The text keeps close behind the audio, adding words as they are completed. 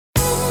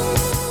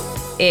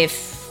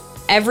if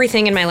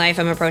everything in my life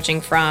I'm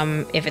approaching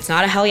from, if it's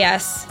not a hell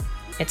yes,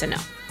 it's a no.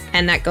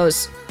 And that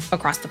goes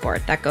across the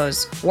board. That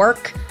goes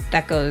work,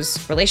 that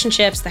goes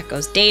relationships, that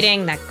goes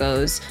dating, that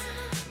goes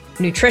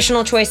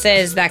nutritional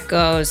choices, that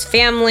goes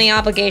family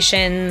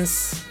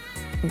obligations,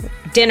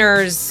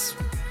 dinners,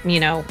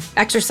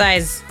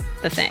 exercise,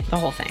 the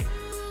whole thing.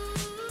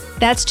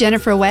 That's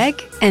Jennifer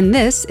Weg, and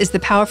this is the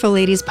Powerful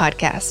Ladies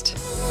Podcast.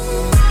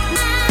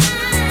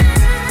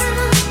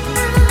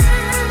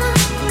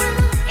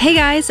 Hey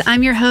guys,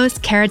 I'm your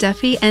host, Cara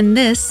Duffy, and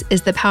this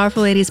is the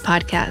Powerful Ladies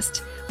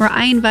Podcast, where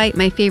I invite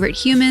my favorite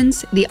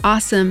humans, the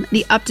awesome,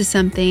 the up to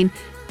something,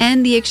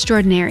 and the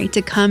extraordinary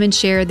to come and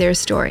share their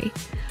story.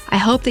 I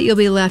hope that you'll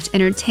be left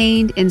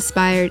entertained,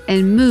 inspired,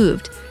 and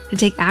moved to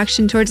take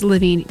action towards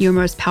living your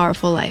most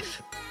powerful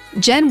life.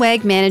 Jen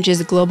Weg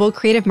manages global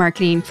creative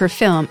marketing for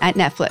film at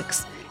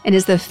Netflix and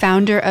is the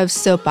founder of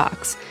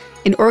Soapbox,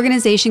 an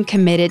organization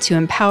committed to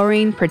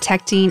empowering,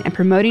 protecting, and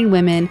promoting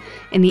women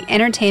in the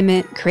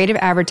entertainment, creative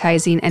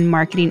advertising, and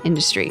marketing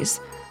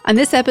industries. On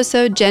this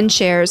episode, Jen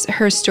shares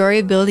her story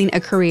of building a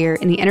career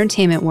in the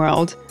entertainment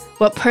world,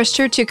 what pushed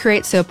her to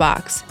create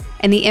Soapbox,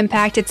 and the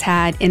impact it's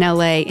had in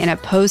LA in a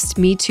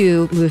post-Me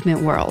Too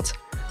movement world.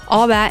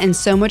 All that and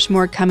so much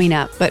more coming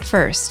up, but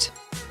first.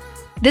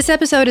 This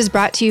episode is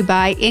brought to you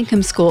by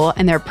Income School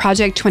and their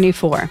Project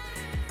 24.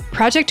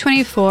 Project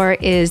 24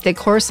 is the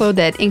course load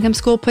that Income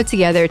School put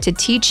together to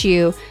teach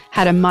you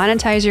how to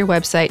monetize your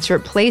website to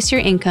replace your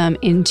income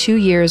in 2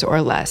 years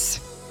or less.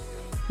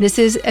 This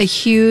is a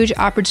huge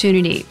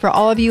opportunity for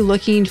all of you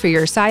looking for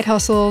your side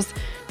hustles,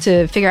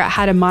 to figure out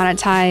how to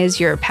monetize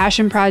your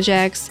passion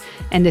projects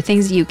and the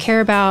things that you care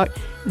about.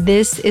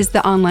 This is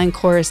the online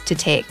course to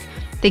take.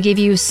 They give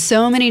you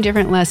so many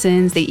different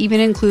lessons. They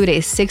even include a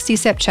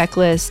 60-step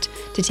checklist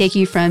to take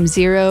you from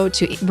zero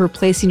to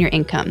replacing your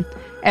income.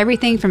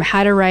 Everything from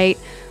how to write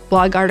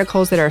blog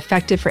articles that are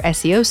effective for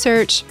SEO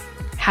search,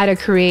 how to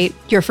create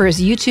your first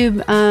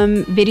YouTube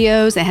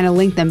videos and how to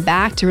link them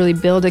back to really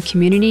build a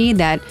community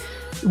that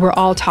we're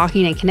all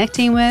talking and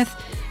connecting with,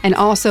 and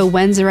also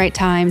when's the right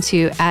time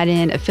to add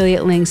in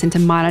affiliate links and to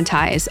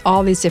monetize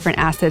all these different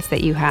assets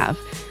that you have.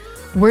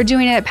 We're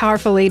doing it at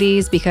Powerful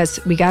Ladies because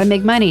we got to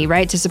make money,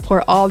 right, to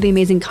support all the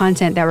amazing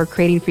content that we're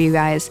creating for you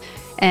guys.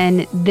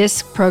 And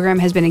this program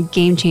has been a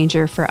game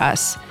changer for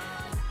us.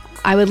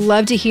 I would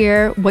love to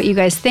hear what you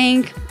guys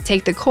think.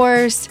 Take the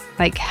course,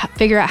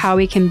 figure out how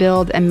we can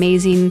build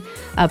amazing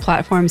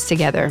platforms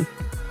together.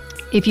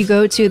 If you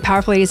go to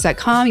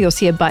powerfulladies.com, you'll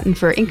see a button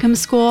for Income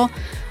School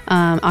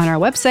on our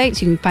website,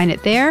 so you can find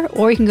it there,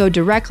 or you can go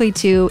directly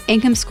to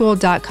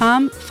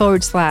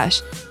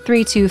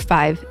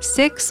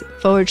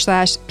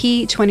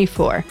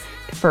incomeschool.com/3256/P24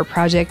 for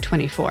Project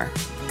 24.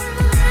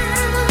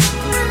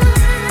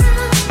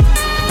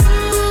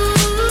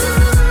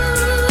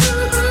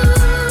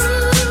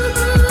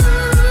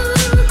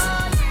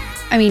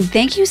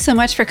 Thank you so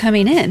much for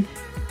coming in.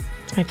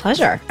 My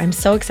pleasure. I'm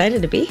so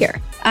excited to be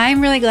here.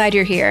 I'm really glad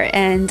you're here.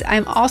 And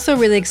I'm also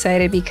really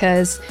excited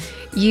because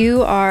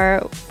you are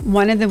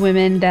one of the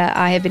women that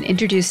I have been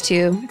introduced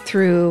to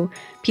through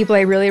people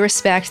I really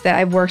respect that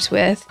I've worked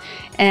with.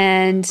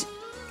 And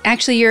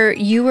actually,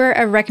 you were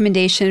a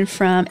recommendation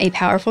from a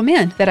powerful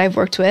man that I've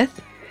worked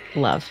with.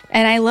 Love.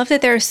 And I love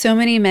that there are so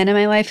many men in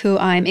my life who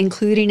I'm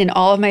including in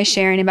all of my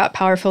sharing about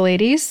Powerful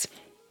Ladies,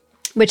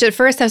 which at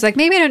first I was like,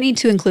 maybe I don't need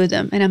to include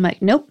them. And I'm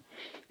like, nope,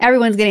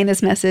 everyone's getting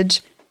this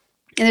message.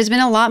 And there's been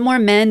a lot more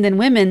men than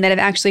women that have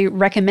actually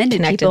recommended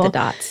Connected people the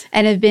dots.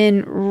 And have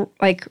been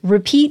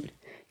repeat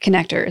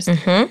connectors.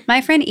 Mm-hmm.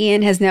 My friend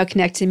Ian has now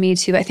connected me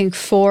to, I think,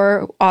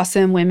 4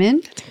 awesome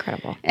women. That's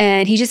incredible.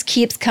 And he just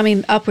keeps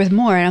coming up with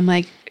more. And I'm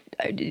like,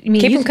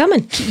 keep them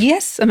coming.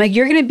 Yes. I'm like,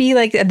 you're going to be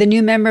like the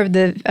new member of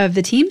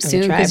the team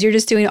soon because you're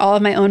just doing all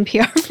of my own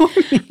PR for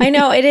me. I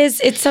know it is.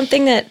 It's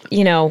something that,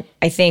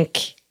 I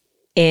think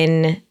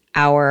in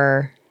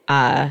our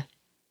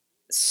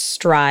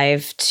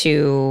strive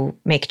to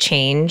make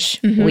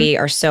change, mm-hmm. we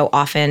are so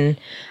often,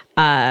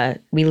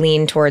 we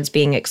lean towards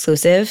being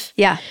exclusive.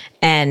 Yeah.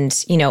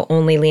 And,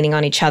 only leaning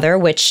on each other,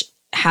 which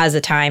has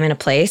a time and a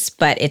place,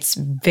 but it's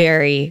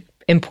very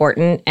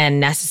important and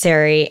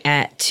necessary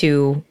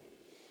to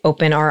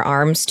open our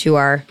arms to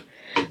our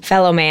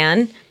fellow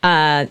man,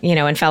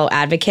 and fellow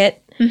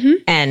advocate, mm-hmm.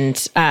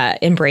 and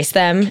embrace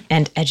them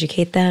and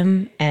educate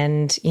them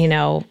and,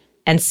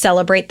 and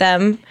celebrate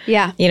them.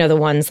 Yeah. The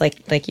ones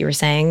like you were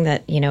saying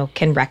that,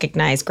 can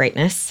recognize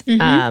greatness,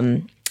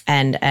 mm-hmm.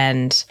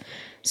 And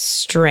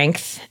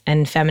strength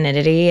and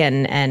femininity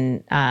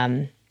and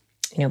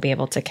be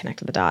able to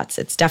connect the dots.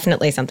 It's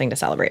definitely something to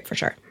celebrate for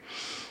sure.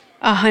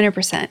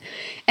 100%.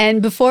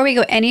 And before we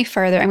go any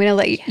further, I'm going to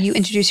let you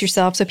introduce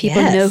yourself so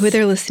people know who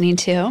they're listening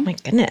to. Oh my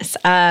goodness.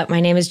 My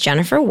name is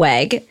Jennifer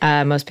Weg.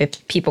 Most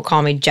people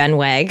call me Jen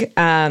Weg.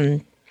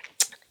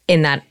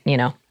 In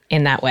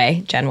that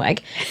way, Jen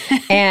Weg.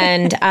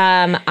 And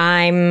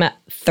I'm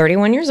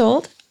 31 years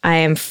old. I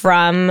am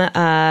from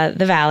the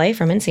Valley,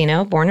 from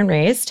Encino, born and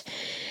raised.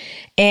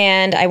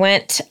 And I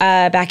went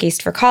back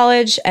east for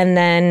college and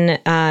then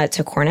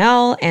to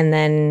Cornell and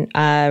then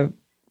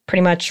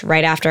pretty much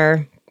right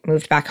after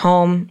moved back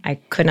home. I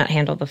could not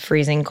handle the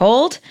freezing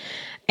cold.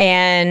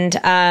 And,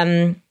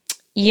 I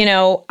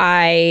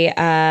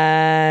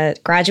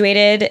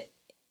graduated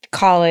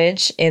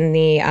college in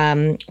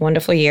the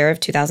wonderful year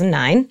of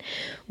 2009,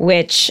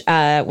 which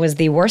was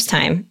the worst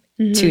time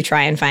to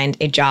try and find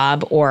a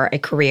job or a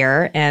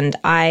career. And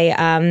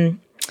I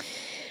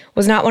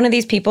was not one of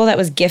these people that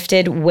was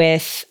gifted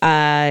with,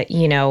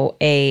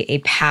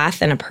 a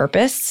path and a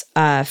purpose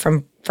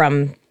from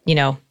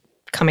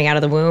coming out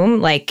of the womb.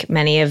 Like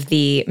many of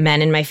the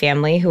men in my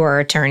family who are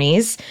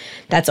attorneys,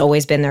 that's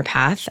always been their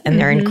path, and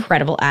they're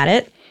incredible at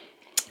it.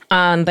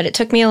 But it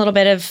took me a little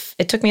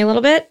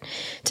bit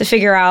to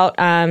figure out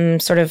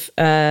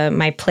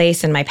my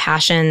place and my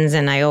passions.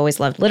 And I always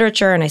loved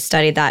literature, and I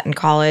studied that in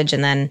college.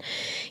 And then,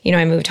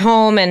 I moved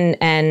home, and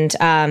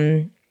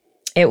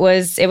it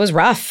was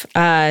rough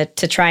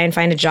to try and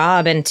find a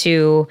job and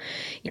to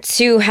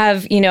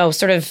have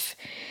sort of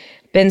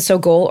been so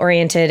goal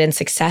oriented and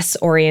success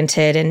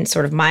oriented and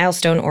sort of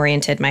milestone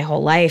oriented my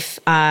whole life.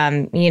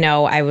 I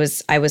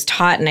was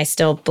taught, and I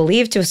still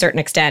believe to a certain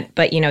extent,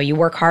 but you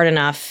work hard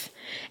enough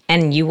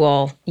and you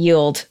will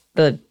yield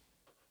the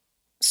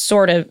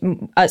sort of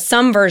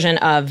some version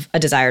of a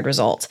desired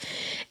result.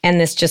 And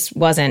this just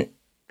wasn't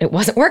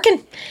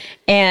working.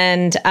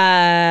 And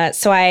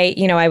so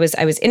I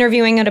was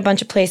interviewing at a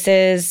bunch of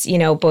places,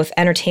 both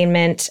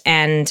entertainment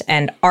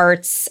and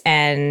arts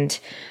and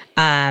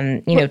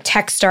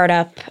tech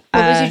startup.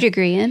 What was your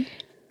degree in?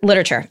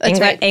 Literature,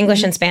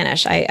 English and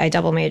Spanish. I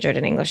double majored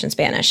in English and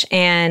Spanish.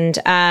 And,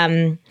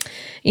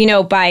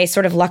 by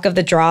sort of luck of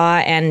the draw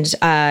and,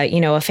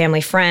 a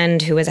family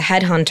friend who was a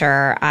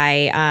headhunter,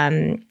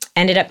 I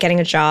ended up getting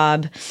a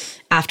job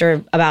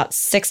after about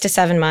 6 to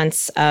 7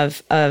 months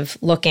of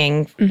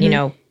looking,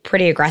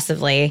 pretty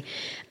aggressively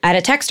at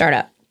a tech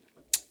startup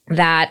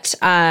that,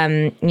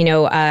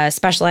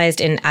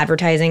 specialized in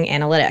advertising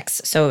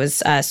analytics. So it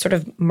was sort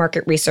of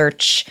market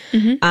research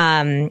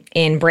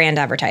in brand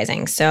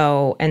advertising,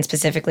 and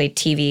specifically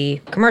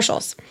TV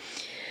commercials.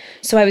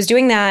 So I was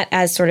doing that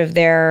as sort of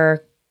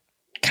their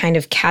kind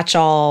of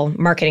catch-all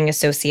marketing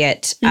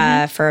associate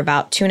for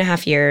about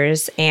 2.5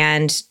 years.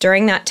 And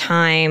during that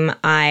time,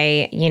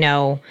 I,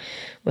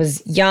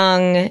 was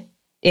young,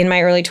 in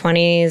my early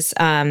 20s,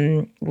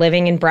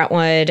 living in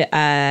Brentwood,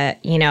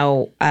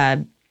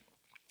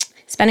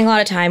 spending a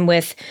lot of time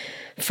with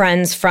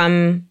friends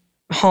from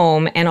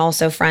home and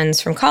also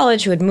friends from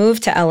college who had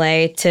moved to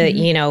LA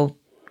to,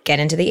 get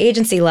into the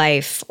agency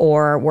life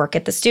or work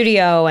at the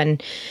studio.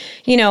 And,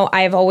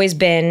 I've always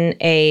been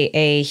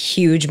a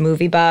huge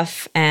movie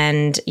buff,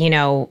 and,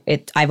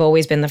 I've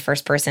always been the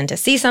first person to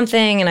see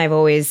something, and I've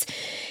always,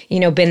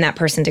 been that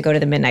person to go to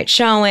the midnight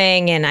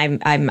showing,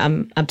 and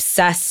I'm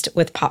obsessed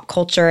with pop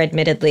culture,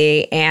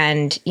 admittedly.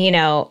 And,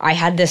 I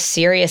had this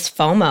serious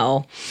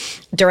FOMO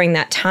during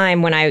that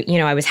time when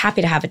I was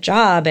happy to have a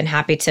job and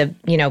happy to,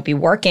 be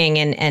working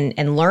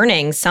and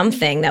learning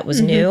something that was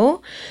new.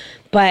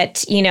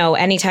 But,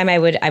 anytime I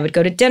would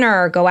go to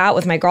dinner or go out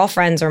with my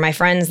girlfriends or my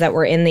friends that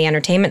were in the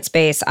entertainment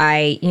space,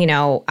 I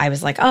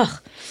was like, oh,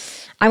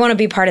 I want to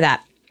be part of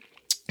that.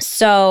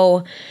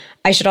 So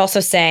I should also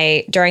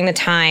say, during the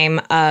time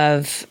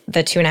of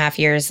the 2.5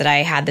 years that I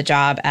had the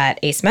job at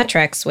Ace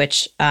Metrics,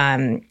 which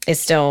is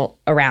still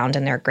around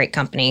and they're a great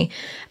company,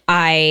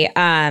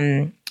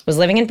 I was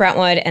living in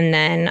Brentwood, and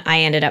then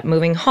I ended up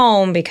moving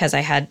home because I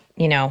had,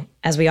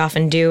 as we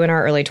often do in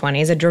our early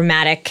 20s, a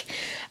dramatic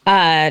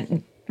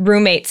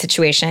roommate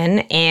situation.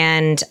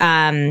 And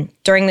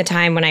during the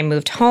time when I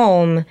moved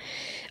home,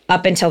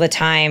 up until the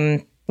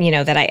time,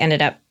 that I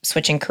ended up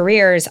switching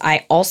careers,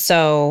 I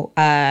also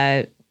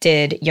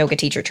did yoga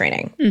teacher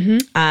training.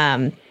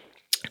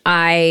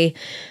 I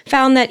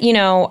found that,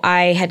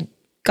 I had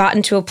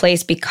gotten to a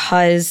place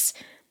because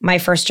my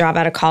first job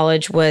out of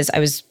college I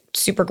was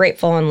super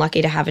grateful and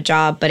lucky to have a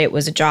job, but it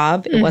was a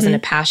job. It wasn't a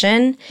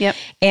passion. Yep.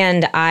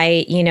 And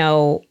I,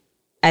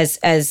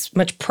 as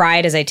much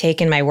pride as I take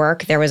in my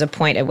work, there was a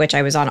point at which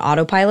I was on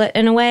autopilot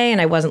in a way,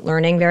 and I wasn't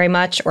learning very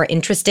much or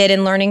interested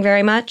in learning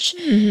very much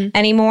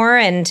anymore.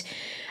 And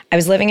I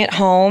was living at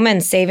home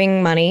and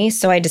saving money.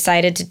 So I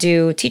decided to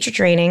do teacher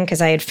training because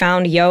I had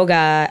found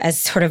yoga as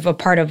sort of a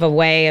part of a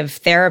way of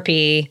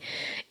therapy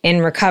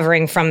in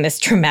recovering from this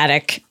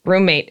traumatic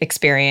roommate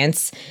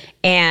experience.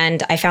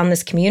 And I found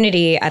this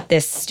community at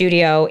this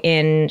studio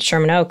in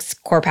Sherman Oaks,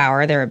 Core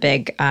Power. They're a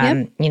big,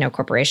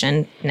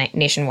 corporation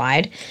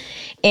nationwide.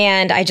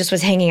 And I just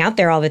was hanging out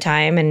there all the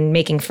time and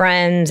making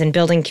friends and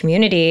building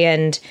community.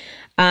 And,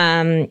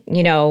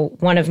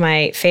 one of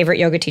my favorite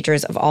yoga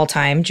teachers of all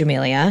time,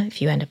 Jamelia,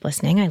 if you end up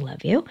listening, I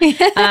love you.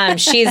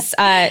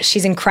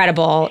 She's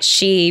incredible.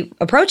 She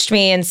approached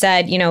me and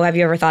said, have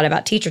you ever thought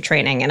about teacher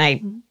training? And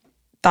I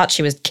thought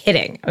she was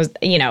kidding. I was,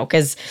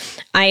 because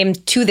I am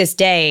to this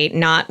day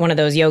not one of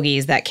those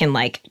yogis that can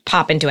like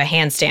pop into a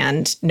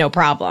handstand, no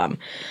problem.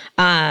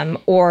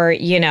 Or,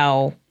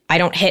 I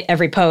don't hit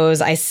every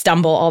pose. I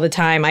stumble all the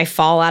time. I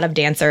fall out of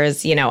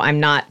dancers. I'm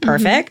not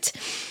perfect.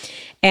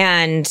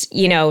 And,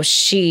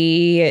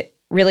 she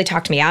really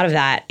talked me out of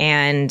that.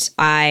 And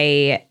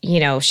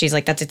she's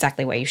like, that's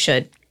exactly why you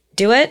should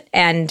do it.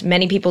 And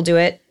many people do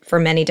it for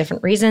many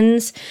different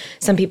reasons.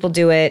 Some people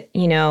do it,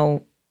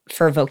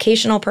 for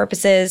vocational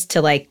purposes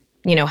to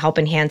help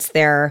enhance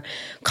their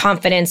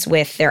confidence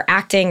with their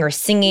acting or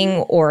singing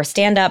or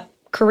stand-up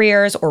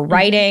careers or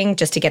writing,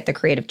 just to get the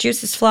creative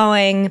juices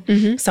flowing.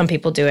 Some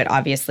people do it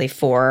obviously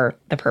for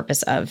the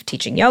purpose of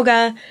teaching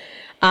yoga.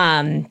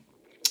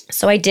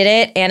 So I did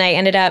it, and I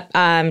ended up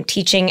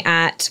teaching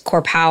at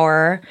Core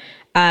Power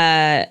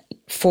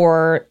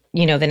for,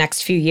 the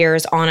next few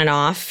years on and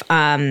off.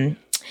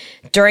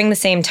 During the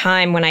same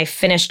time when I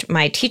finished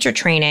my teacher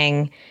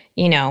training,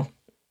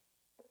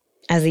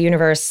 as the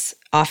universe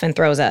often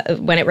throws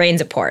when it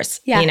rains, it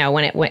pours,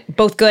 when it went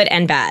both good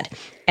and bad.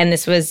 And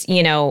this was,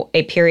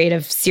 a period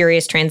of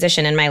serious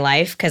transition in my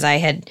life because I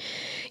had,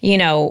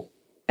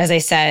 as I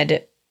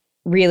said,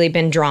 really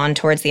been drawn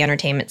towards the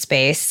entertainment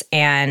space.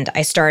 And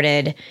I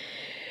started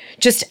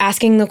just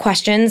asking the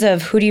questions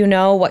of who do you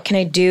know? What can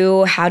I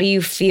do? How do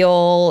you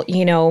feel?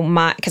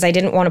 Because I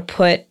didn't want to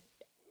put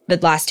the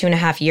last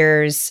 2.5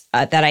 years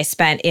that I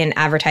spent in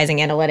advertising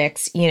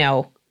analytics,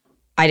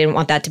 I didn't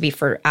want that to be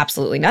for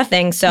absolutely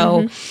nothing.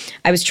 So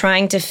I was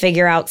trying to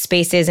figure out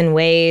spaces and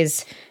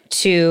ways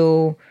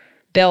to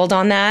build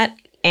on that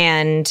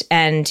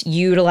and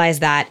utilize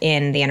that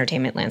in the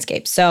entertainment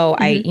landscape. So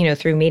I,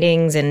 through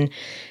meetings and,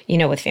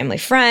 with family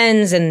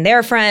friends and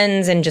their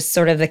friends and just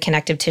sort of the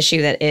connective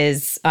tissue that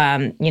is,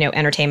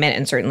 entertainment,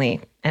 and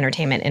certainly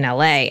entertainment in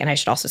LA. And I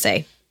should also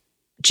say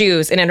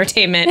Jews in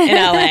entertainment in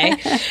LA.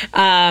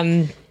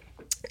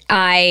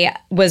 I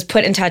was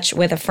put in touch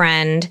with a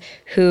friend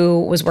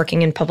who was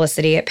working in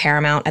publicity at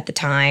Paramount at the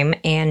time,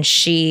 and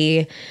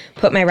she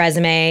put my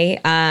resume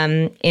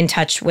in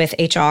touch with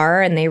HR,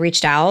 and they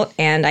reached out,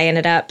 and I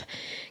ended up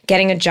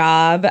getting a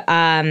job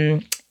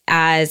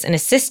as an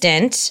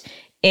assistant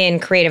in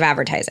creative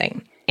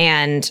advertising.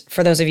 And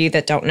for those of you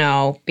that don't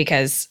know,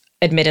 because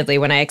admittedly,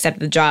 when I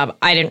accepted the job,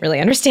 I didn't really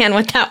understand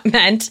what that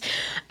meant.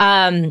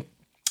 That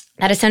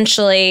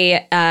essentially,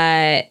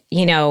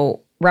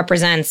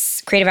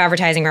 creative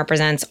advertising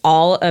represents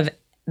all of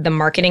the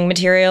marketing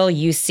material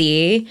you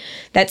see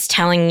that's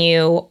telling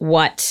you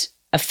what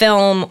a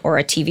film or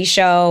a TV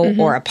show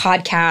or a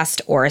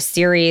podcast or a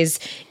series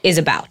is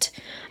about.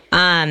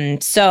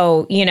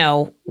 So,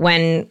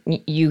 when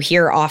you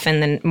hear more often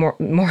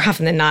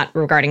than not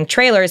regarding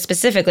trailers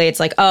specifically, it's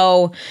like,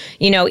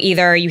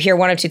 either you hear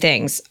one of two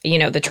things,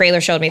 the trailer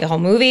showed me the whole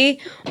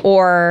movie,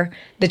 or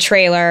the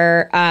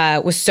trailer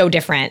was so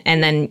different.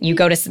 And then you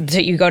go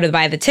to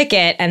buy the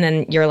ticket, and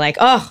then you're like,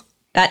 oh,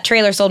 that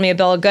trailer sold me a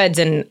bill of goods,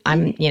 and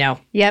I'm,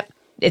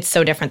 it's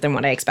so different than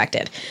what I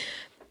expected.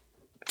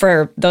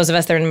 For those of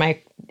us that are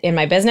in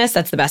my business,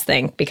 that's the best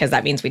thing, because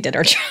that means we did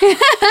our job.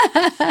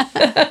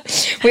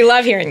 We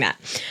love hearing that.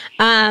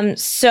 And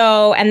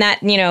that,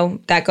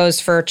 that goes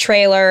for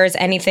trailers,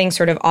 anything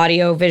sort of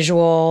audio,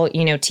 visual,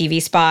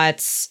 TV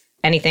spots,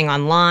 anything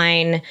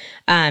online,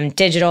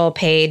 digital,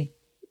 paid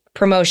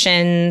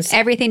promotions,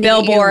 everything,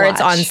 billboards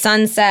on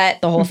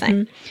Sunset, the whole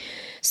thing.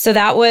 So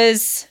that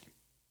was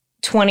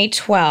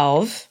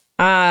 2012.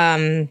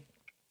 And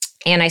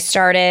I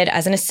started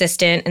as an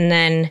assistant, and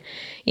then,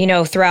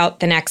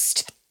 throughout the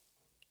next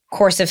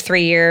course of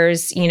 3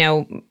 years,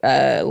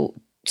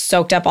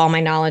 soaked up all my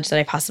knowledge that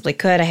I possibly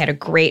could. I had a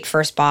great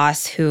first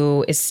boss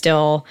who is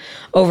still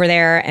over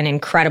there and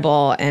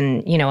incredible,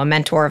 and, a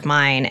mentor of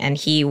mine. And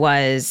he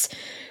was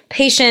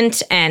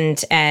patient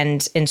and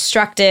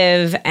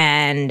instructive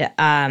and,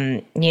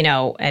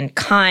 and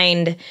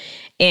kind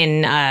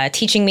in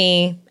teaching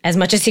me as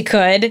much as he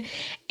could.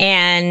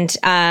 And,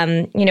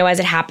 as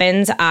it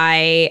happens,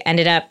 I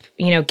ended up,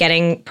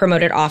 getting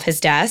promoted off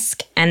his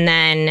desk, and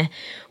then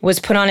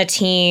was put on a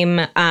team.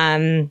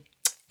 And,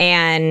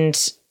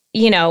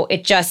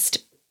 it just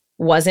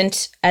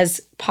wasn't as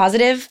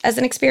positive as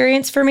an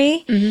experience for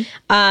me.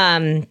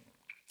 And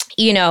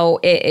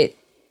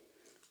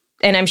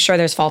I'm sure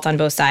there's fault on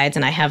both sides,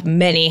 and I have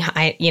many,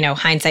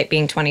 hindsight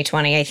being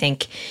 2020, I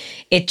think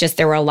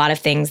there were a lot of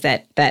things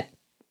that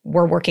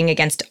were working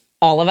against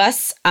all of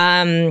us.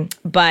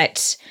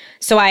 But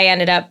so I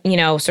ended up,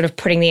 sort of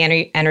putting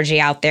the energy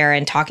out there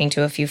and talking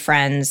to a few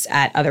friends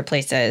at other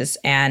places.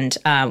 And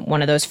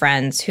one of those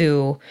friends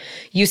who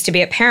used to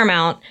be at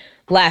Paramount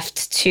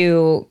left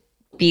to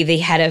be the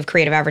head of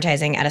creative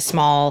advertising at a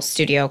small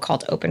studio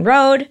called Open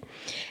Road.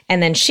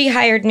 And then she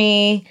hired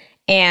me,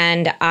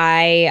 and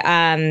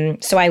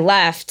so I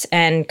left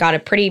and got a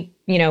pretty,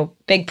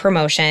 big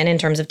promotion in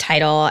terms of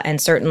title,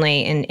 and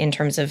certainly in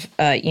terms of,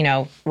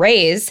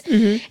 raise,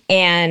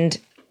 and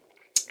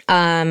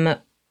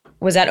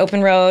was at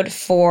Open Road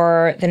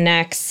for the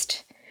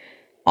next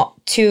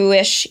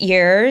 2-ish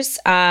years,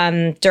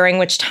 during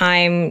which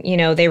time,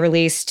 they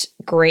released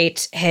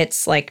great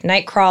hits like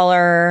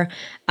Nightcrawler,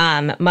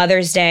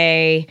 Mother's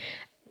Day,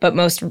 but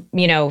most,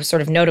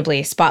 sort of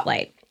notably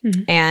Spotlight.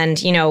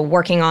 And,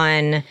 working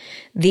on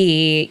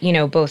the,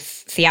 both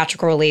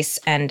theatrical release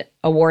and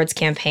awards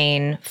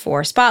campaign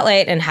for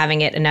Spotlight, and having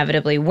it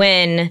inevitably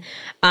win,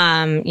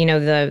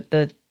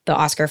 the the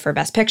Oscar for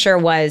Best Picture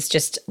was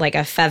just like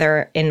a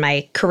feather in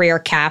my career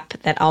cap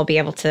that I'll be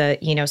able to,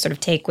 sort of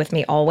take with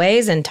me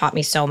always, and taught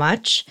me so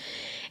much.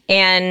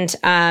 And,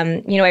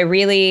 I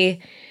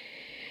really,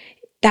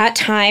 that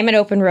time at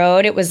Open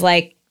Road, it was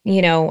like,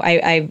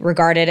 I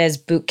regard it as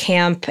boot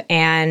camp,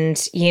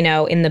 and,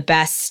 in the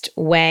best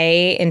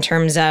way in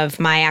terms of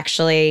my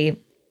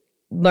actually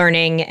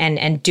learning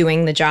and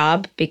doing the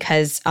job.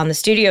 Because on the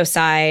studio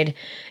side,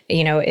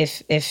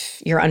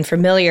 if you're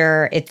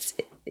unfamiliar,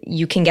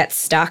 you can get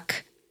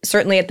stuck,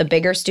 certainly at the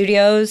bigger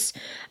studios,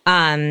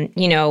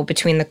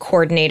 between the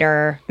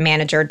coordinator,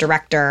 manager,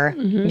 director.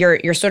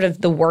 You're sort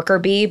of the worker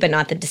bee, but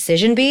not the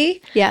decision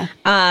bee. Yeah.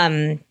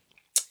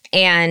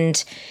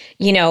 And,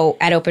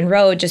 at Open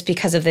Road, just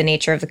because of the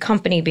nature of the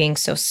company being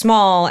so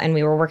small and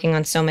we were working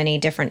on so many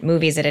different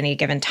movies at any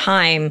given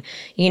time,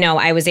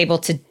 I was able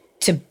to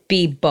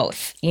be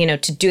both, to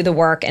do the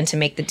work and to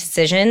make the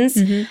decisions,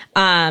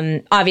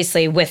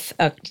 obviously with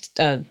a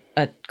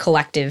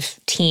collective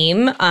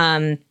team.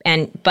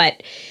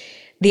 But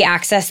the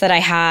access that I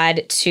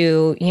had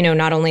to,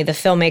 not only the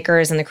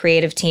filmmakers and the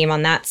creative team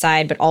on that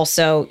side, but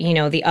also,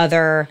 the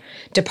other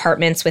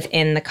departments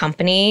within the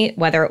company,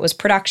 whether it was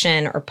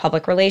production or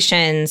public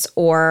relations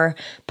or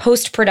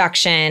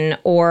post-production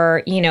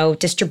or,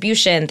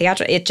 distribution,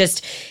 theatrical,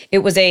 it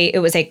was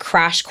a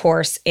crash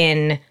course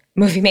in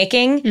movie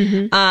making.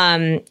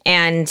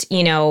 And,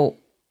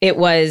 it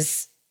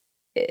was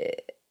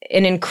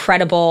an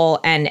incredible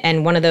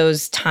and one of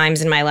those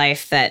times in my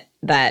life that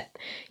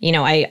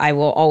I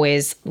will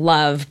always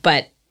love.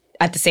 But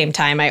at the same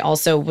time, I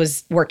also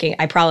was working,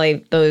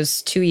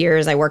 those 2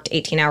 years, I worked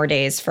 18-hour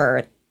days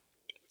for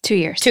 2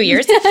 years. 2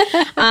 years.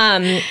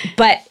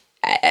 But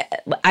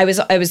I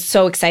was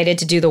so excited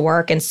to do the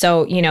work. And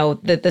so,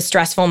 the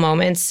stressful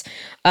moments,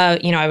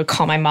 I would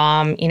call my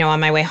mom, on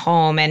my way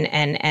home,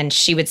 and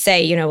she would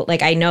say,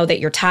 I know that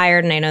you're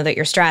tired and I know that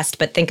you're stressed,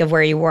 but think of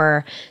where you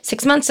were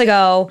 6 months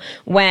ago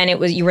when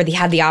you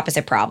had the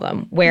opposite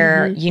problem,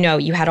 where,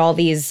 you had all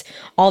this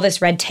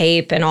red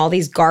tape and all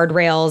these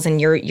guardrails, and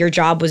your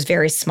job was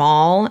very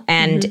small.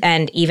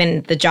 And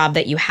even the job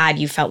that you had,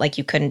 you felt like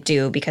you couldn't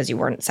do because you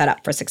weren't set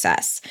up for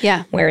success.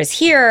 Yeah. Whereas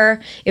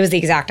here, it was the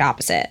exact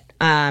opposite.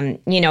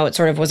 It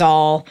sort of was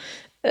all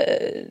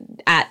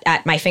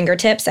at my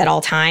fingertips at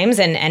all times,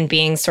 and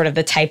being sort of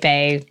the type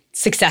A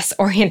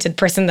success-oriented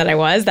person that I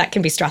was, that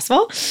can be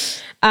stressful.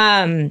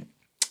 And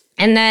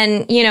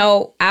then,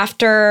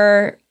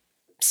 after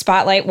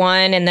Spotlight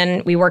won, and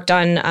then we worked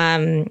on,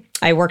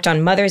 I worked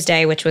on Mother's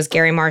Day, which was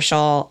Gary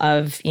Marshall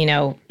of,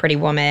 Pretty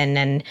Woman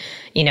and,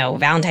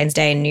 Valentine's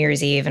Day and New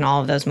Year's Eve and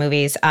all of those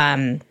movies.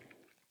 And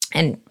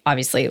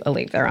obviously A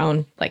League of Their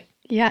Own,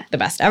 the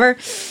best ever.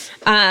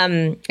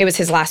 It was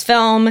his last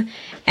film,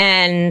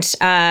 and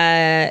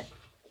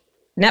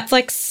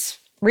Netflix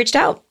reached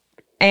out,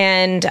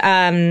 and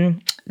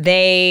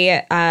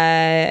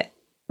they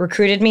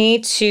recruited me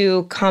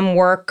to come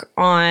work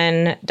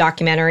on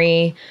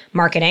documentary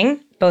marketing,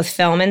 both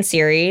film and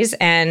series.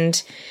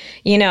 And,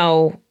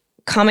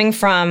 coming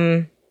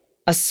from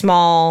a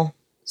small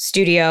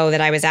studio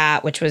that I was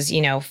at, which was,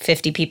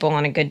 50 people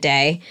on a good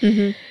day,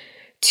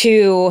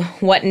 to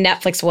what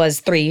Netflix was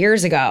 3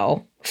 years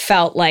ago,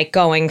 felt like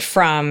going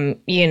from,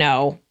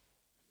 a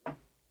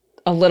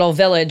little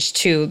village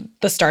to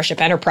the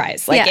Starship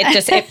Enterprise.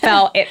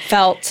 It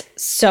felt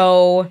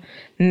so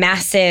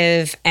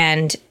massive,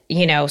 and,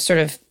 sort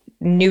of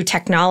new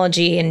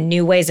technology and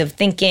new ways of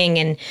thinking,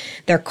 and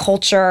their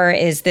culture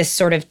is this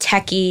sort of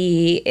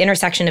techie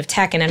intersection of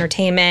tech and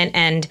entertainment.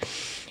 And,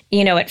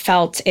 it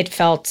felt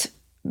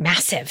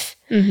massive.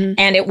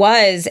 And it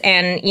was,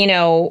 and,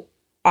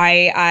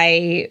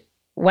 I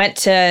went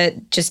to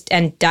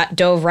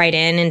dove right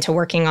into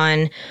working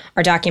on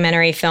our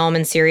documentary film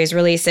and series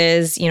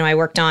releases. I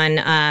worked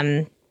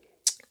on,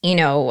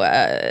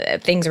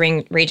 things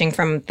ranging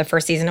from the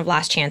first season of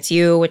Last Chance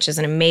U, which is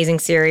an amazing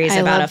series.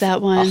 I love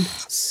that one.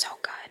 Oh, so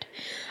good.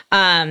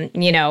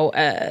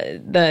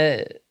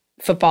 The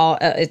football,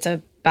 it's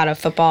about a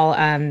football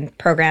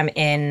program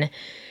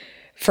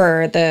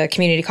for the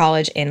community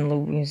college in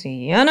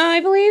Louisiana, I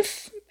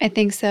believe. I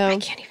think so. I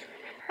can't even.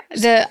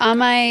 On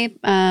my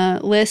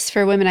list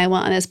for women I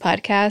want on this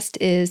podcast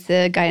is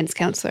the guidance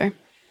counselor.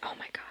 Oh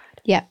my God.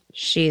 Yeah.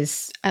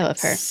 I love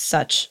her.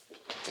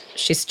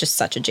 She's just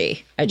such a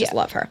G. I just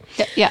love her.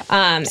 Yeah.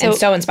 And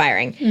so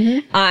inspiring.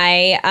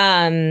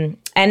 And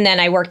then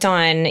I worked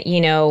on,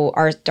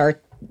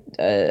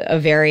 a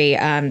very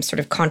sort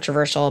of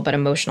controversial but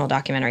emotional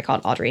documentary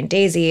called Audrey and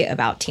Daisy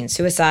about teen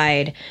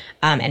suicide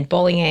and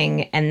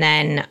bullying. And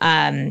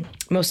then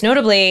most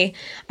notably,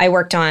 I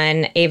worked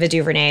on Ava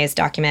DuVernay's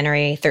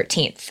documentary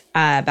 13th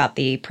about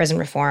the prison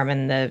reform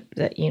and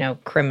the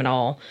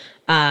criminal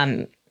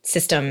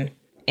system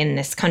in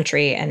this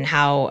country, and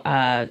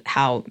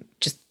how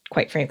just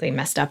quite frankly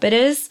messed up it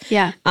is.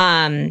 Yeah.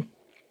 And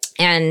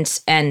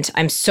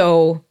I'm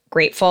so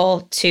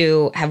grateful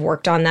to have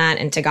worked on that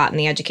and to gotten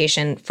the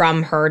education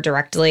from her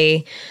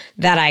directly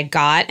that I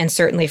got, and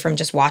certainly from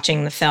just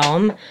watching the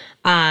film,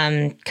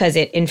 because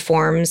it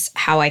informs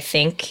how I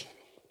think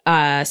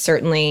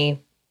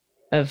certainly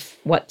of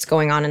what's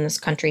going on in this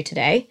country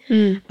today.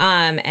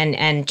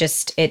 And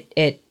just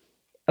it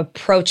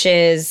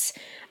approaches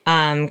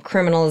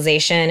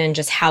criminalization and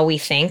just how we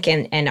think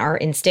and our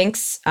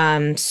instincts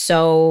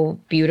so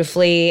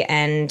beautifully.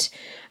 And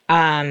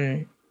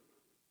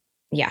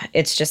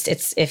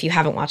it's if you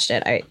haven't watched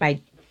it,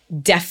 I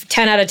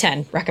 10 out of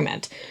 10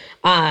 recommend.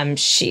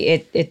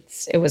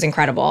 It was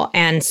incredible.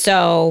 And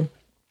so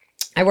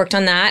I worked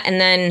on that.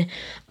 And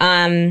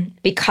then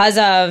because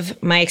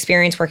of my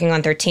experience working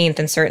on 13th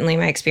and certainly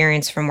my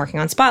experience from working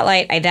on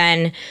Spotlight, I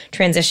then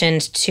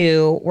transitioned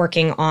to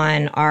working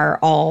on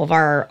all of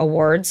our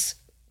awards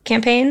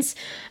campaigns,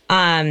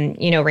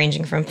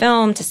 ranging from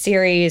film to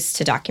series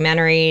to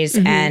documentaries.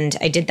 Mm-hmm. And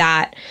I did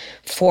that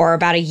for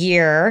about a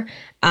year.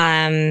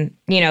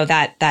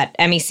 That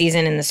Emmy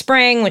season in the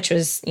spring, which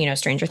was,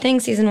 Stranger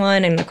Things season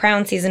 1 and The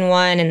Crown season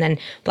 1. And then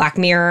Black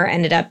Mirror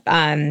ended up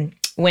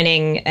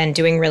winning and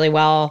doing really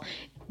well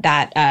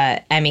that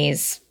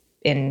Emmys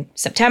in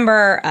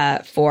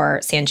September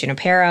for San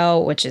Junipero,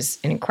 which is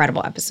an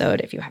incredible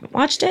episode if you haven't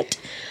watched it.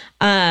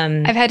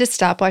 I've had to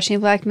stop watching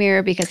Black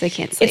Mirror because I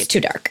can't sleep. It's too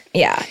dark.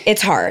 Yeah,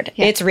 it's hard.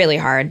 Yeah. It's really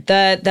hard.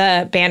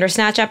 The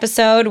Bandersnatch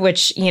episode,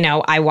 which,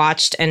 I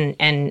watched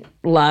and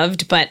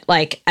loved, but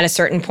like at a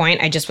certain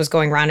point, I just was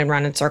going round and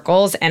round in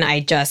circles and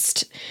I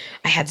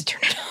had to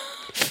turn it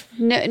off.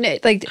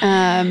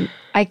 No,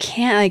 I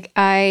can't,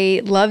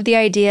 I love the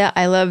idea.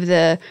 I love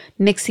the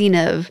mixing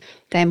of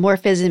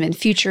dimorphism and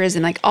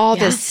futurism, like all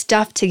this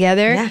stuff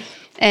together. Yeah.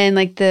 And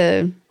like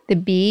the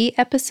bee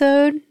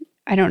episode,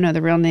 I don't know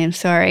the real name,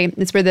 sorry.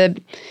 It's where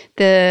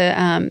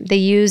they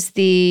use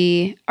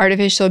the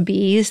artificial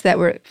bees that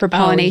were for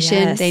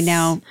pollination. Oh,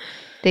 yes.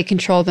 They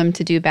control them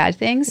to do bad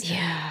things.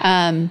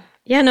 Yeah.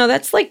 No,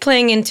 that's like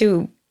playing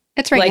into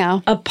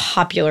now a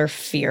popular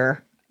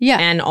fear. Yeah.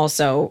 And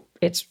also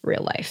it's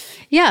real life.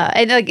 Yeah.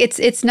 And like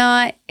it's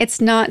not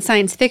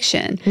science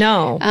fiction.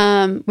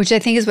 No. Which I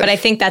think is what But I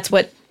think that's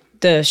what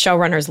the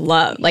showrunners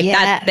love. Like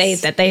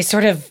that they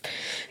sort of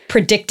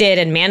predicted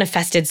and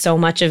manifested so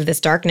much of this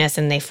darkness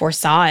and they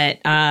foresaw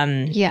it,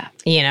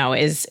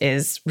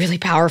 is really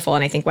powerful.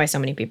 And I think why so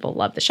many people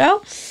love the show.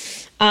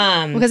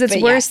 Because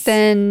it's worse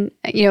than,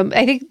 I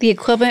think the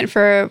equivalent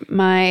for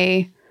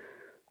my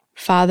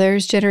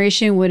father's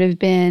generation would have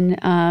been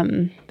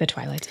the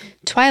Twilight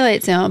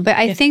Zone. But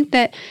I think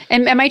that,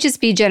 and it might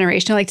just be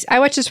generational. Like I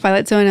watch the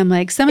Twilight Zone and I'm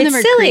like, some of them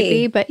are silly.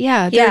 Creepy, but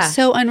they're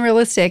so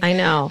unrealistic. I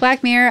know.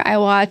 Black Mirror, I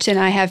watch and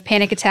I have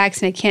panic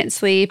attacks and I can't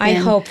sleep. I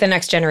hope the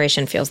next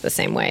generation feels the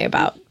same way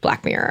about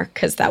Black Mirror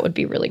because that would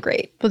be really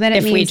great. Well, then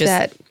if we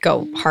just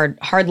go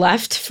hard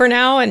left for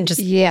now and just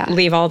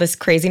leave all this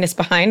craziness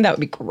behind, that would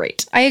be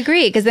great. I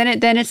agree because then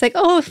it's like,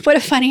 oh, what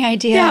a funny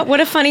idea. Yeah,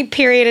 what a funny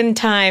period in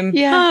time.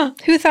 Yeah.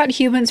 Who thought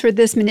humans were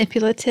this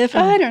manipulative?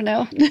 I don't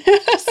know.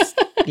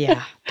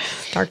 Yeah.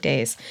 Dark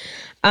days.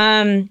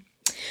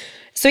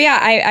 So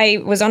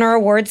I was on our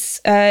awards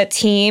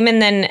team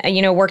and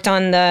then, worked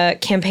on the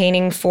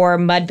campaigning for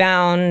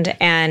Mudbound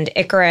and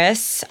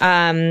Icarus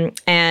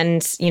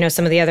and,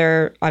 some of the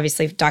other,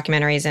 obviously,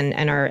 documentaries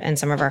and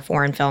some of our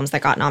foreign films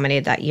that got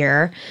nominated that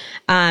year.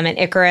 And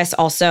Icarus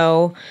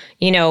also,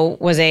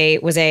 was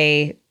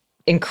a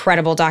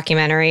incredible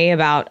documentary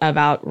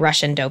about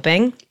Russian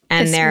doping.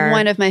 And it's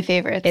one of my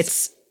favorites.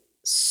 It's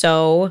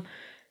so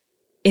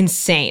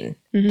insane.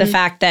 Mm-hmm. The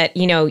fact that,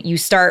 you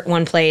start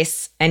one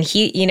place and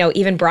he,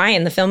 even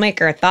Brian, the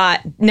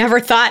filmmaker, never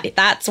thought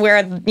that's where,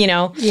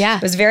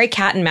 it was very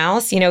cat and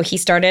mouse. He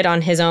started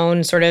on his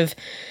own sort of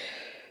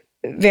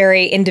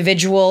very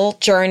individual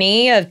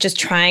journey of just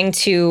trying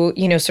to,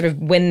 sort of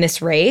win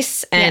this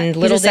race. And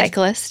he's a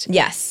cyclist.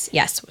 Yes,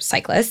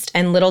 cyclist.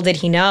 And little did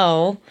he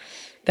know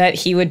that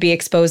he would be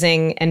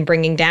exposing and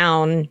bringing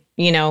down,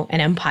 an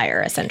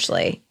empire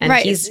essentially. And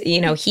he's,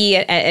 he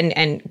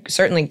and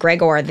certainly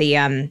Gregor,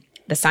 the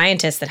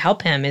scientist that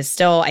helped him is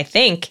still, I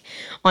think,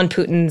 on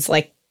Putin's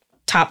like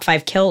top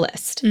 5 kill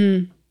list.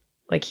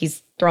 Like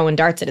he's throwing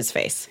darts at his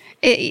face.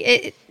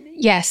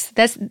 Yes,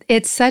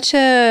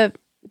 the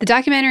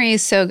documentary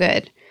is so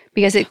good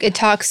because it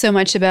talks so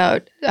much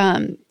about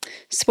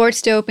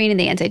sports doping and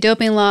the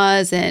anti-doping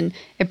laws, and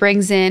it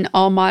brings in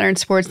all modern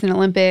sports and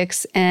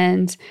Olympics.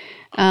 And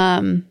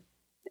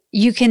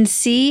you can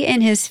see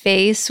in his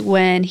face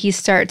when he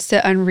starts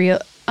to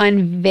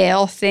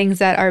unveil things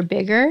that are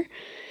bigger.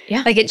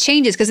 Yeah. Like it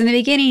changes because in the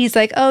beginning he's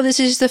like, oh, this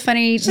is just a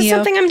funny, this is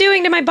something I'm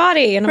doing to my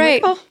body. And I'm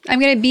like, oh, I'm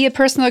going to be a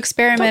personal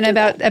experiment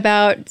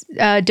about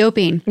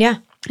doping. Yeah.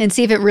 And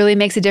see if it really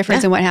makes a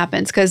difference in what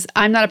happens. Because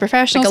I'm not a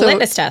professional. Like a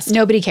litmus test.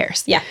 Nobody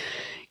cares. Yeah.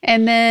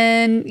 And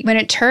then when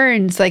it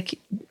turns, like,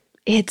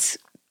 it's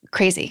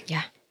crazy.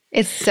 Yeah.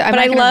 I'm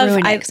not going to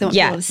ruin it because I want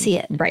people to see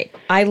it. Right.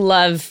 I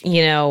love,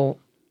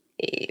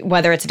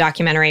 whether it's a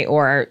documentary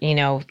or,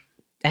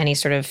 any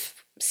sort of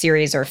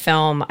series or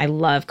film, I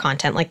love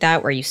content like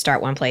that where you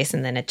start one place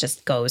and then it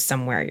just goes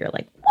somewhere. You're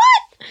like,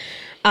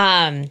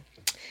 what?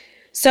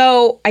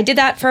 So I did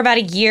that for about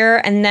a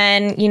year, and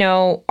then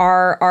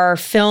our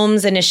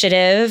films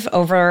initiative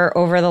over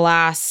the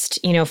last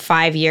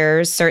 5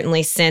 years,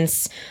 certainly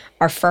since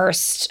our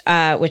first,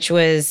 which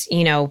was,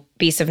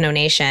 Beasts of No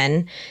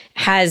Nation,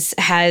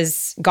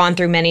 has gone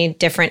through many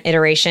different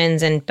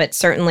iterations, but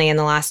certainly in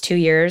the last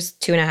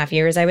 2.5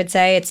 years, I would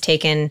say, it's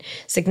taken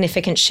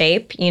significant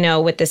shape,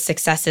 with the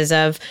successes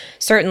of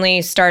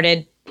certainly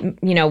started,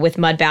 with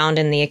Mudbound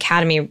in the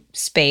Academy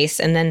space,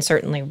 and then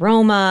certainly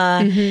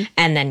Roma,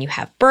 and then you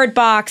have Bird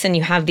Box, and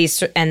you have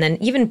these, and then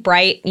even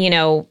Bright,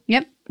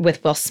 Yep.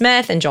 with Will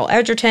Smith and Joel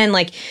Edgerton,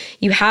 like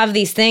you have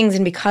these things,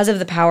 and because of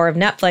the power of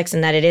Netflix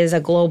and that it is a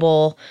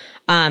global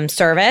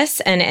service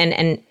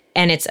and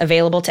it's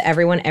available to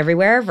everyone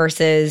everywhere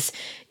versus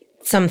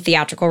some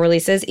theatrical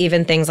releases,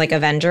 even things like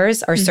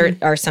Avengers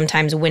are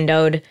sometimes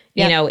windowed,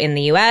 in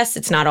the US.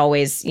 It's not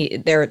always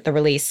the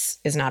release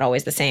is not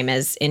always the same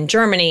as in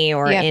Germany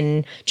or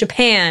in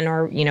Japan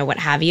or what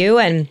have you,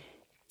 and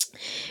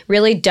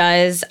really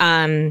does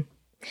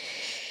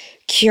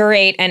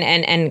curate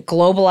and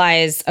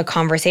globalize a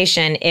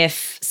conversation.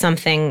 If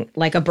something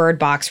like a Bird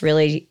Box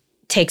really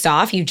takes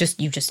off, you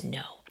just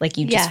know, like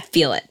you just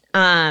feel it.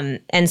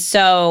 And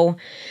so,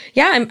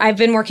 I've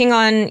been working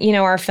on,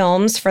 our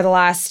films for the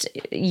last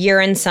year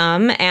and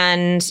some,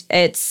 and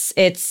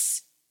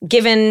it's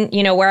given,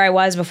 where I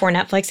was before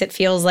Netflix, it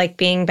feels like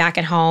being back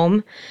at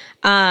home.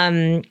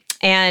 And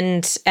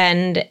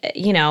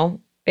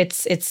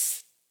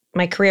it's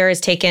my career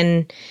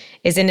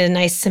is in a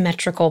nice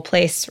symmetrical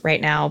place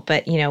right now,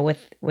 but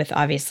with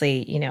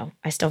obviously,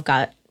 I still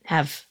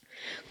have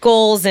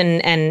goals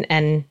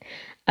and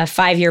a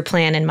 5-year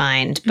plan in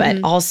mind, but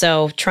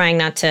also trying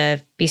not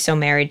to be so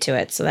married to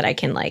it so that I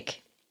can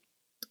like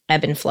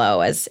ebb and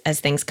flow as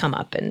things come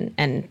up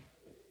and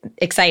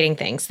exciting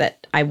things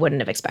that I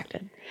wouldn't have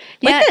expected.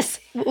 Like this.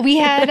 We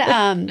had,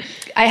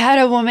 I had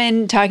a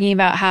woman talking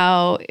about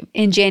how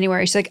in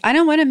January, she's like, I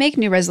don't want to make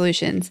new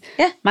resolutions.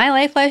 Yeah. My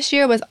life last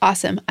year was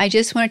awesome. I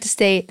just want it to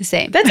stay the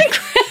same. That's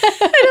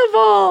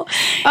incredible.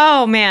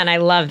 Oh man, I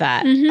love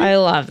that. I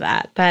love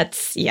that.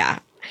 That's,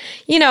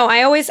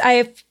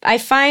 I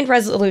find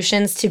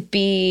resolutions to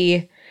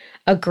be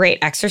a great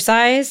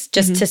exercise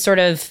just to sort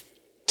of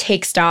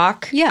take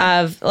stock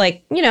of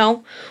like,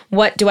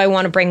 what do I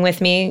want to bring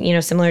with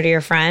me, similar to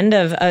your friend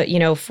of,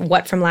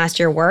 what from last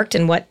year worked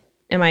and what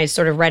am I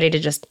sort of ready to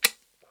just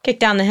kick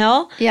down the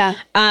hill. Yeah.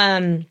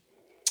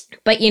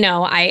 But,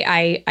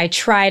 I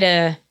try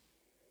to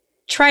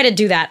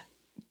do that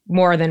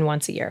more than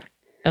once a year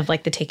of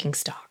like the taking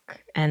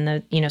stock and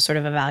the, sort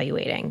of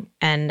evaluating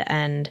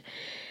and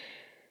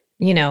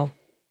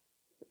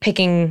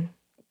picking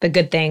the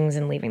good things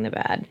and leaving the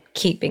bad,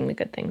 keeping the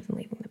good things and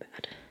leaving the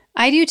bad.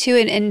 I do too.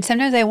 And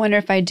sometimes I wonder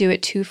if I do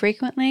it too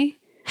frequently.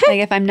 Like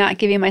if I'm not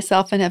giving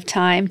myself enough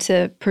time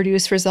to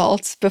produce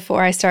results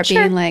before I start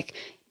being like,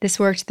 this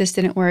worked, this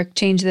didn't work,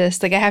 change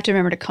this. Like I have to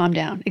remember to calm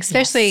down,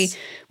 especially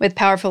with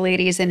Powerful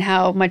Ladies and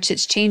how much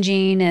it's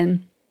changing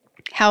and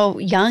how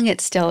young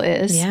it still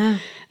is. Yeah.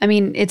 I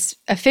mean, it's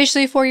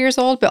officially 4 years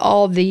old, but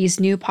all of these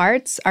new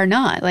parts are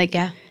not. Like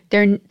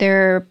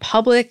they're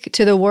public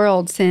to the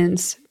world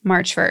since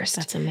March 1st.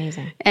 That's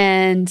amazing.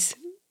 And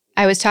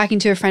I was talking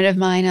to a friend of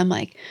mine. I'm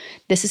like,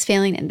 this is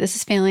failing and this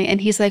is failing.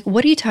 And he's like,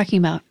 what are you talking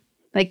about?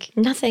 Like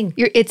nothing.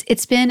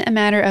 It's been a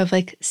matter of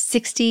like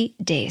 60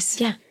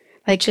 days. Yeah.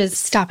 Like just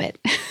stop it.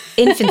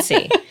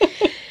 Infancy.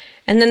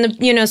 And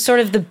then sort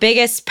of the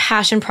biggest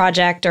passion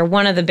project or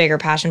one of the bigger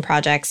passion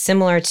projects,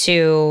 similar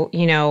to,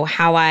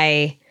 how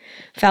I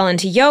fell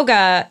into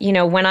yoga,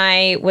 when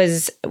I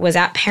was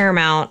at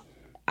Paramount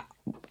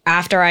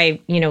after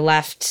I,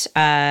 left,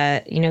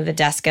 the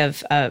desk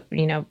of,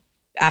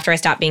 after I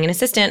stopped being an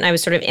assistant, I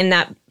was sort of in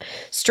that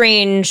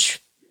strange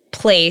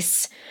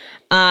place.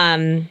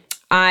 During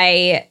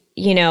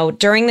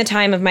the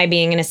time of my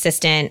being an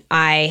assistant,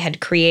 I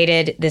had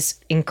created this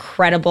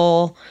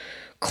incredible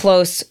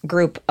close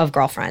group of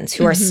girlfriends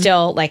who are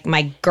still like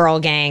my girl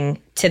gang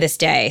to this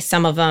day.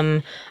 Some of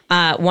them,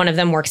 one of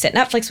them works at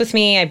Netflix with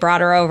me. I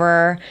brought her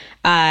over.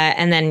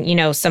 And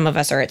then, some of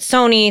us are at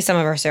Sony, some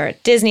of us are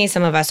at Disney,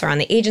 some of us are on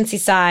the agency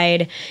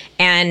side.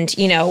 And,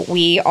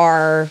 we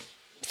are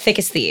thick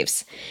as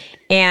thieves.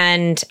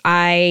 And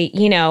I,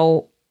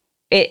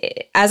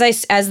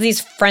 as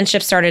these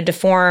friendships started to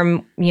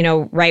form,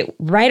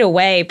 right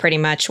away, pretty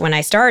much when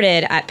I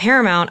started at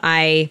Paramount,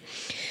 it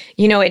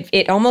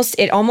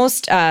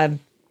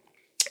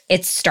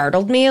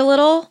startled me a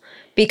little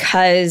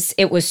because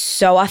it was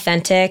so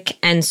authentic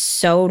and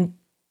so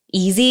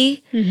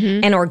easy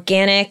and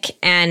organic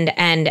and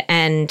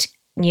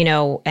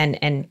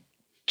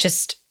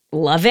just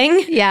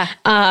loving. Yeah.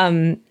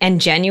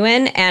 And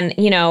genuine. And,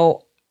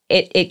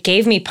 it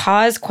gave me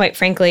pause, quite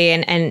frankly.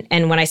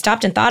 And when I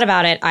stopped and thought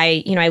about it,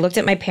 I looked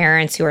at my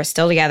parents who are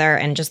still together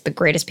and just the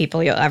greatest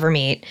people you'll ever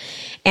meet,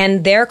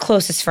 and their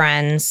closest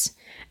friends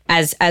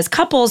as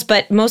couples,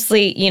 but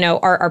mostly,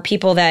 are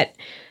people that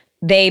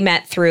they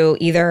met through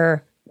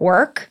either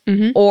work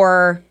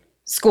or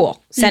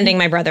school, sending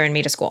my brother and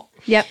me to school.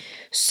 Yep.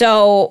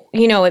 So,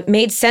 it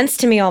made sense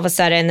to me all of a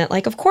sudden that,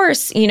 like, of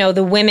course,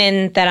 the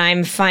women that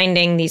I'm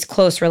finding these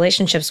close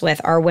relationships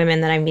with are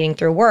women that I'm meeting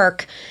through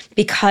work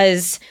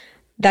because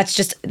that's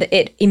just,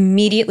 it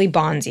immediately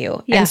bonds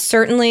you. Yeah. And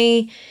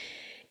certainly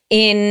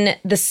in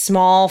the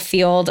small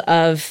field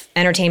of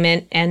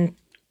entertainment and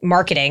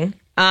marketing,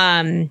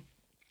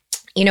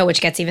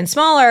 which gets even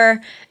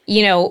smaller,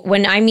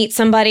 when I meet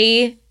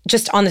somebody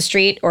just on the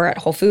street or at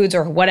Whole Foods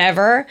or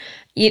whatever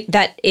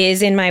that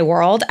is in my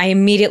world, I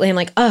immediately am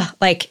like, oh,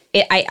 like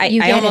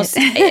I almost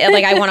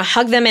like I want to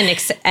hug them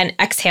and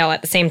exhale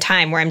at the same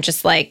time, where I'm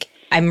just like,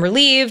 I'm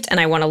relieved and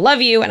I want to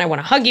love you and I want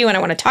to hug you and I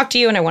want to talk to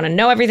you and I want to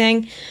know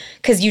everything,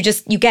 because you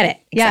get it.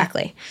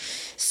 Exactly. Yeah.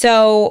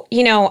 So,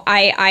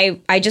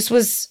 I just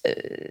was,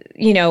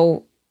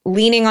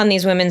 leaning on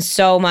these women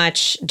so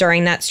much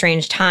during that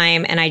strange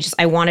time. And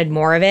I wanted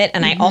more of it.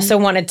 And I also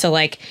wanted to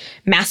like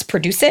mass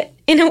produce it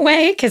in a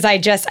way, because I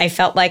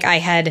felt like I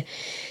had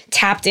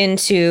tapped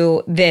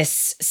into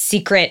this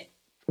secret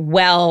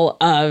well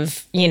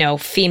of,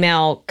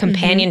 female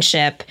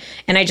companionship.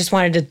 And I just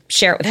wanted to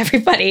share it with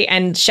everybody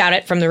and shout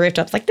it from the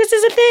rooftops, like, this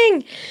is a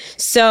thing.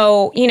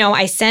 So,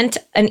 I sent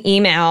an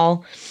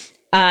email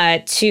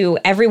to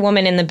every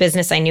woman in the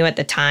business I knew at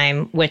the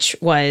time, which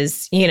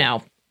was,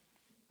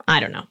 I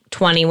don't know,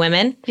 20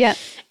 women. Yeah.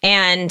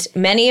 And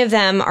many of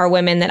them are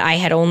women that I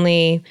had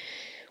only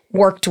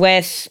worked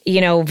with,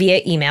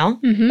 via email,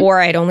 or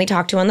I'd only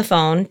talked to on the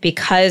phone,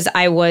 because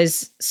I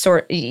was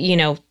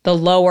the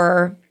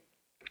lower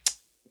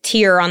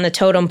tier on the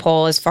totem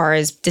pole as far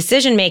as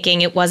decision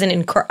making. It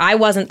wasn't, I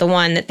wasn't the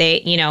one that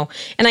they,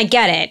 and I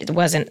get it. It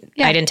wasn't,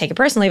 I didn't take it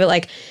personally, but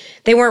like,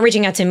 they weren't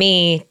reaching out to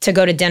me to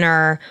go to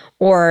dinner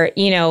or,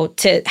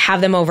 to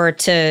have them over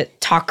to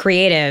talk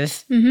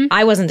creative.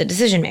 I wasn't the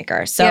decision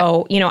maker.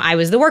 So, I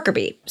was the worker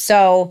bee.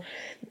 So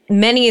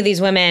many of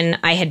these women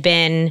I had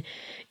been,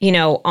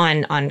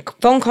 on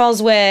phone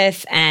calls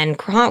with and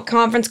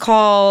conference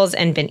calls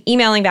and been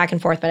emailing back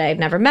and forth, but I had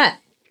never met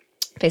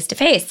face to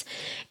face.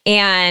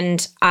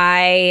 And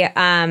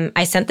I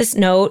sent this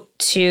note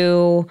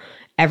to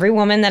every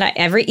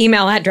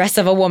email address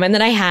of a woman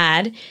that I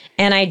had.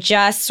 And I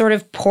just sort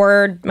of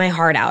poured my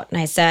heart out. And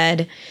I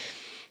said,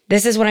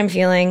 this is what I'm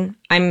feeling.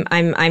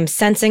 I'm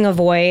sensing a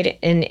void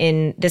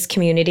in this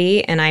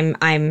community, and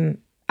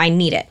I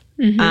need it.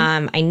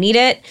 I need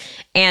it,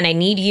 and I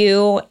need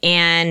you.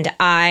 And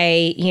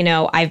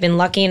I've been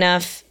lucky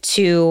enough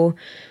to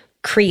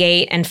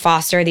create and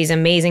foster these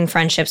amazing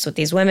friendships with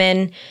these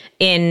women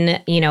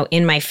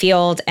in my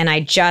field. And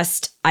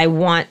I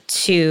want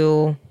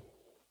to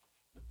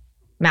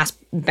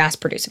mass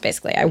produce it,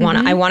 basically. I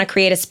want to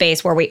create a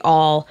space where we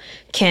all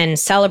can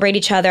celebrate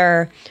each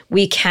other.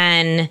 We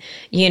can,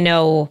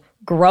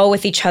 grow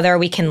with each other.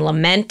 We can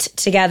lament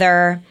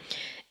together.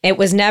 It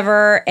was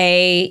never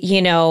a,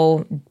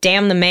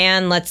 damn the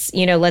man, let's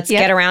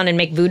get around and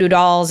make voodoo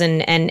dolls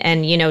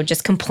and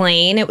just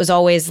complain. It was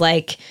always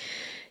like,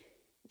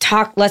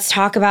 let's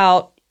talk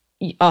about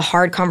a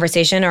hard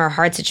conversation or a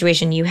hard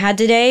situation you had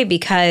today,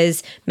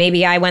 because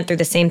maybe I went through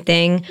the same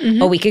thing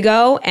a week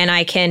ago,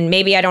 and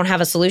maybe I don't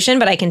have a solution,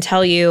 but I can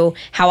tell you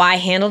how I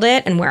handled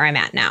it and where I'm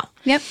at now.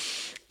 Yep.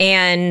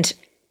 And,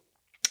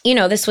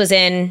 this was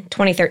in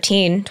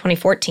 2013,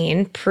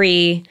 2014,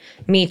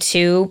 pre-Me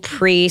Too,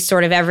 pre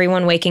sort of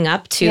everyone waking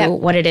up to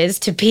what it is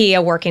to be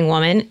a working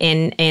woman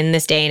in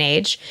this day and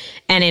age,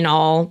 and in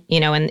all,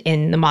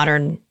 in the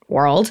modern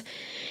world.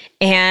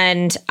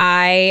 And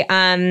I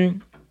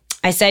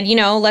said,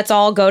 let's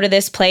all go to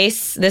this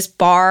place, this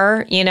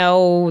bar,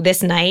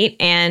 this night,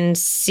 and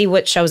see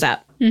what shows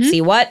up.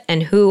 See what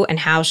and who and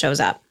how shows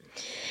up.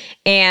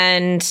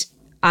 And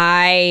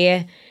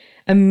I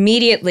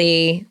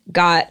immediately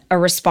got a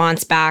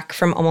response back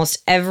from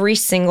almost every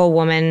single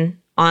woman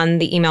on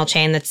the email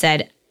chain that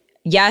said,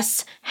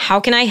 yes, how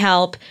can I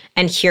help?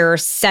 And here are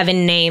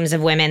 7 names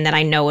of women that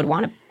I know would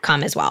want to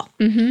come as well.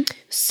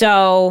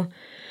 So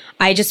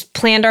I just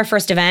planned our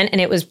first event,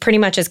 and it was pretty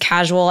much as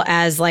casual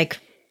as like,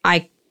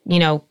 I,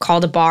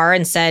 called a bar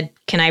and said,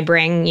 can I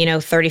bring,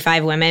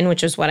 35 women,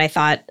 which is what I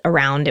thought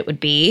around it would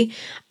be.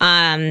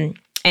 And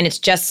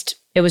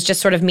it was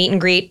just sort of meet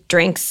and greet,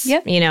 drinks,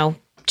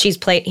 cheese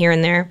plate here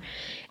and there.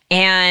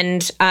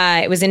 And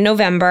it was in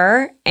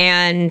November,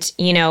 and,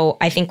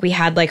 I think we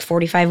had like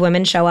 45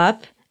 women show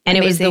up. And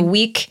Amazing.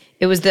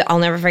 I'll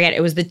never forget,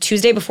 it was the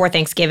Tuesday before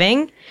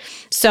Thanksgiving.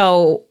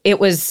 So it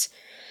was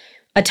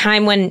a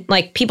time when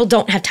like people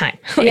don't have time.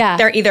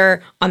 They're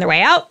either on their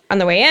way out, on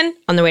their way in,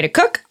 on their way to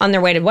cook, on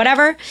their way to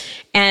whatever.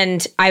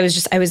 And I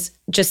was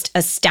just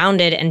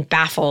astounded and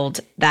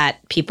baffled that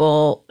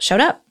people showed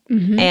up.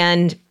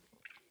 And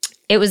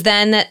it was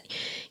then that,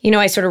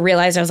 I sort of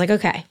realized, I was like,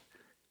 okay,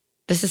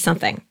 this is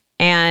something.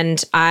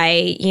 And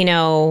I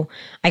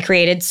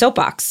created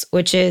Soapbox,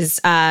 which is,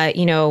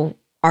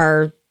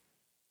 our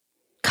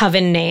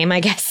coven name, I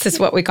guess is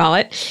what we call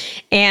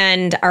it.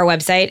 And our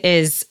website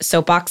is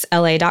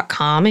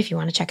soapboxla.com if you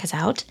want to check us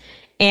out.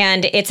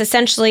 And it's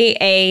essentially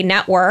a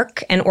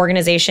network, an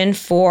organization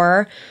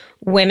for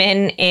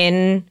women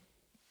in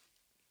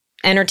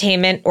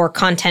entertainment or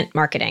content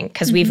marketing,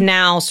 because we've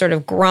now sort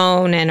of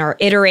grown and are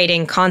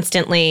iterating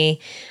constantly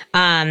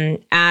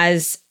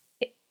as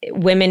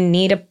women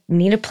need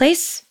a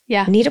place.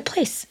 Yeah. Need a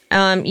place.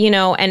 And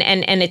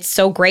it's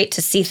so great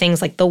to see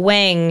things like The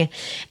Wing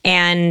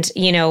and,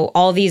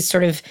 all these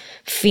sort of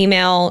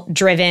female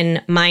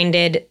driven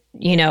minded,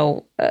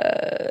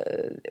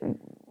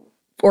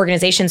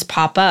 organizations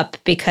pop up,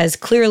 because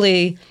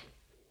clearly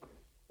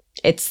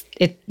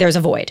there's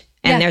a void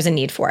and there's a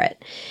need for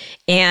it.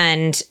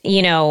 And,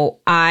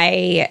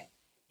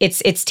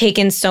 it's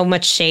taken so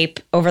much shape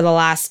over the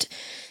last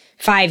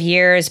 5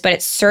 years, but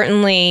it's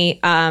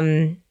certainly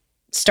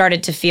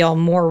started to feel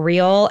more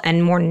real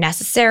and more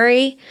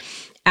necessary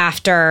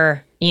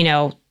after,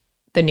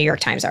 the New York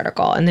Times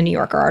article and the New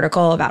Yorker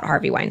article about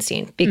Harvey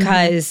Weinstein,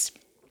 because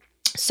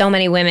so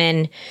many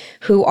women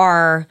who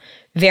are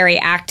very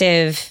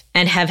active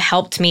and have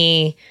helped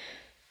me,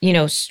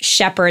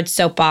 shepherd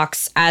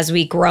Soapbox as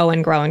we grow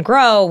and grow and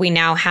grow. We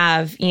now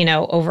have,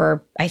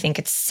 over, I think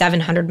it's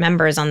 700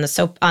 members on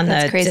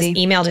the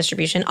email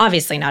distribution.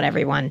 Obviously not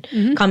everyone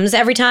comes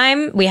every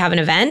time we have an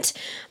event,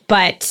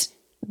 but,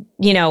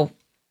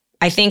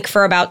 I think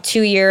for about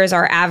 2 years,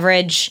 our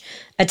average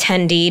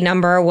attendee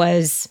number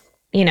was,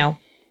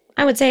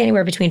 I would say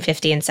anywhere between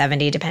 50 and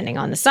 70, depending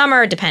on the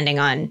summer, depending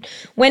on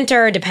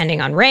winter,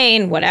 depending on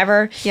rain,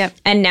 whatever. Yep.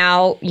 And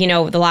now,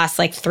 the last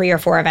 3 or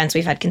 4 events,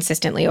 we've had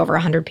consistently over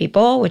 100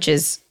 people, which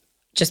is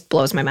just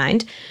blows my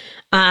mind.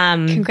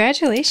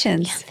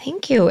 Congratulations. Yeah,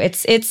 thank you.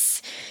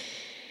 It's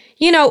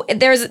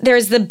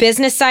there's the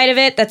business side of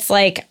it that's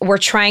we're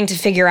trying to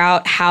figure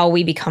out how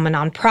we become a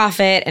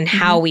nonprofit and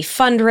how we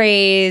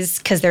fundraise,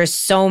 because there's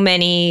so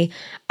many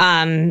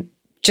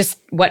just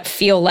what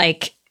feel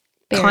like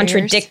barriers.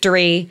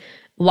 Contradictory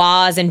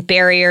laws and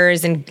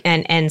barriers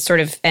and sort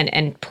of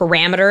and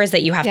parameters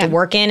that you have to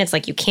work in. It's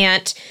you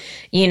can't,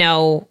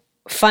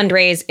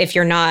 fundraise if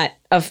you're not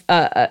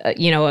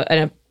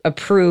an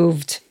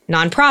approved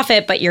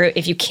nonprofit, but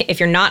if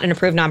you're not an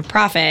approved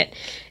nonprofit,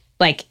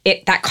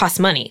 that costs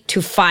money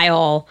to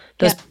file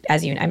those,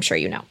 as I'm sure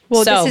you know.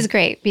 Well, so, this is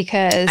great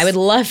because I would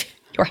love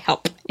your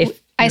help if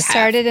I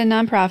started a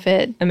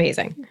nonprofit.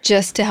 Amazing.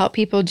 Just to help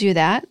people do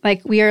that.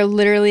 We are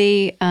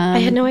literally I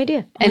had no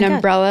idea. An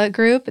umbrella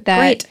group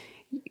that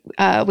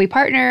we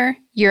partner.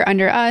 You're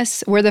under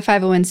us. We're the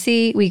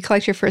 501c. We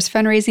collect your first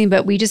fundraising,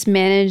 but we just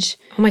manage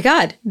oh my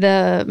God.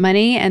 The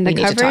money and the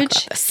coverage. To talk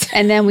about this.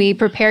 And then we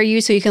prepare you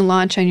so you can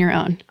launch on your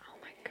own. Oh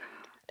my God.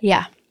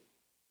 Yeah.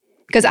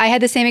 Because I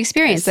had the same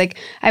experience.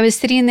 I was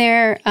sitting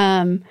there.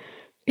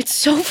 It's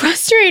so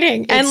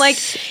frustrating. And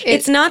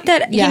it's not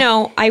that,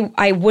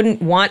 I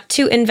wouldn't want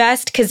to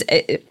invest, because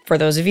for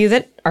those of you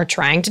that are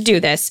trying to do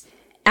this,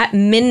 at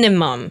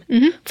minimum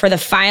for the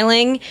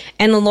filing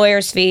and the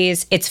lawyer's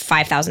fees, it's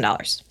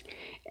 $5,000.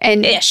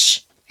 And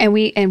ish. And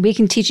we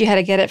can teach you how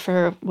to get it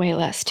for way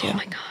less too. Oh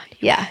my God.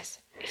 Yeah.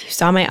 If you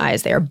saw my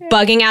eyes, they are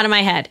bugging out of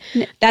my head.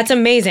 That's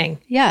amazing.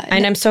 Yeah.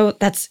 And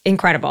that's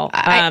incredible.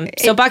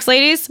 Soapbox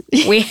ladies,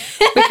 we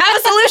have a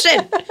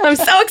solution. I'm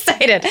so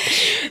excited.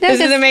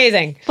 This is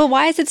amazing. But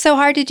why is it so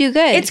hard to do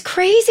good? It's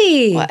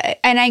crazy.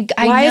 And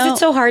why is it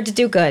so hard to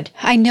do good?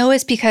 I know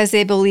it's because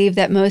they believe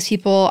that most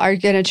people are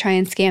going to try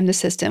and scam the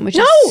system, which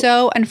is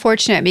so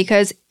unfortunate,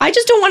 because I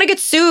just don't want to get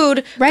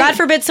sued. Right. God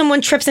forbid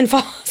someone trips and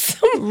falls.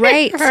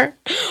 Right.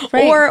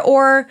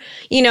 Or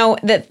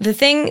the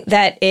thing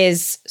that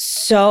is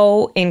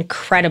so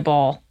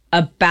incredible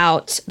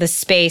about the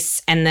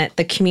space and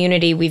the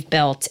community we've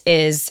built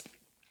is,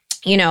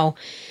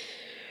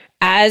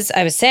 as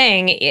I was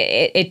saying,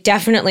 it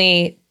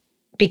definitely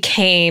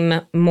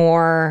became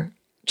more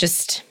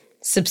just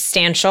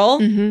substantial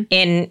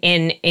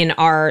in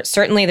our,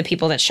 certainly the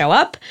people that show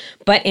up,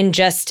 but in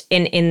just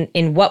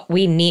in what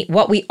we need,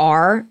 what we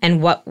are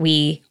and what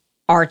we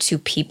are to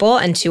people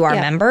and to our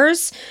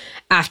members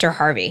after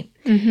Harvey.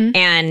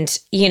 And,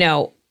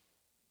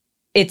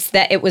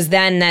 it was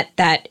then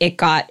that it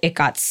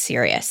got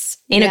serious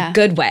in a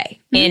good way,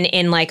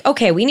 in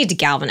okay, we need to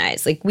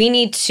galvanize, we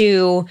need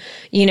to,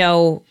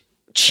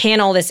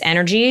 channel this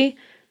energy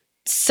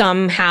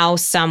somehow,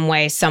 some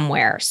way,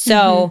 somewhere.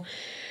 So,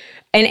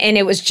 and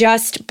it was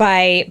just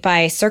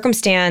by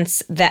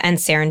circumstance and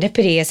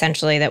serendipity,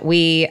 essentially, that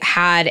we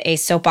had a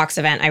Soapbox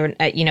event.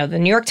 The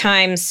New York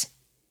Times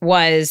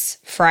was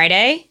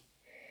Friday,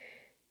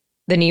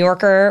 the New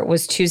Yorker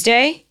was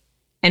Tuesday,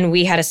 and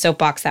we had a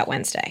Soapbox that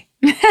Wednesday.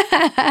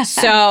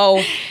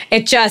 So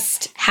it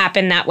just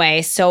happened that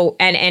way. So,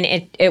 and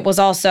it was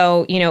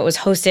also, it was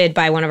hosted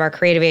by one of our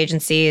creative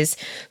agencies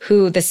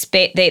who the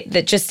space, they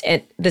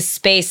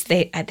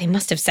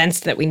must have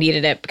sensed that we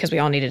needed it, because we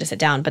all needed to sit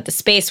down. But the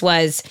space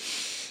was,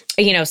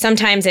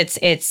 sometimes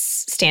it's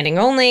standing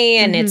only,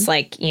 and it's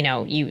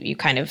you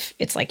kind of,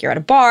 it's like you're at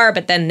a bar,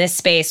 but then this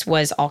space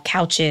was all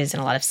couches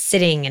and a lot of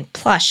sitting and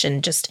plush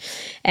and just,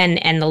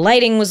 and the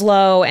lighting was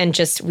low, and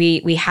just,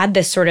 we had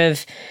this sort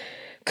of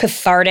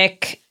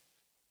cathartic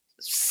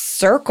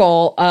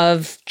circle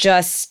of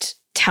just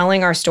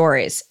telling our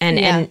stories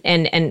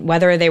and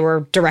whether they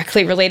were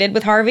directly related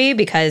with Harvey,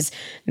 because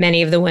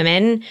many of the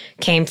women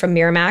came from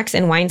Miramax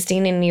and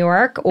Weinstein in New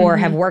York, or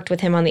have worked with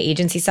him on the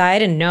agency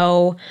side and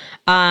know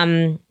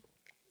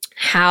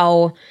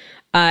how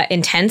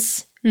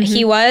intense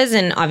He was,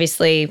 and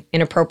obviously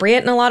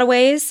inappropriate in a lot of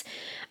ways.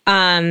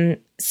 So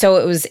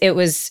it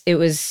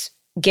was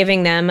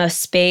giving them a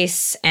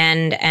space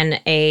and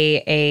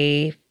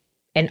an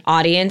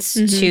audience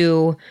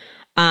to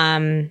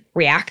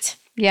react.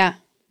 Yeah.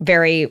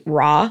 Very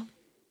raw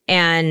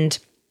and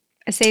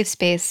A safe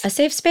space.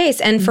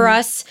 And for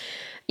us,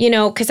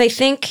 because I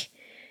think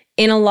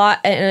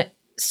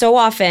so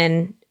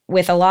often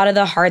with a lot of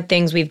the hard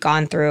things we've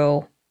gone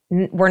through,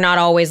 we're not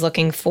always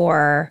looking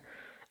for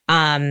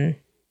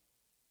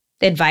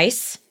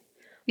advice.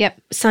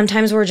 Yep.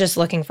 Sometimes we're just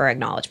looking for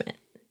acknowledgement.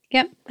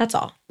 Yep. That's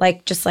all.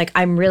 Just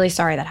I'm really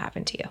sorry that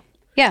happened to you.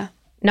 Yeah.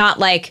 Not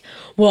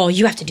well,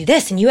 you have to do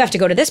this and you have to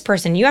go to this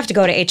person, you have to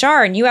go to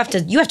HR and you have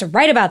to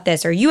write about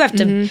this or you have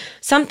to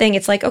something.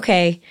 It's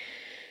okay,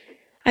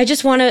 I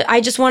just want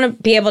to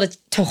be able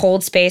to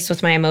hold space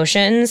with my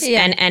emotions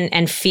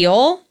and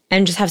feel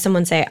and just have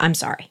someone say, I'm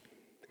sorry.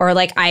 Or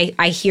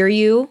I hear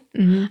you.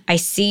 I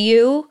see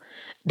you.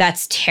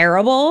 That's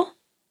terrible.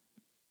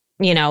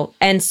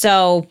 And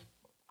so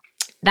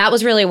that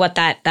was really what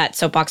that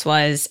soapbox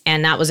was.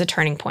 And that was a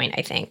turning point,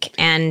 I think.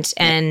 And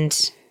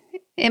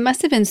it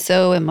must have been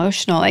so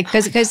emotional.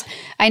 Because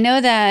I know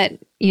that,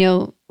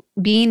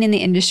 being in the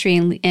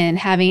industry and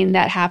having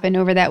that happen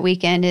over that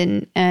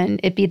weekend and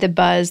it be the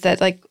buzz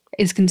that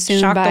is consumed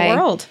shocked by the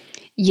world.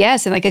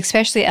 Yes. And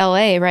especially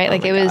LA,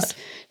 right? It was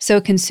so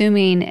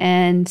consuming,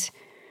 and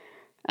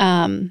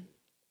to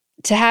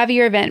have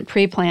your event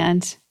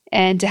pre-planned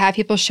and to have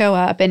people show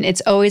up, and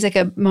it's always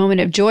a moment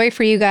of joy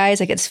for you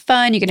guys. It's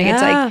fun. You're going to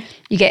get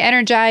you get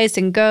energized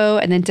and go,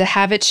 and then to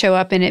have it show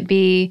up and it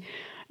be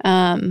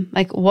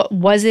what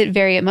was it?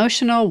 Very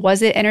emotional?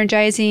 Was it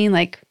energizing?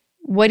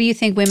 What do you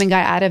think women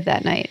got out of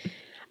that night?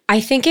 I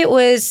think it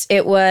was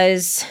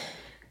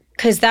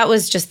because that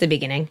was just the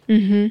beginning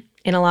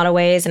in a lot of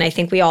ways. And I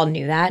think we all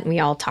knew that. And we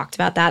all talked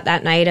about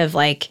that night of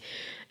heads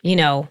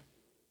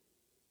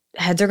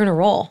are going to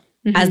roll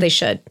as they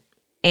should.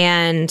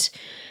 And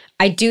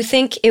I do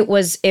think it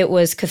was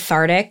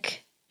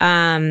cathartic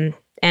and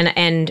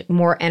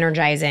more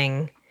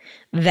energizing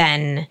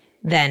than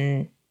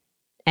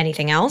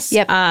anything else.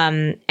 Yep.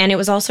 And it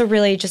was also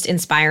really just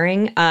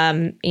inspiring.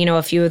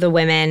 A few of the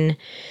women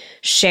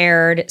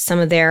shared some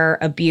of their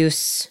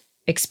abuse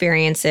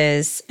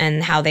experiences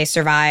and how they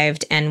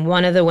survived. And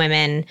one of the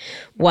women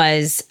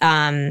was,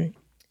 a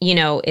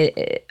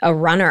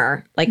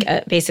runner,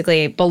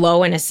 basically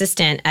below an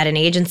assistant at an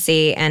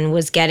agency, and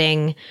was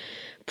getting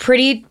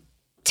pretty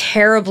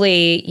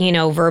terribly,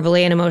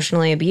 verbally and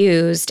emotionally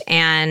abused.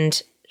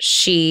 And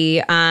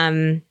she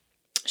had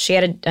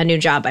a new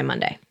job by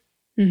Monday.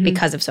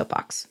 Because of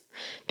Soapbox,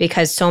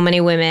 because so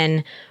many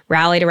women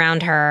rallied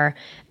around her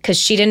because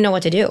she didn't know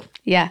what to do.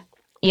 Yeah.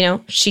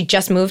 She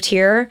just moved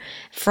here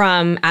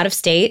from out of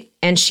state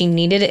and she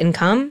needed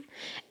income,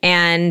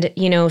 and,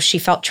 she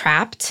felt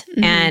trapped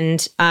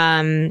and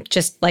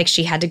just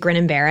she had to grin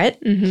and bear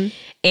it.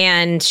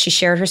 And she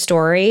shared her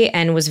story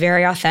and was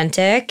very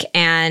authentic.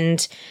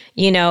 And,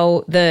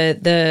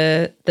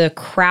 the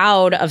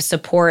crowd of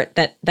support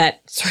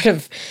that sort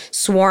of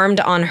swarmed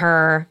on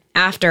her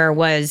after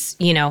was,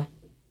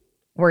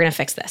 we're going to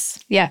fix this.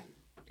 Yeah.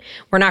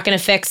 We're not going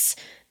to fix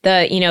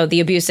the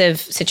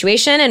abusive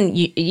situation.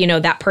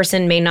 And, that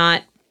person may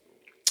not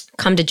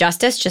come to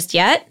justice just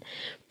yet,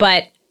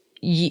 but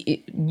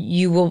you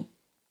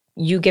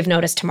give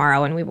notice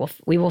tomorrow and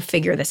we will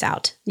figure this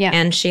out. Yeah.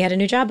 And she had a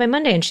new job by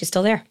Monday and she's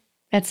still there.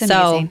 That's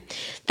amazing. So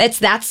that's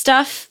that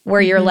stuff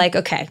where you're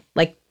okay,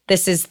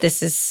 this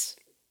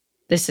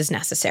is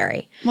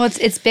necessary. Well,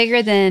 it's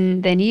bigger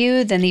than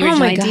you, than the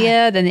original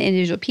idea, than the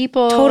individual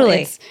people.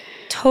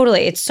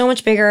 Totally. It's so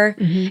much bigger.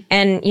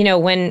 And,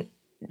 when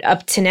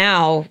up to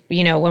now,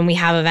 when we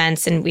have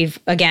events and we've,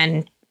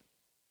 again,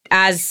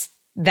 as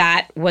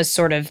that was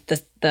sort of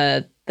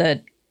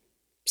the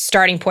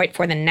starting point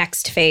for the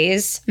next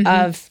phase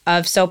of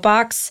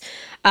Soapbox,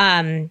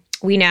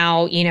 we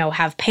now,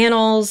 have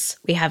panels,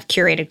 we have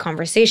curated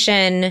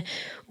conversation,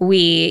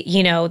 we,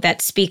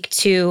 that speak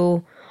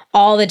to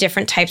all the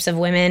different types of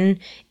women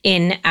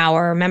in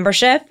our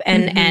membership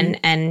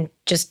and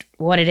just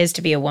what it is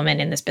to be a woman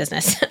in this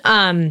business.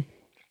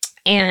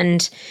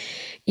 And,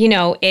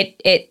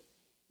 it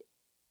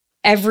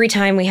every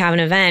time we have an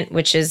event,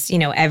 which is,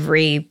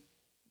 every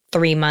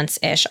 3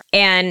 months-ish.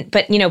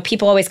 But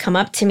people always come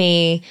up to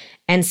me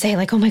and say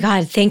oh my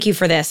God, thank you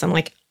for this. I'm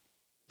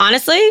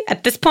honestly,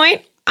 at this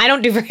point, I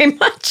don't do very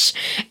much.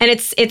 And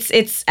it's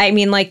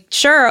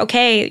sure.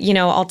 Okay.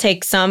 I'll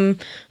take some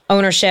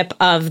ownership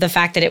of the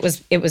fact that it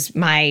was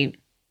my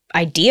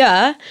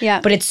idea,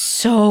 but it's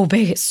so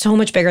big, it's so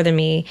much bigger than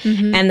me.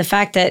 And the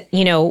fact that,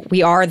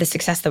 we are the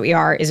success that we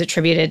are is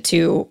attributed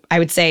to, I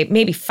would say,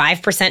 maybe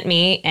 5%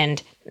 me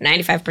and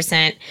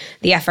 95%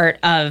 the effort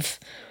of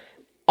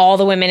all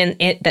the women in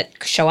it that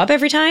show up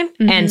every time.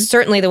 And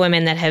certainly the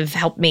women that have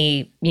helped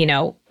me,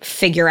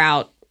 figure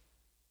out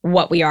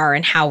what we are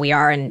and how we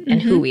are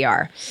and who we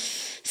are.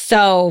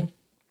 So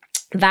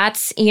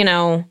that's,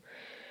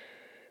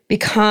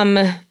 become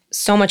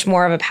so much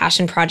more of a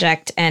passion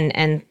project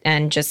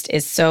and just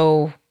is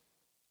so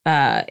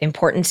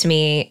important to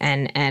me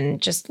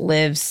and just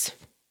lives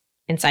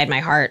inside my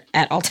heart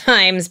at all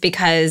times,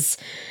 because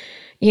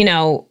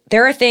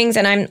there are things,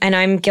 and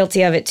I'm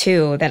guilty of it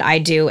too, that I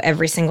do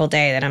every single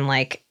day that I'm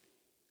like,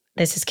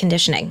 this is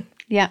conditioning.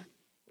 Yeah.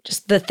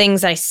 Just the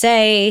things I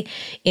say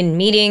in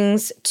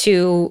meetings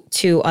to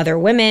other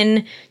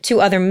women,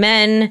 to other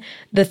men,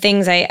 the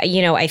things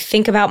I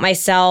think about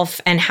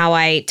myself and how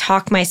I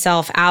talk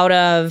myself out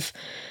of,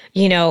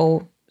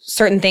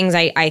 certain things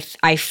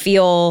I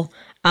feel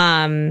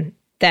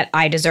that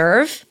I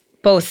deserve,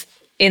 both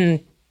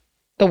in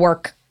the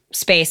work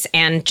space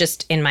and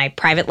just in my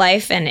private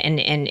life,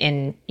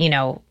 and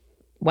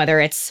whether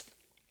it's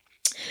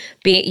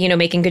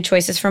making good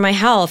choices for my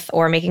health,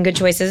 or making good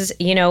choices,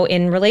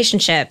 in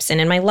relationships and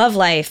in my love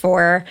life,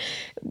 or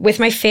with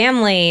my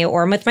family,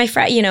 or with my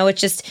friend.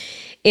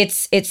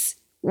 It's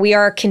we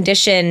are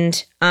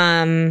conditioned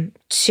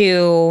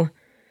to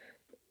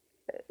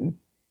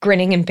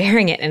grinning and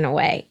bearing it in a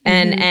way,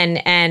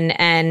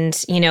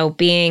 and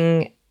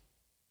being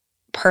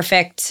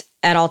perfect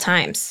at all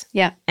times.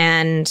 Yeah.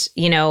 And,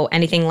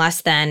 anything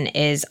less than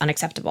is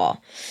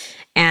unacceptable.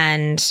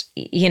 And,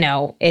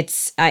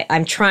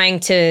 I'm trying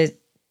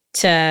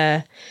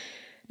to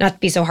not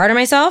be so hard on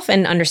myself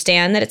and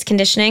understand that it's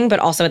conditioning, but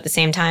also at the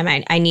same time,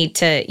 I need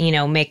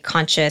to, make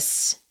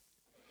conscious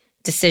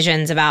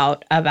decisions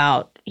about,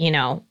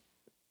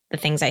 the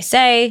things I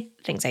say,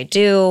 things I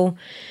do.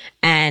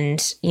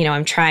 And,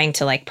 I'm trying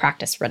to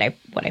practice what I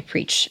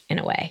preach in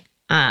a way.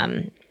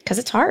 'Cause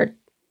it's hard.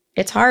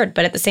 It's hard,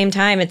 but at the same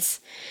time, it's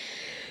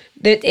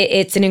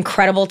an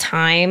incredible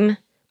time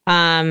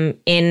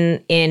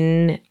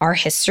in our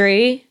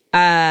history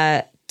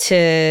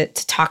to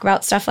talk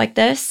about stuff like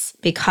this,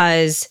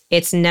 because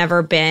it's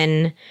never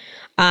been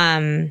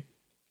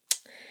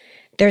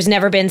there's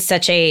never been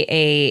such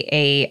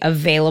a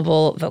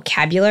available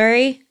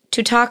vocabulary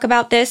to talk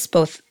about this,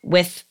 both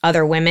with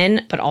other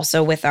women, but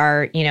also with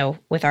our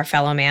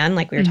fellow man,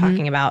 like we were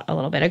talking about a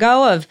little bit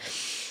ago, of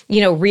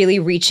really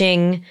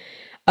reaching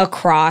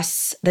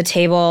across the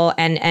table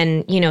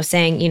and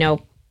saying,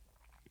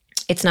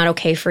 it's not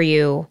okay for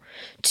you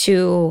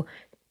to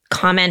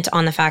comment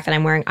on the fact that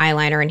I'm wearing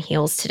eyeliner and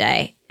heels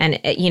today. And,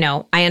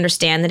 I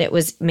understand that it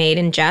was made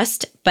in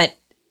jest, but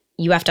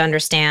you have to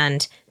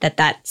understand that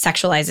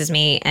sexualizes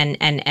me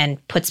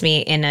and puts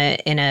me in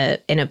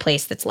a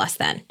place that's less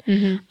than.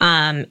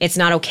 It's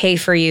not okay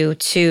for you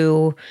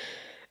to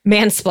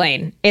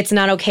mansplain. It's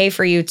not okay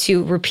for you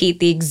to repeat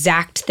the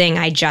exact thing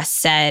I just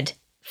said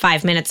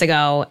 5 minutes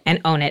ago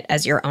and own it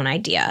as your own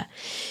idea.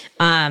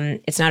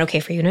 It's not okay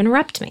for you to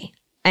interrupt me.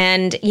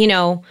 And,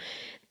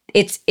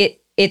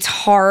 it's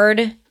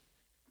hard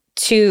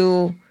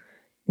to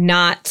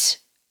not,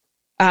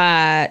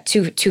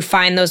 to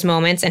find those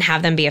moments and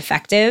have them be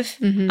effective,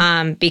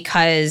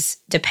 because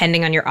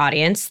depending on your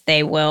audience,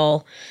 they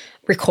will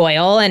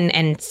recoil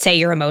and say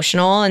you're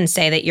emotional and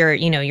say that you're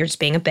just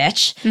being a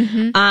bitch.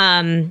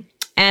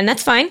 And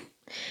that's fine.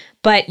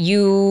 But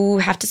you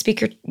have to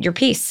speak your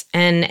piece,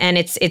 and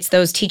it's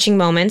those teaching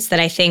moments that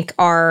I think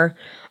are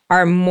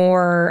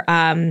more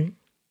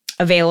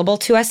available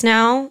to us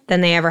now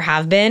than they ever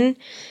have been,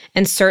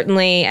 and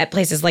certainly at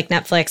places like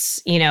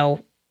Netflix,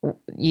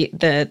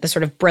 the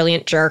sort of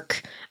brilliant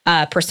jerk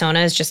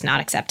persona is just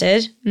not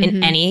accepted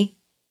in any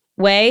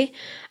way.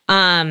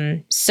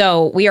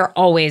 So we are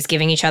always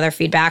giving each other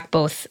feedback,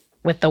 both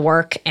with the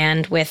work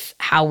and with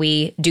how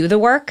we do the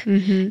work,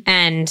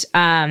 and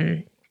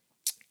I'm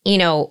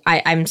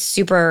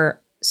super,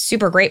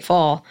 super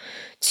grateful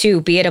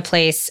to be at a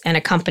place and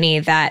a company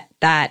that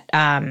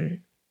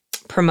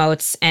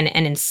promotes and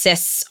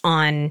insists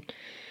on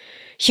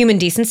human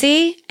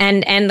decency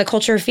and the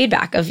culture of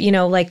feedback of,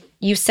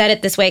 you said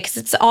it this way, because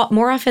it's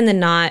more often than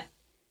not,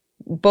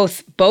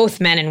 both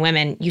men and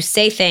women, you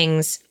say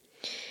things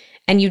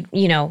and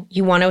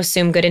you want to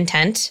assume good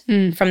intent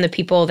from the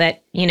people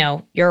that,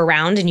 you're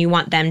around, and you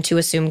want them to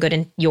assume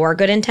your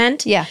good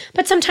intent. Yeah.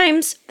 But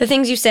sometimes the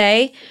things you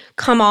say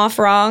come off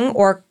wrong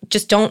or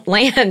just don't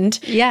land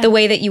the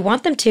way that you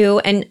want them to.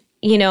 And,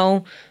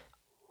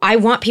 I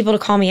want people to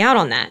call me out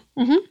on that,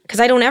 because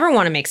I don't ever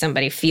want to make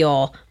somebody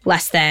feel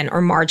less than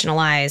or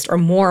marginalized or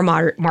more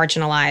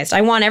marginalized.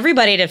 I want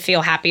everybody to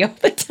feel happy all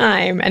the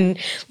time, and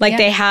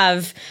they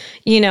have,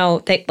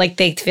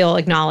 they feel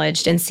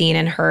acknowledged and seen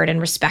and heard and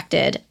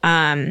respected.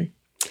 Are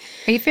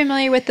you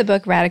familiar with the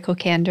book Radical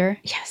Candor?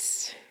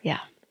 Yes. Yeah.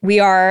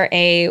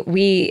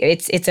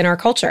 It's in our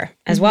culture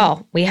as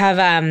well. We have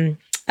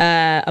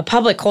a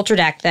public culture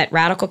deck that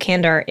Radical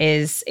Candor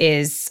is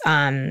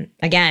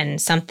again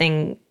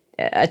something,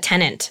 a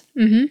tenant,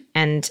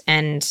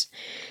 and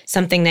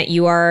something that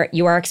you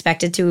are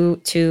expected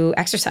to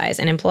exercise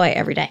and employ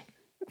every day.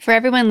 For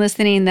everyone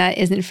listening that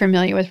isn't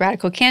familiar with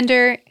Radical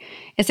Candor,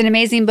 it's an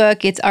amazing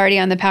book. It's already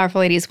on the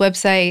Powerful Ladies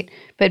website.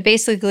 But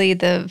basically,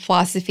 the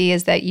philosophy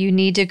is that you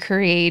need to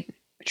create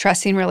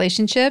trusting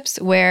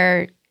relationships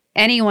where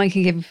anyone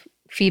can give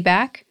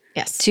feedback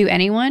to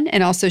anyone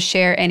and also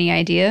share any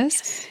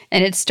ideas.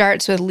 And it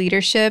starts with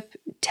leadership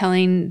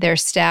telling their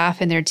staff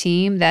and their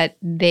team that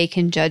they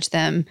can judge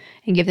them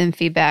and give them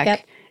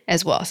feedback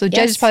as well. So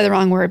judge is probably the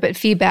wrong word, but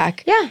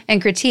feedback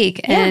and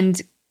critique. Yeah.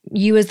 And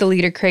you as the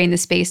leader creating the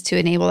space to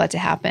enable that to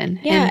happen.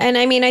 Yeah. And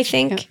I mean, I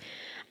think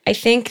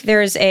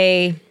there's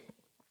a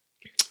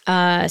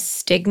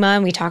stigma,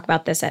 and we talk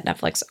about this at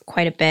Netflix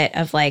quite a bit,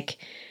 of like,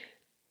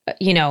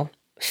 you know,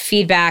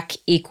 feedback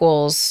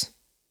equals,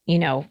 you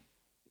know,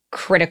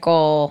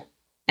 critical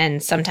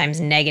and sometimes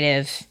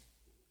negative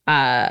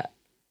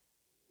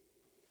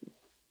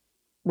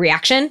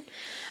reaction.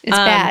 It's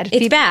bad.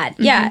 It's bad.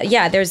 Mm-hmm. Yeah.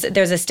 Yeah. There's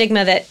a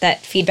stigma that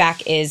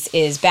feedback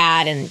is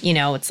bad. And, you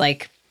know, it's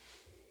like,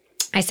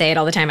 I say it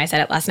all the time. I said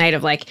it last night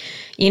of like,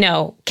 you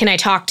know, can I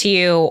talk to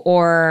you?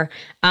 Or,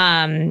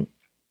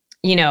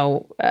 you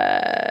know,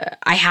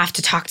 I have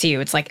to talk to you.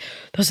 It's like,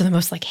 those are the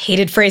most like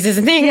hated phrases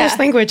in the English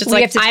language. It's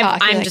like,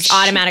 I'm just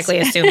automatically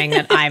assuming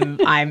that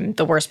I'm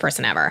the worst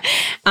person ever.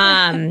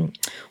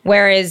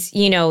 Whereas,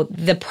 you know,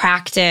 the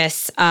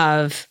practice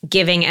of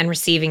giving and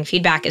receiving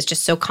feedback is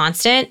just so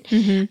constant,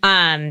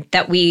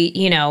 that we,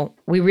 you know,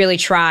 we really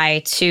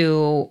try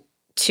to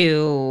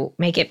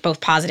make it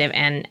both positive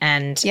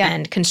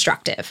and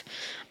constructive.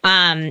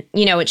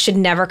 You know, it should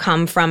never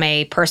come from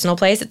a personal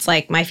place. It's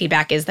like, my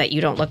feedback is that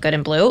you don't look good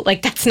in blue.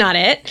 Like, that's not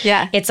it.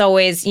 Yeah. It's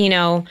always, you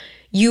know,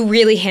 you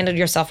really handled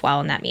yourself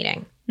well in that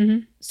meeting.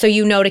 So,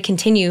 you know, to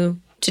continue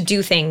to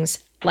do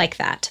things like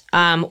that.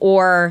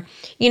 Or,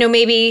 you know,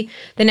 maybe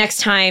the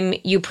next time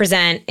you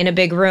present in a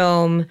big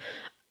room,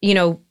 you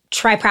know,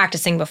 try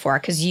practicing before,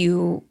 because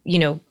you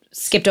know,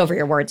 skipped over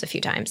your words a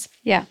few times.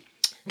 Yeah.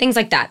 Things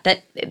like that.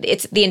 That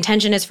it's the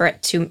intention is for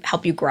it to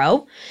help you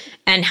grow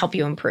and help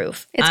you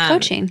improve. It's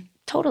coaching.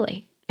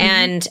 Totally.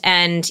 And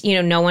you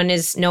know, no one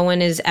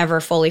is ever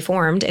fully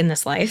formed in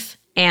this life.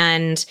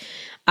 And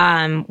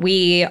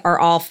we are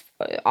all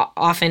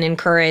often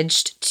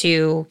encouraged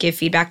to give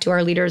feedback to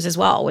our leaders as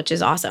well, which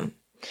is awesome.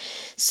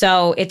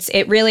 So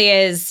it really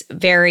is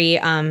very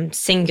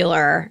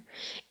singular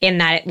in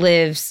that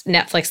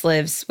Netflix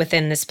lives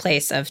within this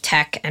place of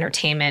tech,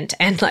 entertainment,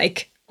 and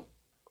like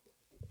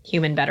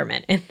human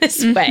betterment in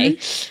this way.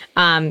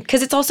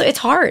 Because it's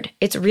hard.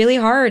 It's really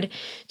hard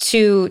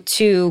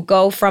to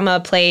go from a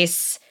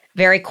place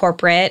very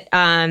corporate,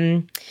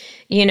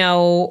 you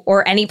know,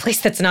 or any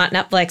place that's not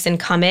Netflix, and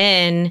come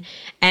in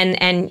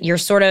and you're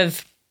sort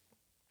of,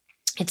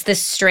 it's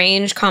this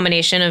strange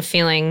combination of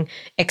feeling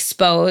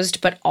exposed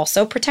but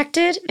also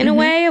protected in a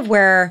way, of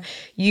where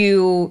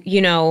you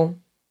know,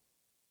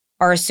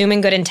 are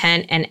assuming good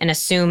intent and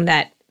assume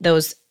that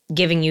those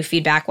giving you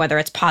feedback, whether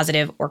it's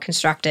positive or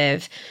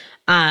constructive,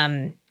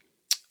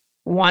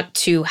 want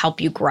to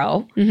help you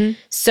grow.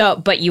 So,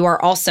 but you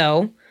are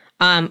also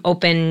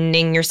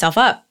opening yourself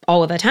up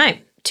all of the time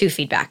to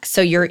feedback.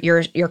 So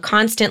you're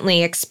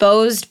constantly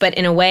exposed, but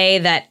in a way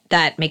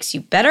that makes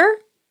you better.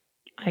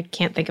 I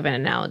can't think of an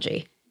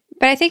analogy,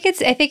 but I think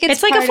it's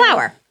like a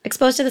flower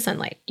exposed to the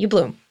sunlight. You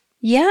bloom.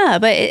 Yeah,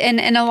 but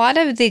and a lot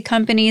of the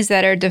companies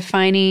that are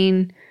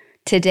defining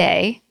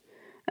today,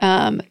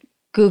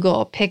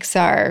 Google,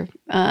 Pixar,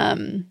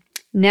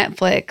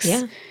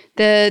 Netflix,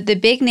 the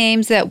big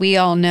names that we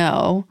all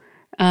know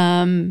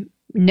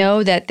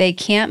that they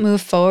can't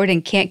move forward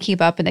and can't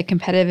keep up in the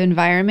competitive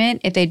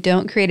environment if they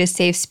don't create a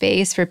safe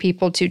space for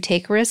people to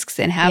take risks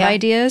and have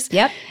ideas.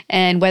 Yep.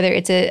 And whether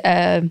it's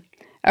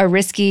a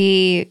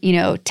risky, you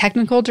know,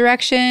 technical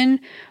direction,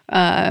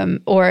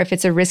 or if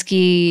it's a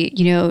risky,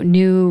 you know,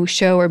 new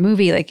show or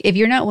movie, like if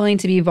you're not willing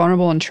to be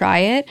vulnerable and try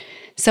it,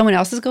 someone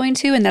else is going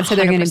to, and that's how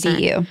they're going to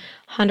beat you.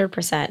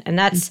 100%. And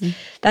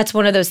that's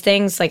one of those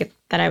things like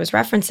that I was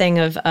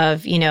referencing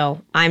of, you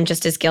know, I'm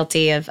just as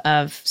guilty of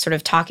sort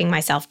of talking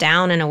myself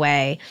down in a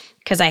way,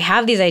 because I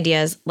have these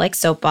ideas like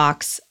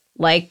Soapbox,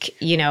 like,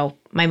 you know,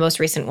 my most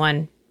recent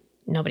one,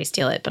 nobody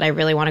steal it, but I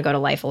really want to go to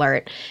Life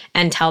Alert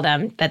and tell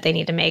them that they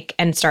need to make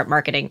and start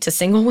marketing to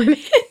single women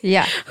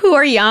who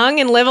are young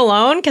and live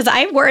alone, because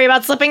I worry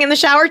about slipping in the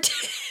shower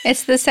too.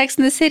 It's the Sex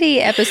and the City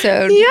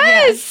episode.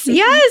 Yes,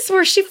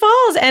 where she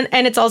falls. And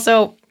it's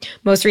also,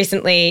 most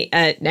recently,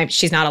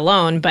 she's not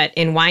alone, but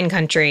in Wine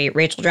Country,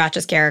 Rachel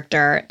Dratch's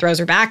character throws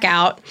her back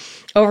out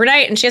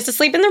overnight and she has to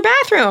sleep in their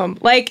bathroom.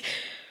 Like,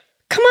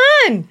 come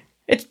on.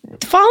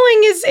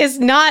 Falling is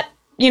not,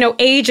 you know,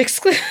 age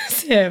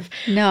exclusive.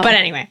 No. But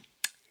anyway,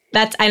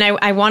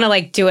 I want to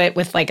like do it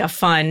with like a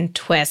fun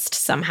twist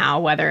somehow,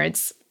 whether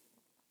it's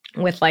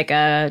with like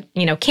a,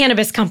 you know,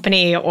 cannabis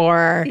company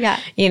or,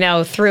 you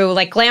know, through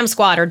like Glam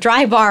Squad or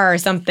Dry Bar or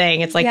something.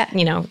 It's like,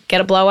 you know,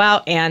 get a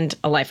blowout and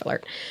a Life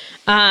Alert.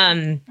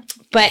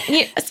 But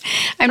you know,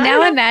 I'm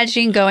now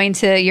imagining going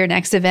to your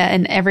next event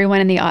and everyone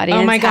in the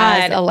audience. Oh my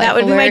God, has a Life that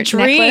would be my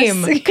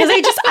dream. Necklace. Because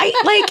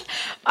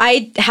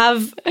I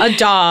have a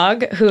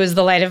dog who is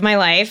the light of my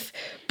life,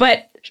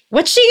 but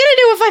what's she gonna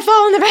do if I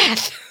fall in the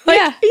bath?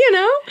 Like, you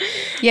know,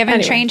 you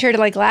haven't trained her to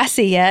like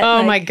Lassie yet.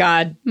 Oh my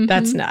God,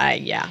 that's not.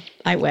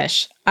 I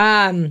wish.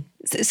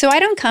 So I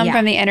don't come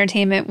from the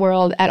entertainment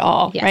world at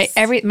all,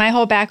 right? My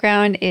whole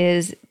background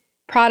is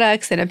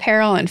products and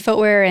apparel and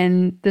footwear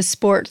and the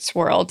sports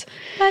world.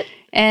 But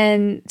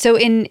And so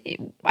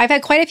I've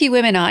had quite a few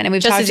women on, and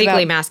we've just talked as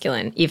equally about,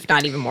 masculine, if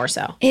not even more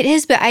so. It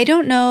is, but I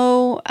don't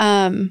know.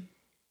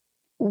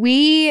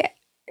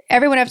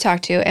 Everyone I've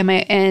talked to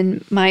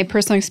and my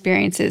personal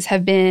experiences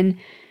have been,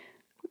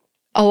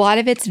 a lot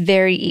of it's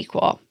very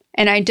equal.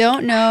 And I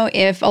don't know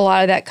if a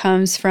lot of that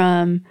comes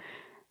from,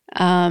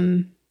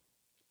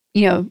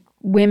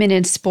 women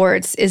in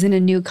sports isn't a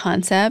new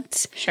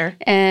concept. Sure.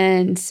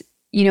 And,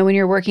 when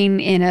you're working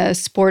in a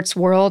sports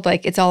world,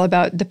 like it's all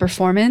about the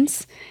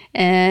performance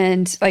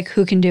and like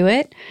who can do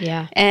it.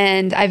 Yeah.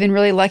 And I've been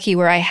really lucky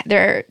where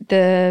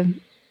the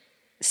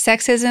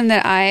sexism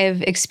that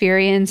I've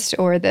experienced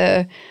or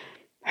the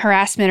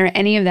harassment or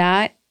any of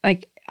that,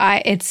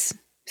 it's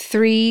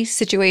 3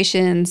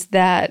 situations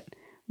that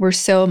were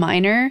so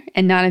minor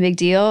and not a big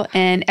deal.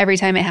 And every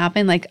time it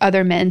happened, like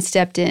other men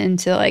stepped in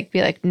to like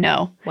be like,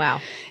 no. Wow.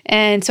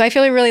 And so I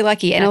feel really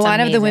lucky. And That's a lot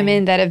amazing. of the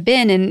women that have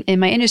been in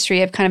my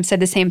industry have kind of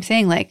said the same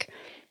thing. Like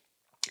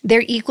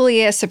they're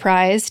equally as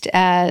surprised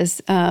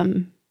as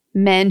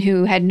men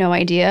who had no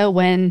idea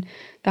when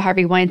the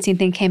Harvey Weinstein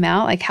thing came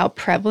out, like how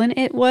prevalent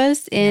it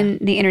was in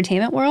the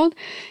entertainment world.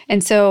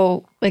 And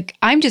so like,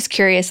 I'm just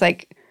curious,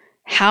 like,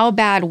 how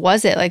bad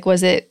was it? Like,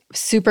 was it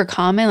super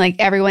common? Like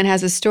everyone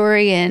has a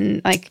story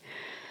and like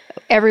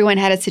everyone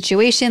had a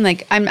situation.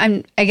 Like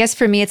I guess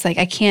for me, it's like,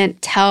 I can't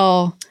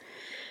tell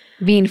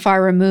being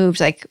far removed,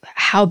 like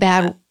how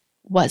bad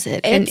was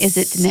it? And is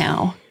it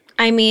now?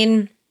 I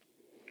mean,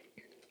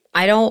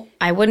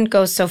 I wouldn't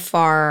go so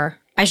far.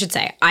 I should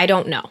say, I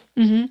don't know.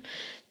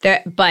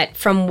 Mm-hmm. But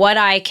from what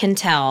I can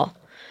tell,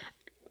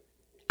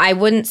 I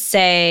wouldn't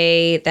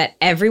say that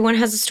everyone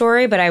has a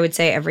story, but I would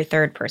say every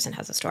third person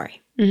has a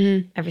story.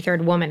 Mm-hmm. Every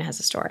third woman has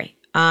a story.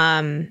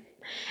 And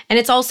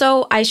it's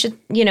also,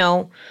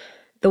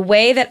 the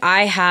way that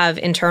I have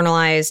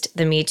internalized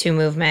the Me Too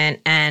movement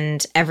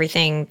and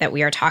everything that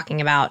we are talking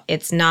about,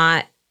 it's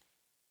not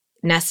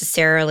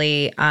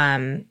necessarily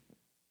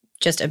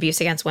just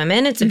abuse against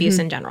women. It's abuse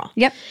in general.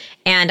 Yep.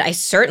 And I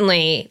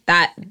certainly,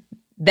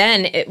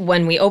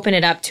 when we open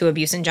it up to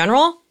abuse in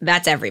general,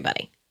 that's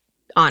everybody,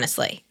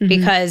 honestly. Mm-hmm.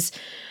 Because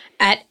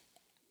at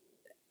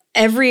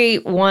every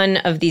one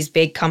of these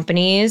big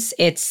companies,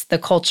 it's the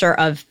culture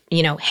of,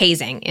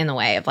 hazing in the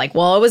way of like,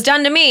 well, it was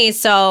done to me.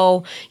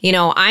 So,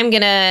 I'm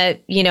going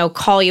to,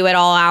 call you at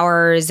all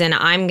hours and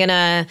I'm going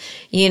to,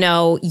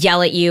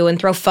 yell at you and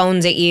throw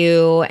phones at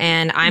you.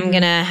 And I'm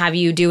going to have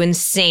you do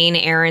insane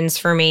errands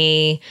for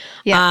me.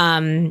 Yeah.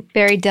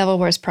 Very Devil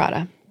Wears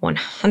Prada.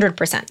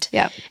 100%.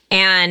 Yeah.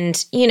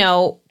 And,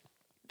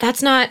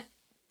 that's not,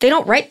 they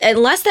don't write,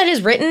 unless that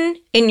is written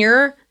in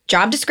your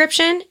job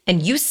description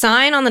and you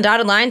sign on the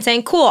dotted line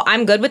saying, cool,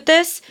 I'm good with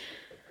this.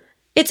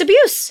 It's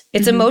abuse.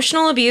 It's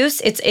emotional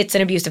abuse. It's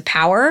an abuse of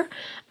power.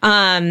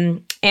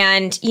 And,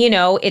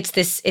 it's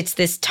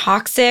this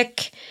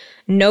toxic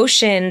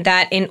notion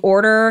that in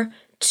order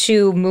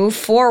to move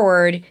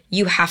forward,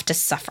 you have to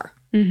suffer.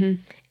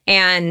 Mm-hmm.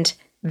 And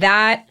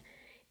that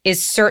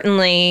is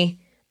certainly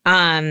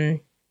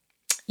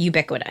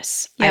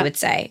ubiquitous, I would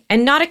say,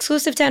 and not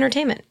exclusive to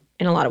entertainment.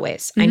 In a lot of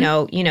ways. Mm-hmm.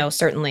 I know,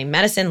 certainly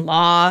medicine,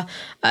 law,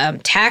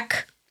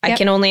 tech, I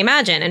can only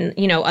imagine.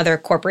 And, other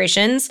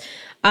corporations,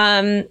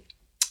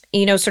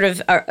 sort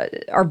of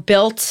are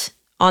built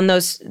on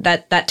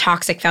that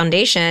toxic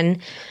foundation.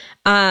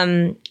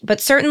 But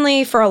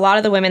certainly for a lot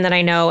of the women that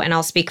I know, and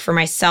I'll speak for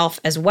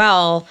myself as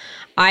well,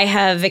 I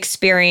have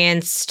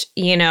experienced,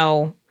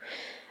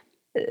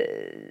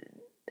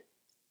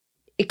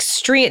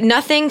 extreme,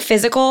 nothing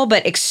physical,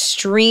 but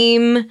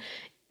extreme,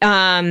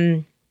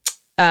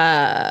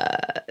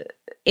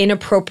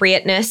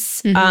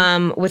 inappropriateness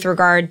with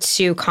regard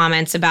to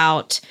comments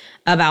about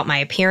my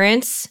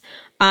appearance,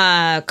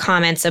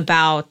 comments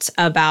about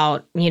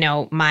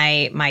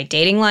my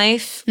dating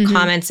life,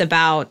 comments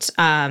about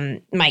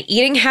my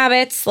eating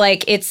habits,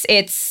 like it's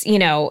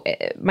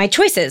my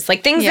choices,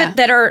 like things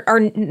that are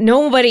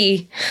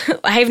nobody.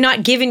 I have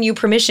not given you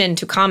permission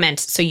to comment,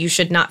 so you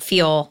should not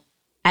feel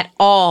at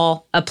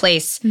all a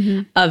place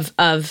of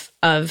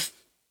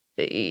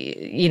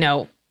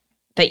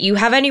that you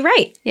have any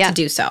right to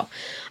do so.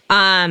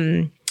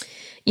 And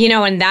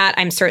that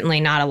I'm certainly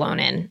not alone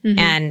in.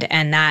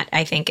 And that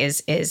I think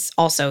is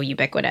also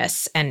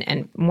ubiquitous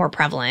and more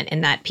prevalent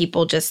in that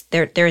people just,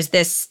 there's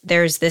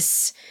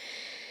this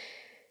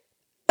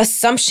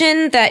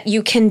assumption that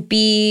you can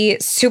be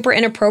super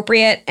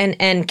inappropriate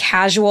and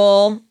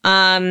casual,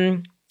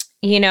 and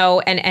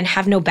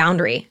have no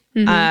boundary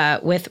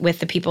with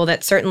the people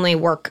that certainly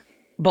work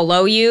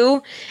below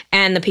you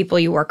and the people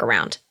you work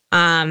around.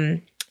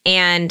 And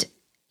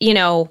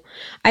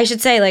I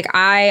should say, like,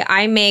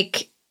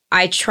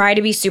 I try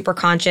to be super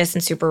conscious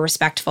and super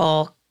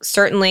respectful.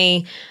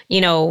 Certainly,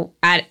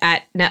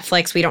 at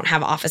Netflix, we don't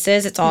have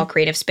offices. It's all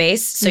creative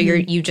space. So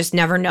you just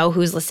never know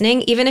who's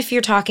listening. Even if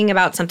you're talking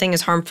about something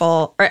as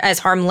harmful or as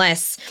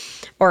harmless,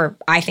 or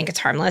I think it's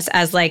harmless,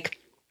 as like,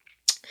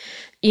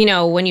 you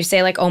know, when you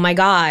say like, oh my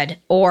God,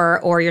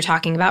 or you're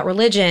talking about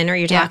religion, or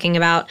you're talking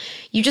about,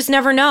 you just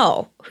never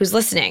know who's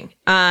listening,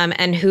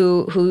 and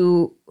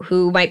who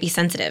might be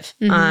sensitive,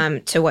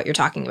 to what you're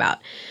talking about.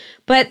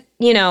 But,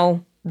 you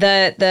know,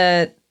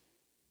 the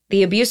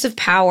abuse of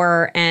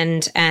power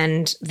and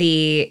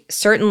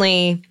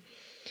certainly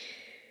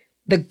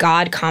the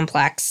God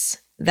complex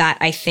that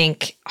I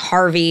think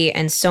Harvey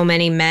and so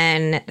many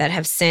men that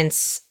have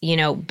since, you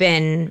know,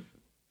 been,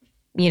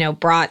 you know,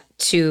 brought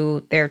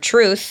to their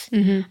truth,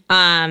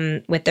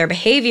 with their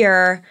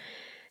behavior,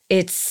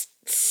 it's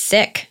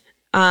sick.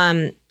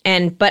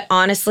 But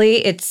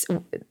honestly,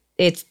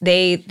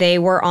 they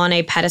were on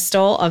a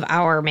pedestal of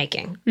our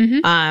making.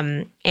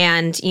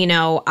 And, you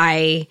know,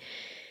 I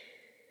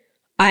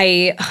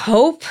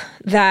hope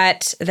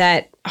that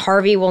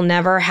Harvey will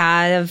never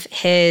have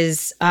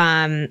his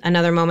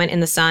another moment in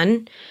the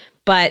sun.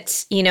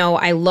 But, you know,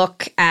 I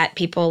look at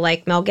people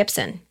like Mel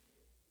Gibson,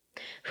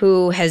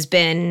 who has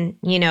been,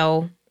 you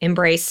know,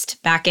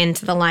 embraced back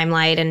into the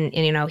limelight, and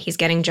you know, he's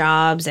getting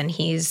jobs and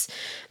he's,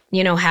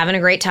 you know, having a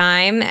great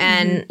time,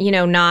 and, you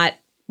know, not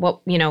what,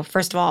 you know,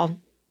 first of all,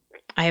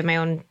 I have my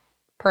own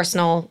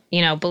personal,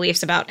 you know,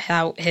 beliefs about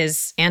how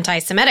his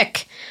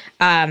anti-Semitic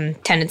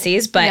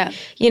tendencies, but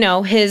you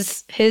know,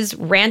 his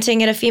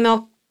ranting at a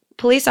female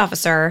police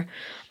officer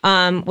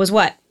was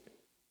what,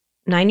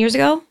 9 years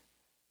ago,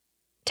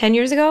 10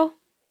 years ago,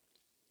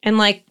 and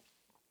like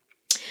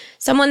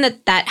someone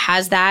that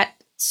has that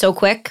so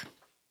quick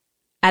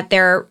at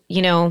their,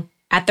 you know,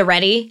 at the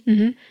ready,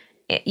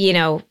 you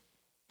know,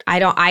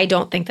 I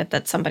don't think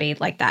that somebody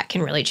like that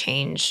can really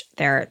change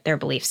their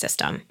belief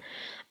system.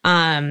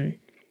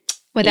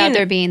 Without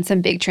there being some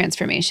big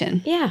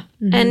transformation. Yeah.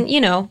 And, you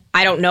know,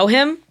 I don't know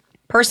him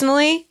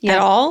personally at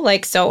all.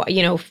 Like, so,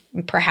 you know,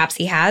 perhaps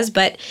he has,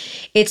 but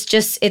it's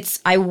just,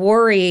 I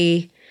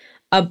worry,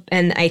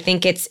 and I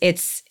think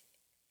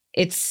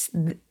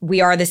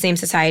we are the same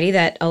society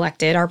that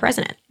elected our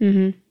president.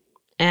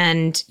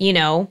 And, you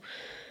know,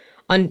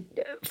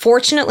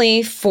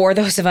 unfortunately for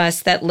those of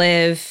us that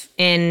live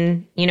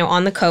in, you know,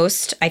 on the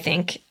coast, I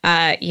think,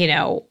 you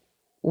know,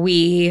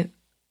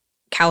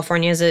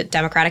 California is a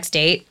Democratic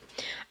state.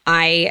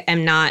 I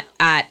am not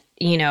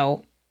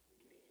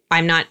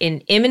I'm not in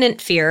imminent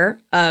fear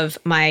of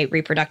my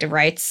reproductive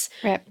rights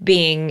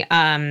being,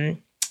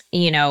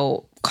 you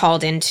know,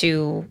 called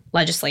into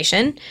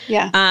legislation.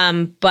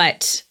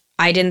 But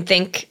I didn't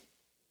think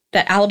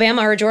that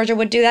Alabama or Georgia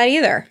would do that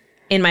either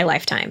in my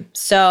lifetime.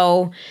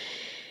 So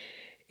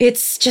I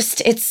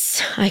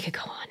could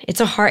go on. It's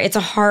a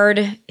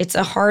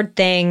hard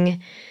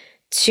thing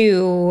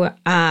to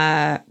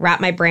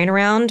wrap my brain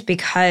around,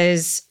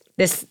 because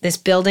this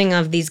building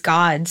of these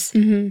gods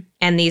and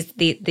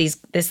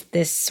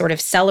this sort of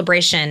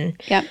celebration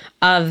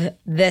of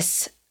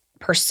this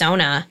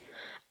persona,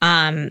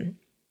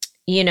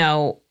 you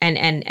know,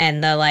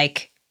 and the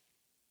like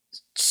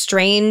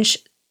strange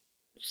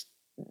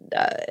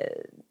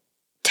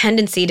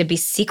tendency to be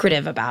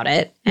secretive about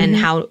it, and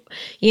how,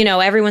 you know,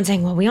 everyone's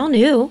saying, well, we all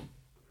knew.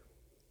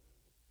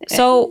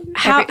 So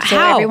how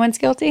everyone's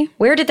guilty?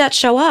 Where did that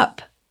show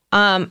up?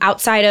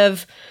 Outside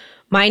of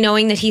my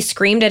knowing that he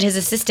screamed at his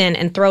assistant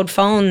and throwed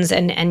phones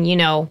and you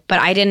know, but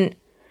I didn't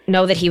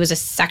know that he was a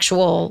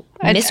sexual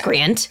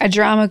miscreant. A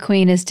drama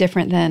queen is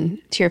different than,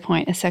 to your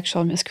point, a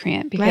sexual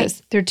miscreant,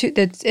 because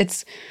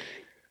it's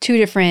two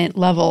different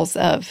levels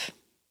of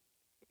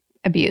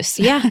abuse.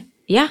 Yeah.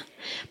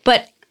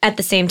 But at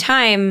the same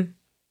time,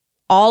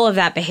 all of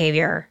that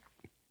behavior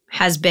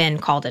has been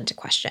called into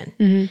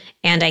question.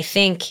 And I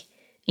think,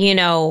 you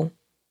know,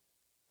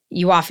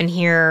 you often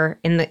hear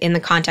in the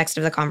context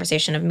of the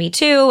conversation of Me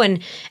Too,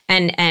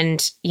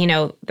 and you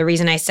know, the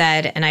reason I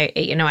said, and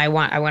I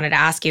wanted to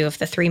ask you if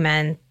the three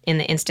men in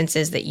the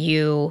instances that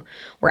you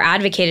were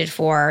advocated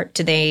for,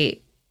 do they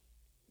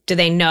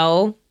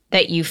know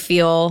that you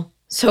feel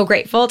so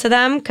grateful to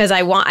them? Because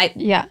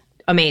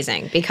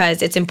amazing,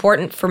 because it's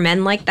important for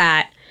men like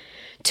that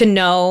to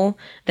know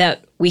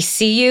that we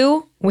see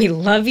you, we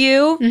love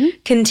you,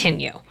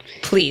 continue,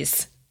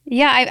 please.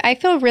 Yeah, I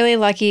feel really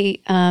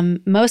lucky.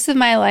 Most of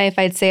my life,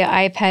 I'd say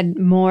I've had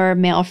more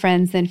male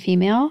friends than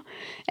female.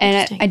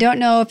 And I don't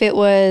know if it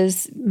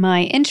was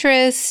my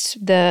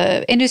interest,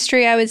 the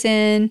industry I was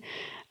in,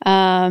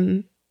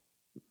 but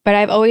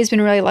I've always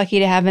been really lucky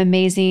to have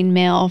amazing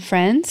male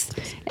friends.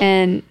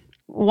 And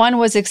one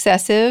was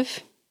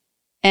excessive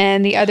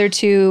and the other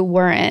two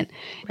weren't.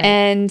 Right.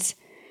 And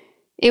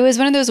it was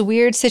one of those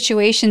weird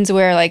situations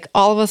where like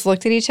all of us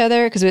looked at each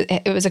other, because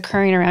it was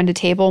occurring around a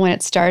table when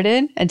it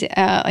started,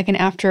 like an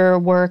after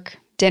work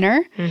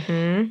dinner.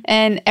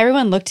 And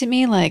everyone looked at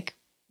me like,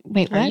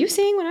 wait, what? Are you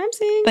seeing what I'm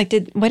seeing? Like,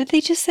 what did they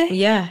just say?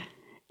 Yeah.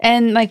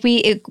 And like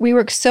we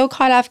were so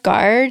caught off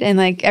guard, and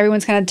like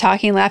everyone's kind of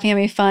talking, laughing,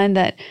 having fun,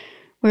 that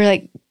we were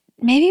like,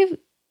 maybe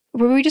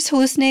were we just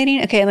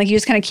hallucinating? Okay. And like you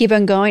just kind of keep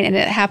on going, and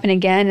it happened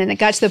again. And it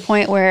got to the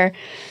point where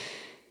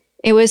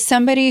it was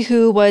somebody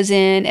who was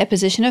in a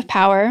position of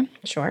power.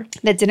 Sure.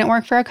 That didn't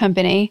work for our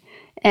company.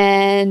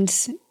 And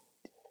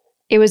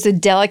it was a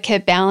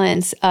delicate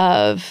balance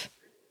of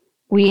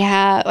we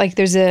have like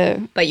there's a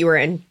But you were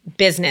in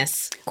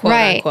business, quote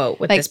Right. unquote,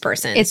 with Like, this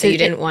person. it's So a- you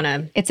didn't want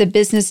to. it's a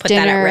business Put that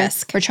at dinner.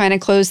 risk. We're trying to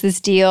close this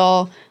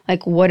deal.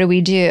 Like, what do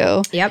we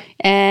do? Yep.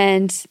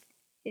 And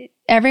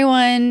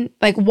everyone,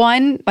 like,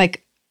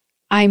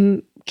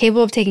 I'm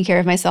capable of taking care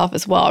of myself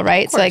as well,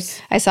 right? So, like,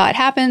 course. I saw it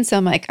happen. So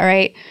I'm like, all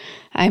right,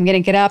 I'm going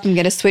to get up. I'm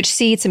going to switch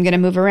seats. I'm going to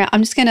move around.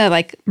 I'm just going to,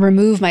 like,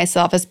 remove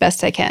myself as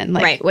best I can.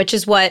 Like, Right. Which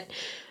is what,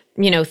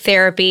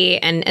 therapy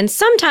and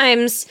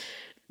sometimes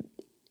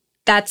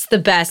that's the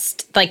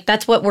best, like,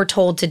 that's what we're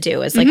told to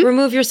do is like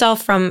remove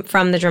yourself from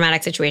the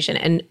dramatic situation.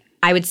 And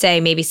I would say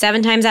maybe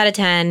 7 times out of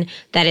 10,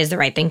 that is the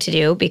right thing to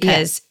do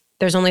because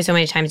there's only so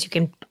many times you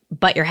can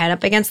butt your head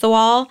up against the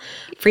wall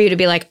for you to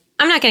be like,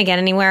 I'm not going to get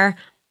anywhere.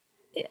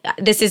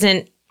 This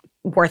isn't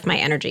worth my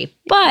energy.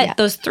 But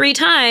those 3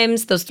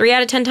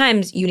 out of 10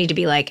 times, you need to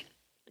be like,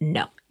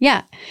 no.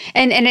 Yeah.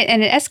 And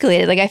it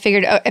escalated. Like I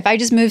figured if I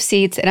just move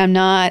seats and I'm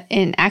not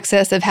in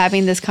access of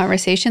having this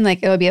conversation,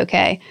 like it'll be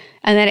okay.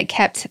 And then it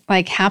kept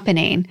like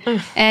happening.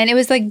 And it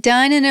was like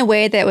done in a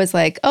way that was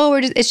like, oh,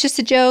 it's just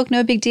a joke,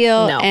 no big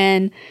deal. No.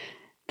 And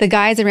the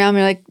guys around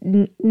me were like,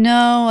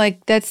 no,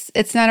 like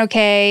it's not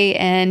okay.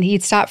 And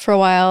he'd stopped for a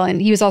while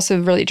and he was also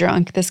really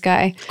drunk, this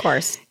guy. Of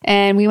course.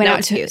 And we went No out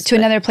excuse, to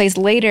another place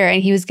later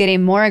and he was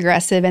getting more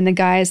aggressive and the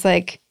guys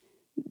like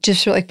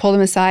just like pulled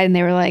him aside and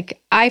they were like,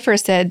 I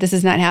first said this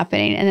is not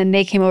happening. And then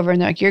they came over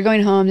and they're like, you're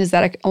going home. Is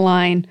that a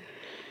line?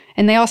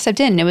 And they all stepped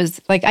in. It was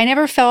like, I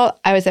never felt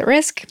I was at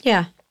risk.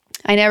 Yeah.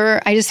 I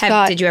just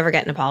thought. Did you ever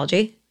get an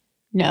apology?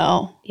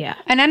 No. Yeah.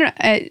 And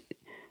I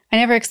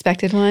never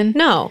expected one.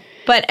 No.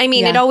 But I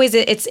mean, Yeah. it always,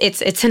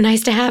 it's a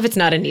nice to have. It's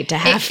not a need to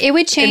have. It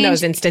would change. In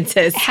those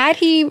instances. Had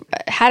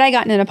I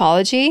gotten an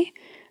apology,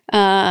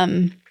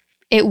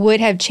 it would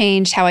have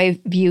changed how I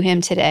view him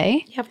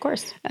today. Yeah, of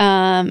course.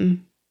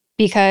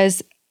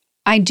 Because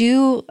I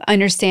do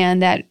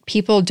understand that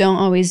people don't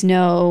always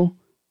know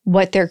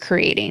what they're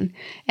creating.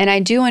 And I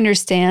do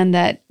understand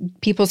that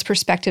people's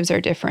perspectives are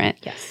different.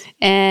 Yes.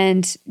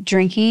 And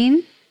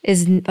drinking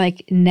is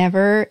like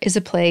never is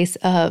a place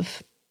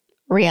of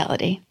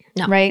reality.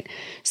 No. Right?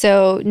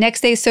 So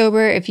next day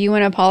sober, if you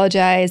want to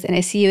apologize and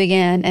I see you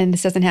again and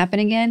this doesn't happen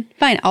again,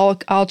 fine.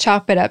 I'll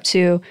chop it up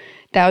to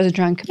that was a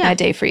drunk bad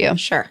day for you.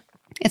 Sure.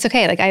 It's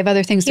okay. Like I have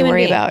other things to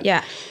worry about.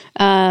 Yeah.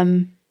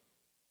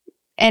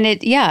 And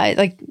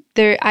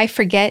I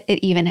forget it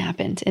even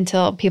happened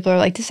until people are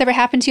like, "This ever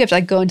happened to you?" I have to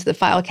like go into the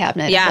file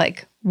cabinet, Yeah. of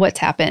like what's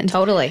happened.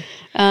 Totally.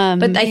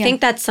 But I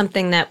think that's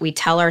something that we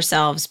tell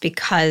ourselves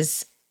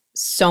because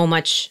so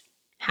much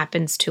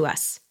happens to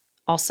us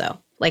also.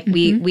 Like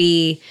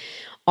we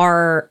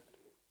are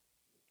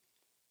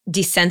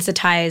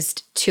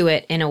desensitized to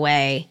it in a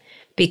way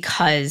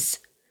because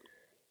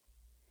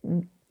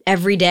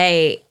every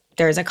day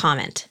there's a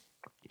comment.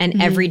 And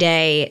every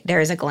day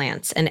there's a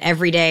glance, and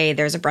every day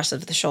there's a brush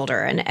of the shoulder,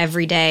 and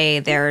every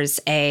day there's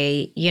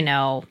a,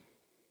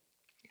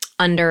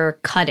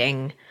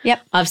 undercutting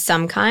of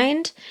some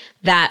kind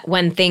that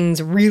when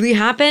things really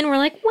happen, we're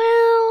like,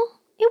 well,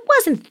 it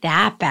wasn't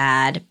that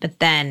bad. But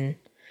then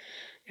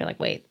you're like,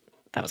 wait,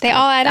 that was They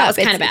all add up. That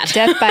was kind of bad.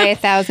 Death by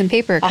 1,000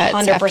 paper cuts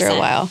 100%. after a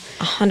while.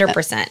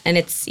 100%. And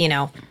it's,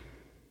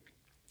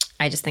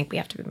 I just think we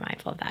have to be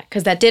mindful of that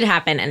because that did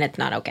happen and it's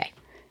not okay.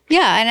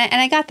 Yeah, and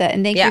I got that,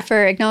 and thank you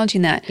for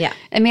acknowledging that. Yeah.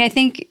 I mean, I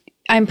think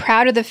I'm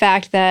proud of the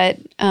fact that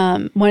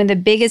one of the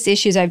biggest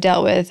issues I've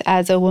dealt with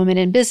as a woman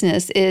in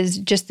business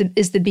is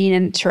the being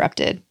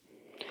interrupted.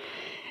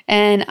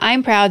 And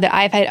I'm proud that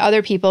I've had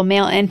other people,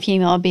 male and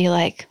female, be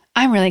like,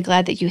 "I'm really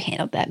glad that you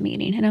handled that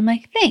meeting," and I'm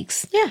like,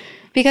 "Thanks." Yeah.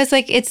 Because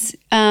like it's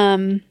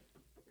great.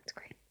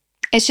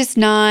 It's just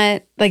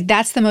not like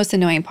that's the most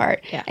annoying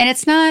part. Yeah. And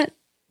it's not.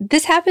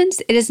 This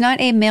happens. It is not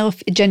a male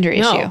gender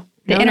issue.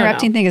 The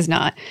interrupting thing is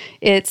not.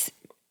 It's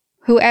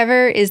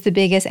whoever is the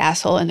biggest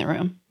asshole in the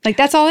room. Like,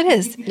 that's all it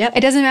is. Yep.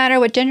 It doesn't matter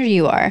what gender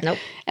you are. Nope.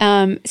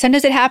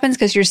 Sometimes it happens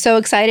because you're so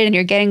excited and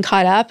you're getting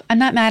caught up. I'm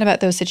not mad about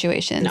those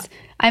situations. No.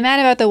 I'm mad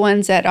about the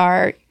ones that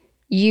are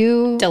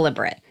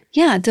deliberate.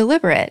 Yeah,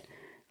 deliberate.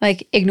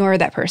 Like, ignore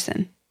that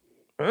person.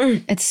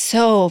 It's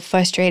so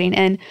frustrating.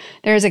 And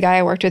there's a guy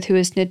I worked with who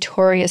was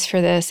notorious for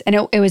this. And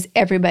it was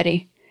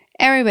everybody.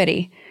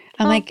 Everybody.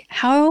 I'm like,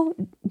 how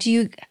do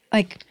you,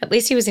 like... At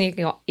least he was an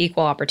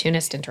equal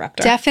opportunist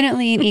interrupter.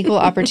 Definitely an equal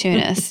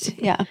opportunist.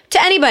 Yeah.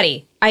 To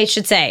anybody, I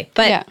should say.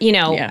 But,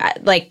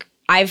 like,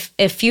 I've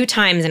a few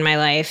times in my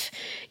life,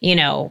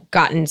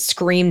 gotten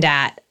screamed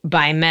at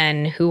by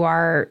men who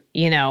are,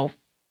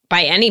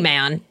 by any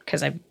man,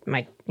 because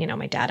my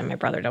dad and my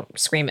brother don't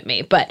scream at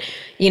me, but,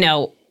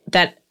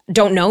 that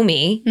don't know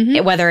me,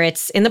 whether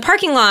it's in the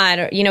parking lot,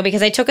 or,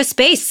 because I took a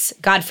space,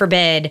 God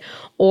forbid,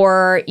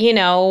 or,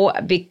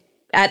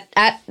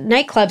 at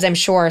nightclubs, I'm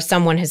sure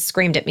someone has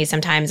screamed at me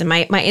sometimes. And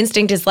my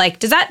instinct is like,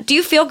 do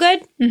you feel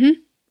good? Mm-hmm.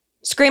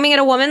 Screaming at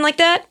a woman like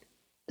that?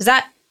 Is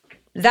that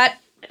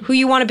who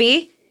you want to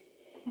be?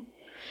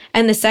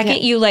 And the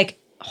second you like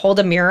hold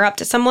a mirror up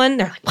to someone,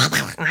 they're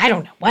like, I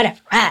don't know,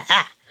 whatever.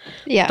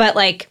 Yeah. But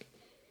like,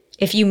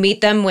 if you meet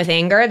them with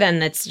anger,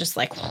 then it's just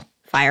like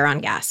fire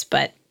on gas.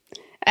 But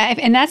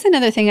And that's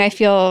another thing I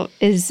feel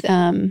is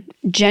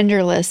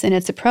genderless in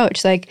its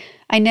approach. Like,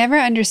 I never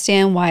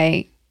understand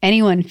why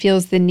anyone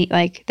feels the need,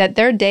 like, that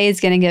their day is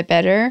going to get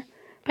better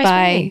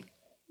by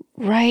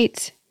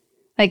right,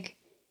 like,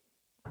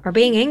 or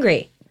being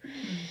angry.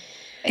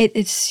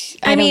 It's.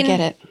 I don't get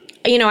it.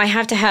 You know, I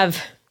have to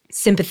have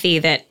sympathy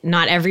that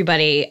not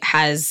everybody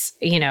has,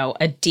 you know,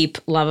 a deep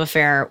love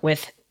affair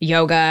with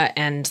yoga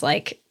and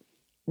like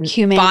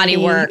Humanity. body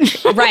work,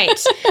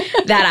 right?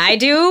 That I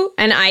do.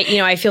 And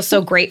I feel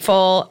so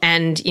grateful.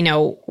 And, you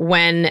know,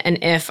 when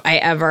and if I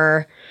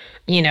ever,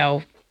 you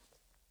know,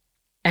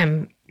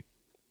 am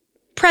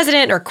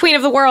president or queen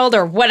of the world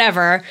or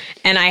whatever,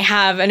 and I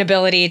have an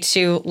ability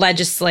to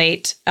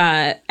legislate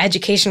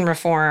education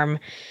reform,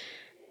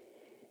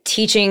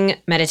 teaching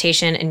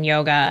meditation and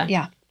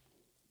yoga,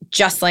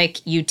 just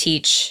like you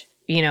teach,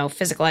 you know,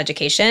 physical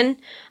education,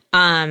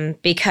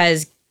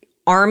 because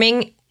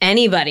arming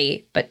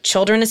anybody, but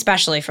children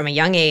especially from a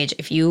young age,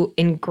 if you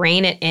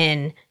ingrain it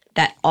in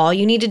that all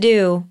you need to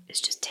do is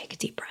just take a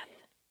deep breath.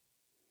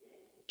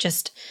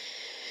 Just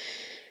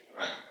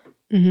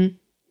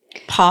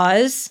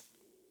pause,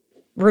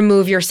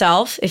 remove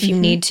yourself if you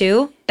need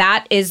to.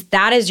 That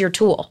is your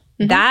tool.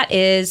 That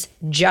is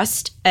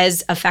just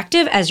as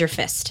effective as your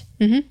fist,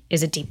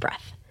 is a deep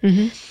breath.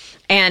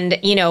 And,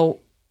 you know,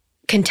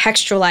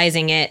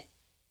 contextualizing it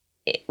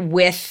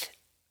with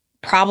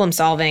problem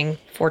solving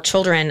for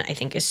children, I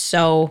think is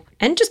so,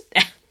 and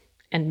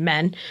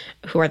men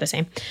who are the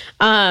same,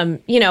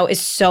 you know,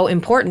 is so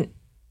important.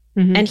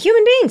 And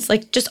human beings,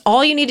 like, just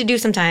all you need to do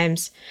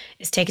sometimes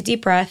is take a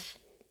deep breath,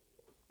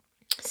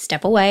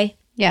 step away,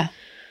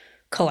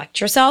 collect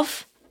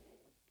yourself,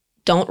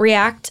 don't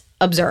react,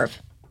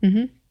 observe.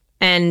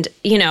 And,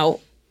 you know,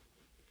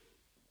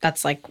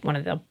 that's like one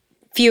of the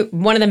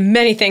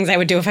many things I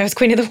would do if I was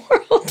queen of the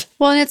world.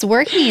 Well, and it's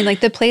working.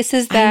 Like, the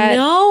places that...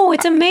 No,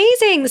 it's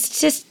amazing.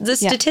 The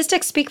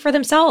statistics speak for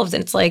themselves.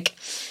 And it's like,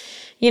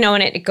 you know,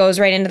 and it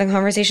goes right into the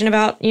conversation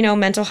about, you know,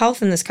 mental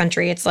health in this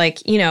country. It's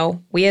like, you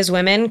know, we as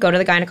women go to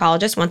the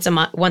gynecologist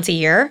once a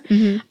year,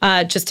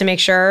 just to make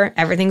sure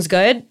everything's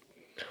good.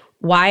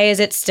 Why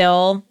is it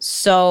still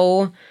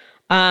so,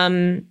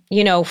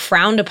 you know,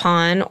 frowned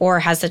upon or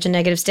has such a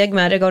negative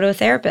stigma to go to a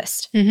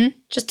therapist?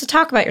 Just to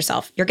talk about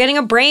yourself. You're getting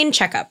a brain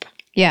checkup.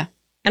 Yeah.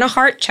 And a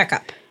heart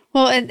checkup.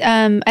 Well,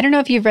 I don't know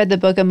if you've read the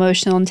book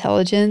Emotional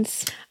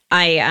Intelligence.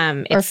 I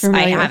have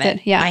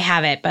it. Yeah. I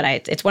have it, but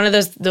it's one of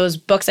those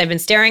books I've been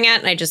staring at,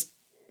 and I just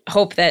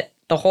hope that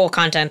the whole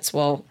contents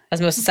will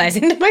osmosize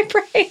into my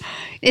brain.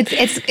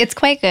 It's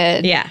quite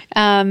good. Yeah.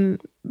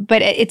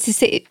 But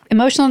it's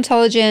emotional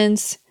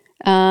intelligence,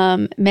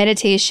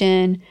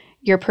 meditation,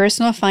 your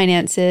personal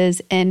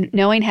finances, and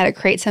knowing how to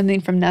create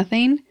something from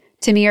nothing,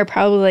 to me, are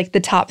probably like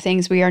the top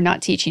things we are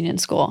not teaching in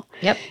school.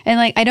 Yep. And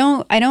like,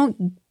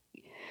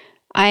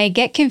 I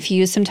get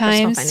confused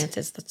sometimes. Personal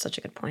finances, that's such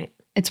a good point.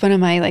 It's one of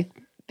my like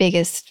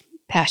biggest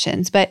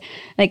passions, but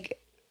like,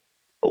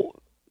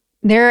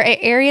 there are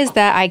areas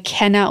that I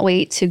cannot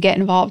wait to get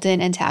involved in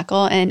and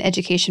tackle, and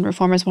education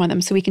reform is one of them.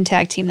 So we can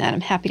tag team that.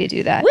 I'm happy to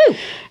do that. Woo!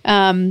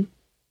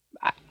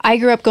 I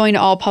grew up going to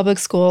all public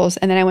schools,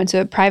 and then I went to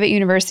a private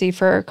university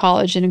for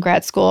college and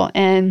grad school,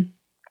 and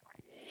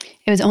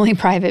it was only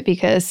private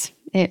because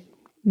it,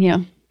 you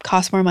know,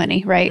 cost more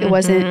money, right? It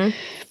wasn't,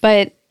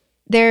 but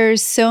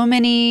there's so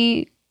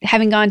many,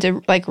 having gone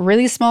to like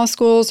really small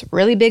schools,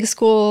 really big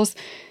schools,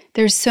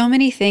 there's so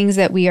many things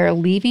that we are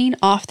leaving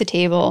off the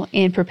table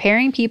in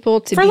preparing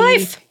people to be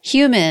life.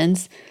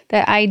 Humans,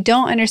 that I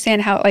don't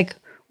understand how, like,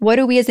 what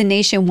do we as a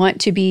nation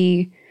want to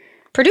be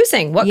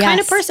producing? What kind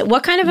of person?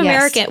 What kind of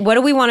American? What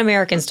do we want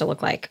Americans to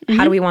look like?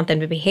 How do we want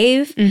them to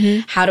behave?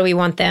 How do we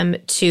want them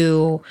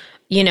to,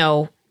 you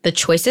know, the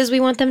choices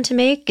we want them to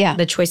make?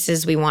 The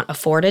choices we want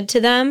afforded to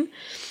them.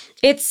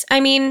 It's,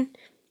 I mean,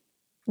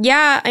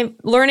 yeah, I'm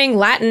learning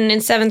Latin in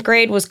 7th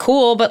grade was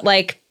cool, but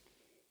like,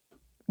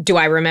 do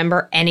I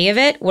remember any of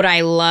it? Would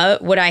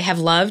I have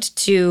loved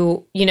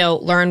to, you know,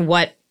 learn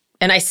what,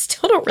 and I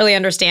still don't really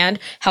understand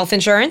health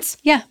insurance.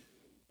 Yeah.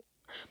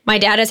 My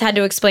dad has had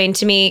to explain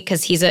to me,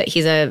 because he's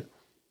an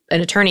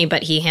attorney,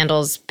 but he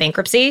handles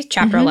bankruptcy,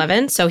 Chapter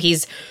 11. So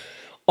he's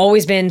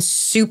always been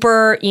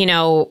super, you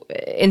know,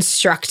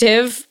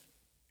 instructive,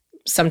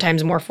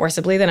 sometimes more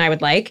forcibly than I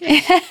would like,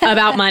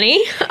 about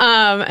money.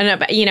 And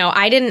about, you know,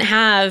 I didn't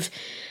have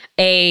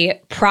a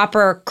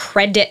proper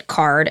credit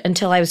card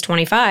until I was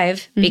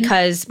 25,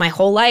 because my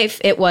whole life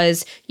it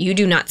was, you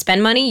do not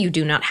spend money, you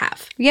do not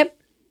have. Yep.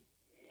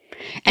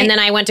 And then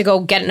I went to go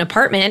get an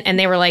apartment, and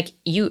they were like,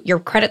 your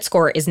credit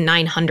score is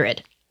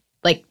 900.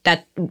 Like,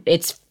 that,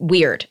 it's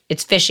weird.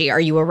 It's fishy. Are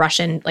you a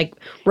Russian, like,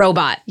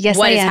 robot? Yes,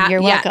 I am.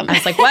 You're welcome. I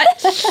was like, what?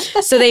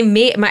 So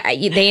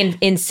they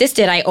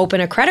insisted I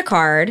open a credit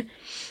card,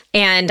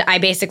 and I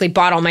basically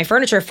bought all my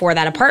furniture for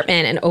that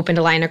apartment and opened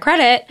a line of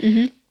credit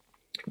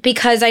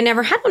because I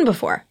never had one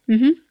before.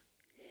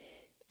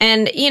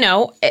 And, you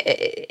know,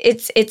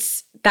 it's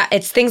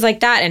things like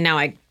that. And now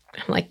I'm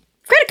like,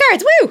 credit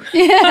cards, woo!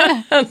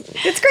 Yeah.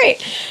 It's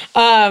great.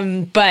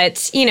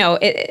 But, you know,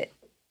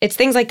 it's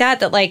things like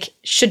that like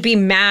should be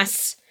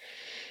mass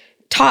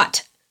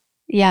taught.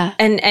 Yeah.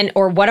 And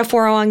or what a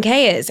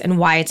 401k is and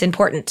why it's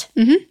important.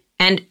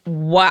 And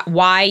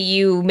why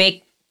you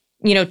make,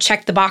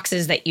 check the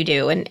boxes that you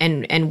do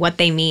and what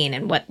they mean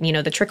and what,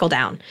 the trickle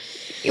down.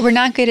 We're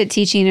not good at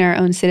teaching our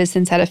own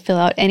citizens how to fill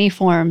out any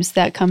forms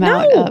that come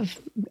out of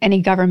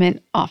any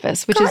government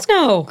office, which is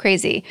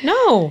crazy.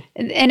 No.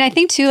 And I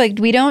think too, like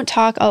we don't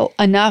talk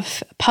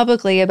enough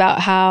publicly about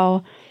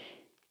how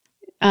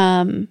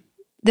the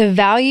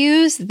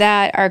values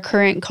that our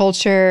current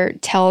culture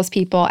tells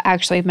people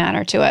actually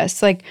matter to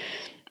us. Like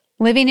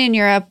living in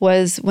Europe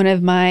was one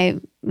of my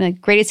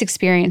greatest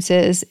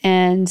experiences.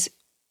 And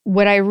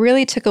what I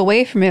really took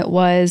away from it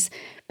was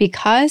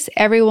because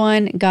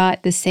everyone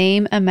got the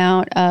same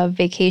amount of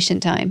vacation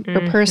time or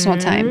personal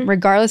time,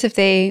 regardless if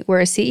they were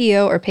a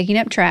CEO or picking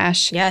up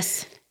trash.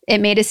 Yes. It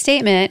made a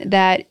statement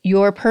that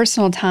your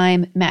personal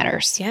time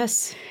matters.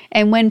 Yes.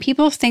 And when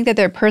people think that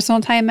their personal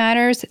time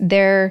matters,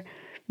 their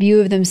view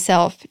of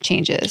themselves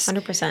changes.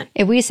 100%.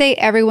 If we say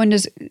everyone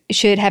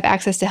should have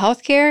access to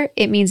healthcare,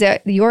 it means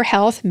that your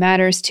health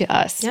matters to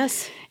us.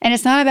 Yes. And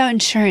it's not about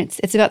insurance.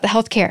 It's about the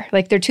healthcare.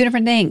 Like they're two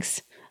different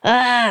things.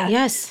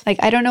 Yes. Like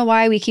I don't know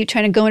why we keep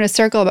trying to go in a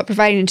circle about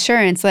providing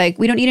insurance. Like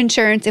we don't need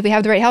insurance if we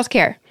have the right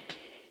healthcare.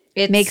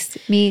 It makes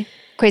me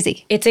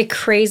crazy. It's a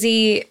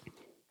crazy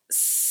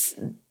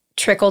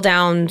trickle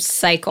down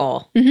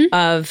cycle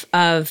of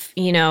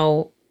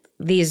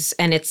these,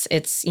 and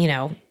it's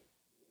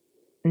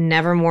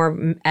never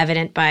more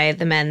evident by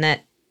the men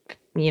that,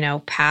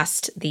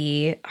 passed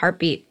the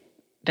heartbeat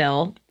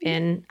bill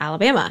in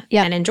Alabama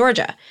and in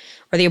Georgia,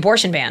 or the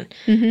abortion ban.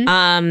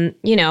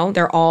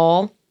 They're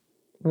all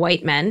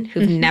white men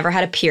who've never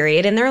had a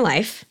period in their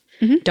life,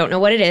 don't know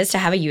what it is to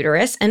have a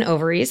uterus and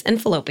ovaries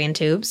and fallopian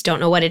tubes,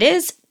 don't know what it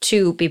is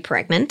to be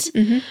pregnant,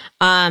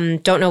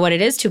 don't know what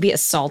it is to be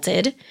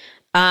assaulted.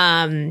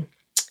 I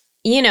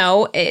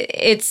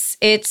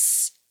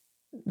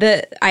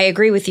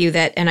agree with you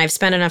that, and I've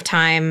spent enough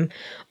time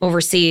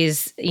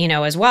overseas,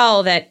 as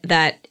well,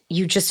 that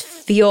you just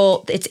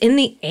feel it's in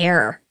the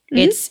air.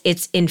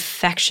 It's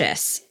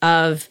infectious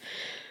of,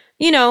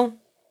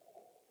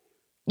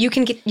 you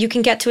can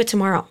get to it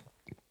tomorrow.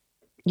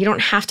 You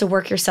don't have to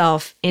work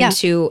yourself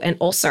into an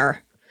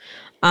ulcer,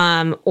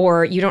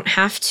 or you don't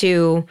have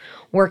to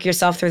work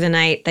yourself through the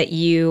night that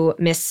you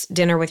miss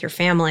dinner with your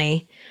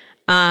family.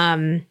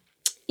 And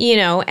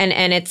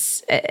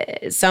it's,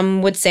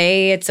 some would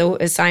say it's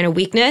a sign of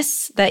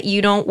weakness that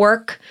you don't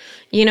work,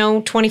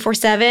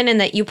 24/7,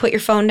 and that you put your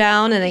phone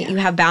down and that you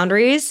have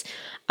boundaries.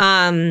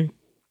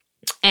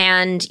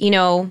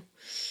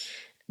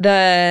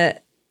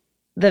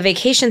 The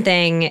vacation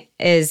thing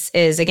is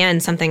again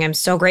something I'm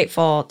so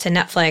grateful to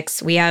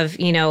Netflix. We have,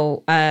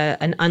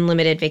 an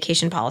unlimited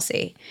vacation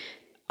policy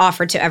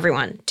offered to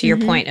everyone, to your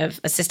point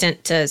of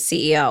assistant to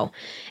CEO.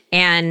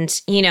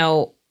 And,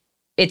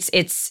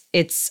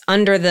 it's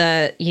under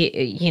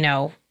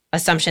the,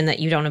 assumption that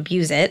you don't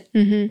abuse it.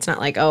 It's not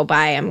like, oh,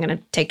 bye, I'm going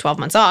to take 12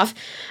 months off.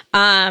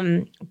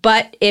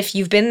 But if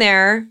you've been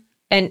there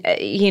and,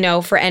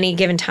 for any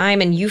given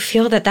time and you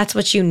feel that that's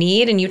what you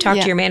need and you talk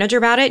to your manager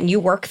about it and you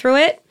work through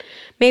it,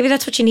 maybe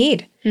that's what you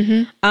need.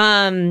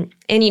 And,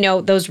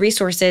 those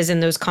resources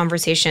and those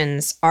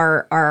conversations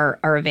are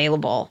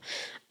available.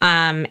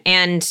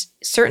 And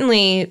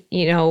certainly,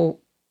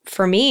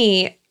 for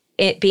me,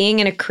 it being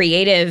in a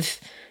creative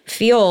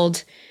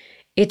field,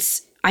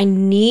 I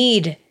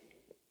need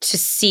to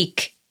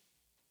seek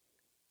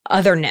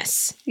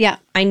otherness. Yeah.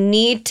 I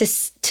need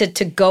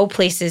to go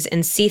places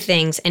and see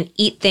things and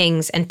eat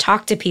things and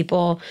talk to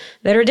people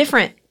that are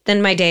different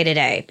than my day to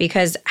day.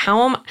 Because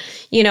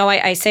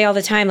I say all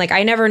the time, like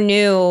I never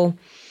knew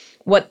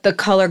what the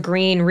color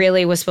green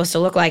really was supposed to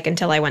look like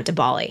until I went to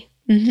Bali.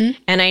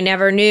 And I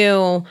never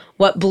knew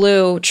what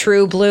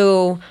true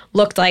blue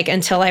looked like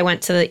until I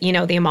went to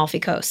the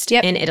Amalfi Coast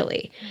in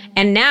Italy.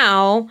 And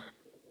now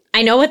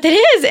I know what that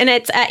is. And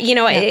it's,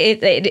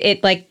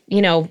 it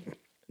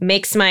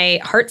makes my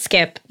heart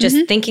skip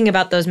just thinking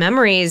about those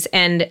memories.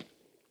 And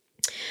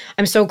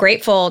I'm so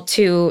grateful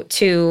to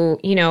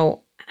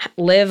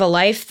live a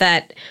life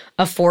that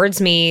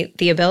affords me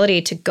the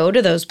ability to go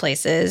to those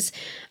places.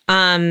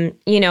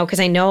 Because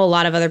I know a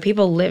lot of other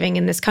people living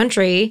in this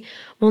country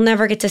will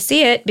never get to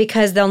see it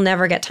because they'll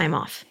never get time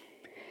off.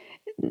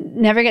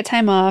 Never get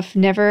time off,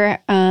 never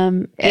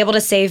be able to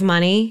save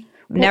money,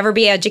 never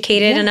be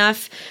educated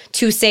enough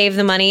to save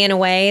the money in a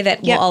way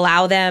that will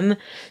allow them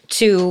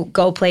to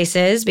go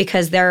places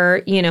because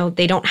they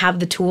don't have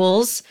the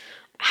tools.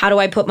 How do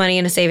I put money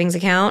in a savings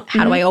account?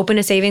 How do I open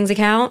a savings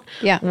account?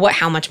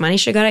 How much money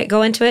should I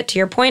go into it? To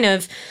your point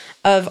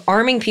of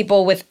arming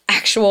people with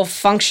actual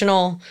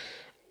functional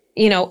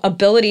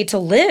ability to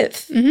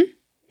live.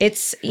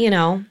 It's,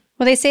 well,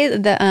 they say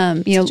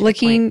that,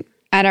 looking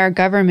at our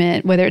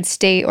government, whether it's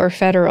state or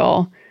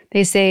federal,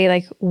 they say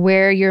like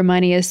where your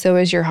money is, so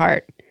is your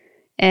heart.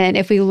 And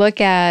if we look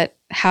at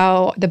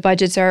how the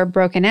budgets are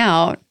broken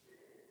out,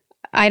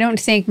 I don't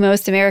think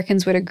most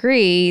Americans would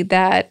agree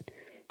that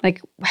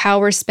like how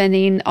we're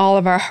spending all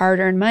of our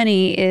hard-earned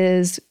money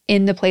is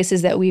in the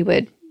places that we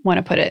would want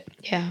to put it.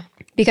 Yeah.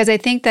 Because I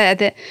think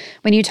that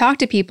when you talk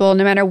to people,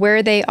 no matter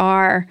where they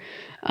are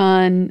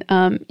on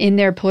in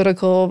their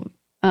political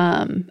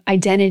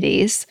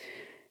identities,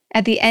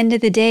 at the end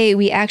of the day,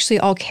 we actually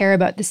all care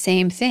about the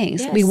same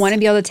things. Yes. We want to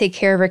be able to take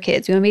care of our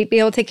kids. We want to be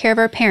able to take care of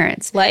our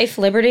parents. Life,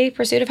 liberty,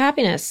 pursuit of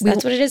happiness.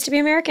 That's what it is to be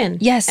American.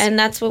 Yes. And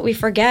that's what we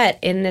forget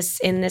in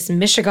this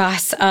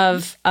mishigas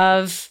of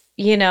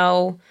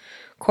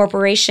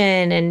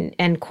corporation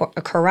and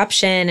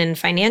corruption and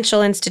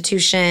financial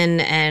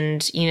institution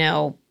and,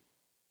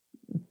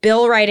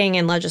 bill writing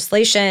and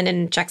legislation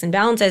and checks and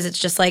balances. It's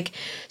just like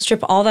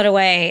strip all that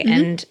away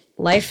and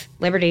life,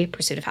 liberty,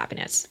 pursuit of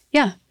happiness.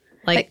 Yeah.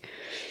 Like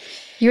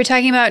you were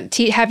talking about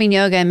having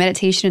yoga and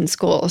meditation in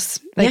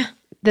schools. Like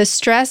the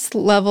stress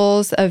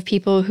levels of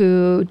people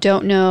who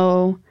don't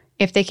know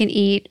if they can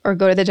eat or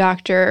go to the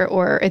doctor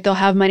or if they'll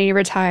have money to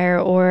retire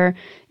or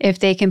if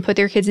they can put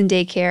their kids in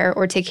daycare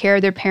or take care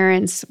of their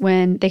parents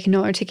when they can no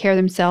longer take care of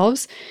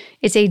themselves.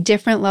 It's a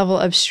different level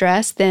of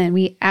stress than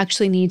we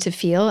actually need to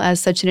feel as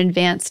such an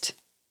advanced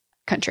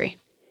country.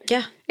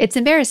 Yeah. It's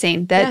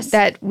embarrassing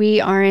that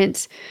we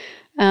aren't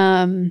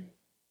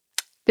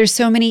there's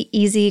so many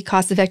easy,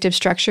 cost-effective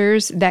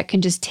structures that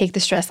can just take the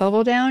stress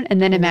level down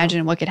and then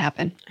imagine what could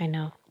happen. I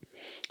know.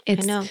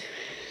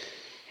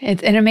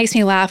 And it makes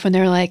me laugh when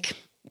they're like,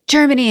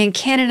 Germany and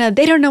Canada,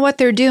 they don't know what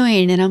they're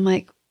doing. And I'm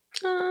like,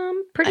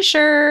 pretty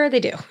sure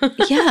they do.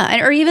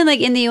 yeah. Or even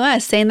like in the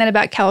US, saying that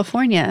about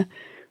California.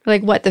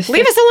 Like what,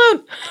 leave us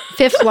alone.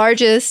 fifth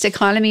largest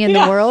economy in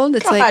the world?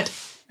 It's God.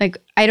 like,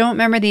 I don't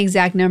remember the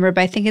exact number,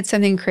 but I think it's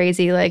something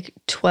crazy, like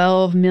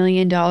 $12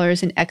 million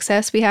in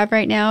excess we have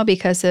right now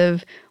because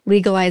of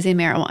legalizing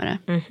marijuana.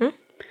 Mm-hmm.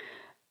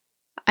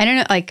 I don't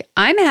know, like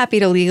I'm happy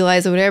to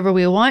legalize whatever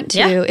we want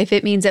to if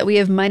it means that we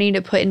have money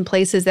to put in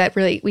places that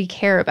really we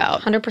care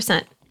about.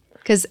 100%.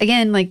 Because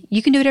again, like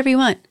you can do whatever you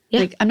want. Yeah.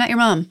 Like I'm not your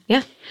mom.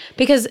 Yeah.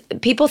 Because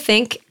people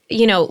think,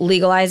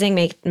 legalizing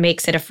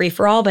makes it a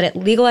free-for-all, but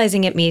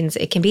legalizing it means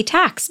it can be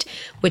taxed,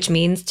 which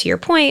means, to your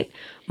point,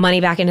 money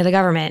back into the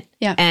government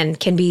and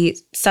can be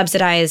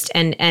subsidized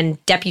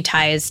and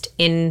deputized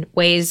in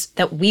ways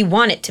that we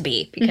want it to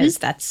be because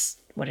that's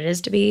what it is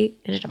to be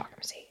in a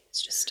democracy.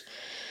 It's just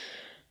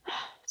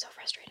so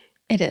frustrating.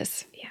 It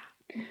is.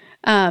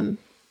 Yeah.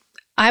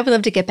 I would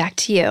love to get back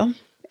to you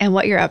and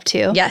what you're up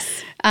to.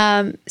 Yes.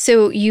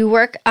 So you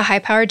work a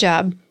high-powered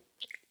job.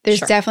 There's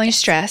Sure. definitely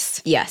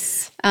stress.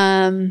 Yes.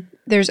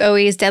 There's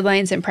always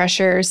deadlines and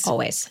pressures.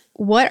 Always.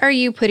 What are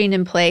you putting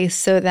in place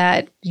so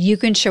that you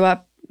can show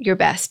up your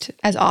best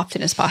as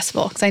often as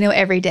possible? Because I know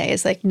every day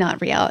is like not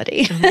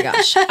reality. Oh my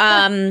gosh.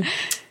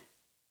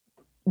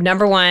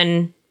 Number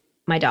one,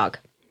 my dog.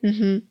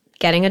 Mm-hmm.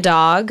 Getting a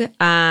dog.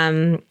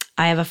 I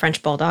have a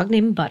French bulldog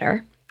named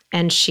Butter,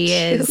 and she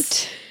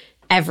is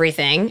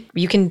everything.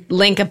 You can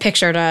link a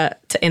picture to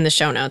in the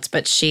show notes,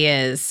 but she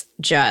is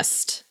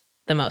just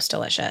the most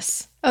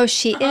delicious. Oh,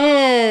 she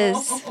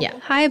is. Yeah.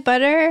 Hi,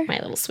 Butter. My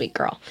little sweet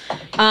girl.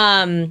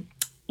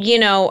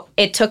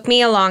 It took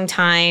me a long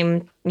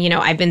time.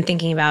 I've been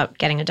thinking about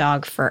getting a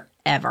dog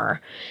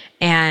forever.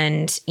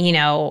 And,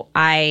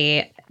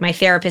 my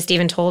therapist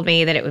even told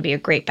me that it would be a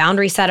great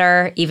boundary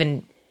setter,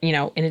 even,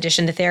 in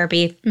addition to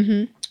therapy,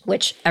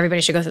 which everybody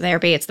should go through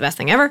therapy. It's the best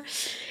thing ever.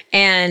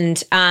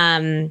 And,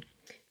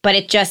 but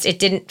it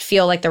didn't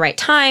feel like the right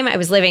time. I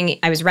was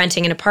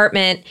renting an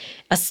apartment,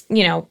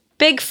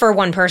 big for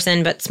one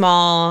person, but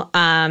small.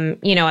 I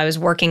was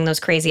working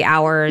those crazy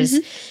hours.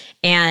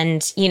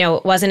 And,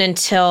 it wasn't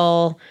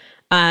until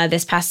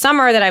this past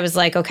summer that I was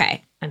like,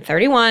 okay, I'm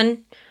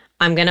 31.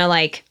 I'm going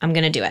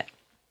to do it.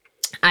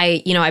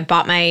 I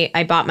bought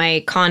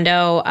my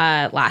condo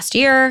last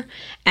year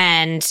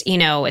and,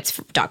 it's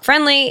dog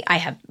friendly. I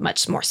have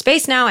much more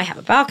space now. I have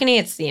a balcony.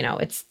 It's,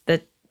 it's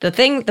the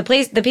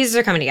pieces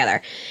are coming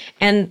together.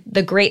 And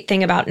the great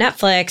thing about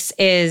Netflix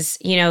is,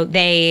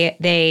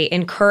 they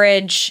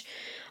encourage,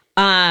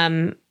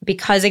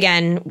 because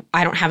again,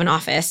 I don't have an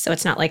office, so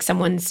it's not like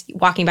someone's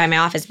walking by my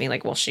office being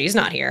like, well, she's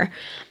not here.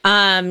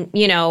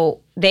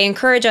 They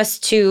encourage us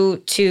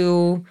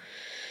to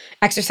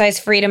exercise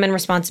freedom and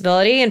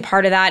responsibility. And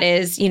part of that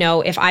is,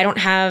 if I don't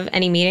have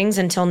any meetings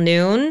until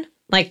noon,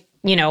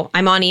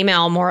 I'm on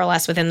email more or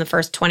less within the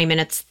first 20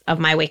 minutes of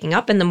my waking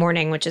up in the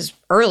morning, which is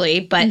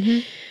early, but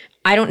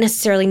I don't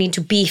necessarily need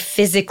to be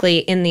physically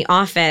in the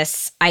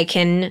office. I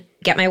can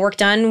get my work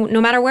done no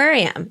matter where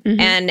I am.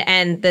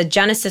 And the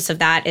genesis of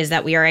that is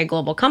that we are a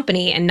global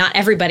company and not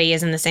everybody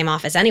is in the same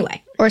office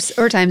anyway. Or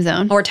time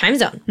zone. Or time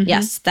zone.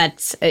 Yes.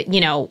 That's,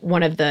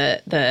 one of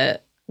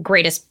the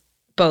greatest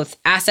both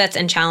assets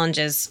and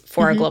challenges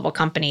for a global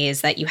company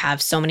is that you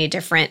have so many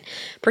different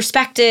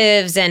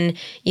perspectives and,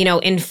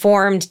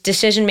 informed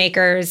decision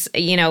makers,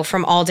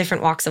 from all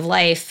different walks of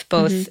life,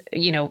 both,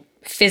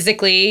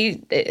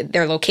 physically,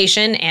 their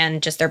location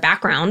and just their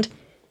background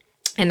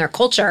and their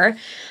culture.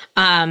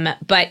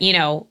 But,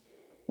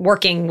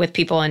 working with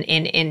people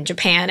in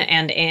Japan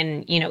and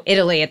in,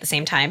 Italy at the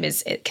same time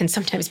it can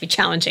sometimes be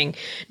challenging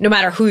no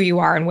matter who you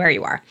are and where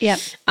you are. Yep.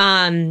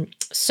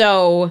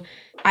 So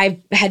I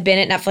had been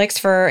at Netflix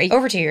for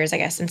over 2 years, I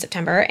guess, in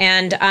September.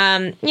 And,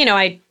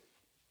 I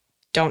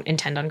don't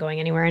intend on going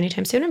anywhere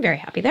anytime soon. I'm very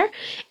happy there.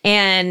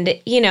 And,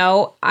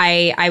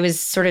 I was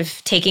sort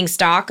of taking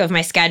stock of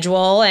my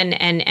schedule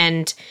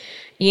and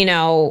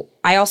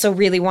I also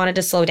really wanted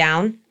to slow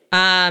down.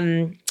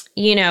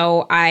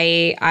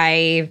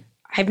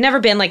 I've never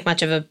been like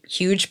much of a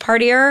huge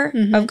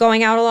partier of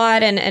going out a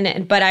lot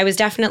but I was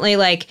definitely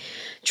like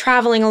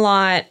traveling a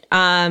lot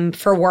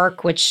for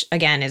work, which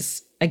again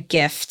is a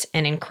gift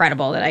and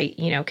incredible that I,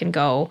 can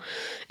go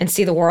and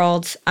see the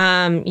world,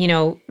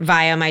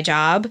 via my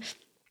job.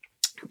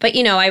 But,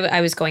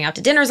 I was going out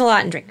to dinners a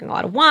lot and drinking a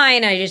lot of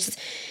wine. And I just,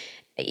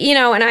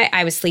 and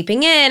I was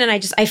sleeping in and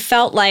I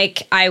felt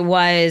like I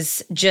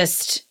was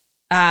just,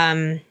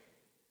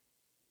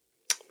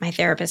 my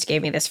therapist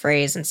gave me this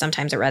phrase, and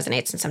sometimes it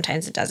resonates and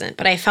sometimes it doesn't.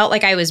 But I felt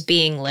like I was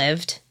being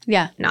lived,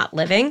 not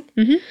living.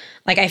 Mm-hmm.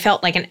 Like I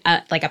felt like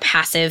a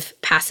passive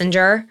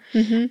passenger.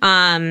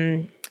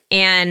 Mm-hmm.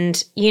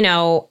 And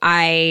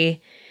I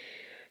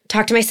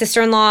talked to my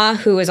sister-in-law,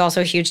 who is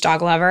also a huge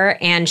dog lover,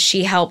 and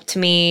she helped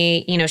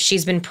me.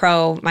 She's been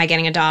pro my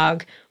getting a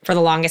dog for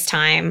the longest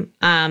time.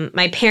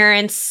 My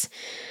parents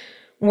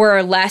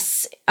were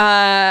less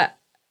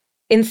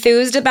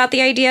enthused about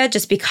the idea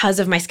just because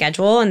of my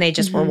schedule, and they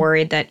just were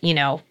worried that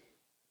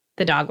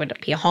the dog would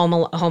be home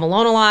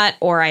alone a lot,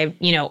 or I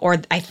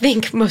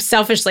think most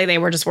selfishly they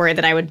were just worried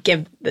that I would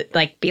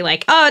be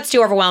like, oh, it's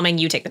too overwhelming,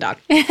 you take the dog.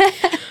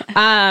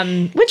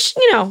 Which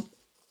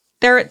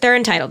they're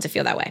entitled to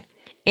feel that way.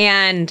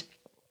 And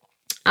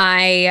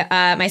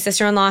my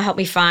sister-in-law helped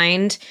me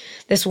find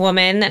this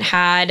woman that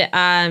had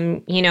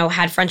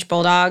had French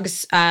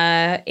bulldogs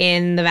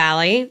in the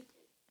Valley,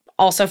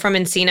 also from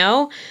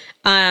Encino.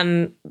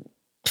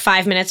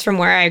 5 minutes from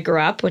where I grew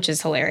up, which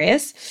is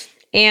hilarious.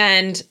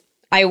 And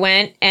I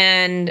went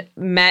and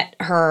met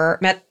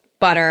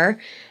Butter,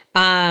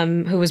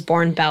 who was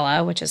born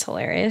Bella, which is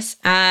hilarious.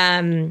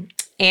 And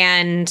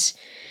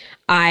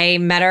I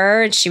met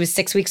her. She was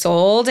 6 weeks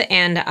old,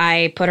 and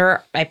I put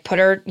her,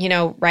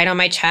 right on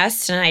my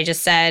chest, and I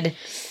just said,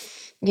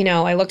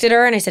 I looked at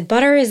her and I said,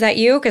 Butter, is that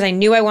you? Because I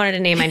knew I wanted to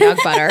name my dog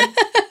Butter.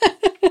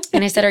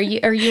 And I said, are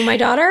you my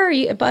daughter?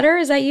 Butter,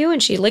 is that you?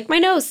 And she licked my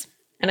nose.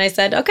 And I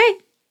said, okay,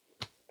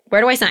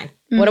 where do I sign?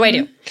 What do I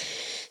do?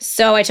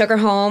 So I took her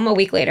home a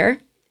week later,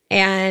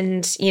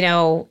 and,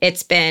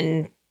 it's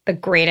been the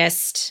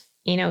greatest,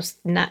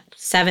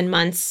 7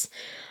 months.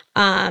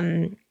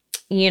 And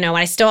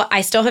I still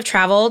have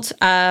traveled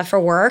for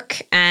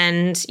work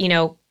and,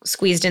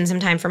 squeezed in some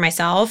time for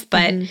myself.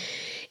 But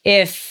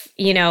if,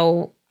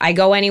 I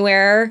go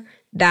anywhere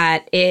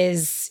that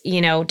is,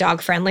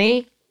 dog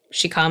friendly,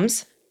 she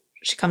comes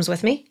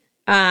with me.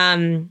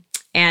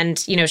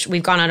 And,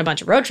 we've gone on a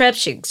bunch of road trips.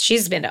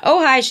 She's been to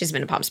Ojai. She's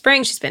been to Palm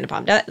Springs. She's been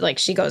to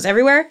she goes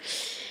everywhere.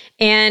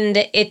 And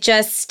it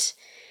just,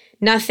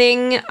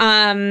 nothing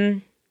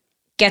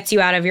gets you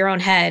out of your own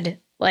head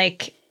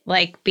like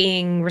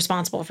being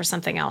responsible for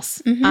something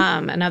else,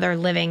 another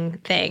living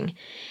thing.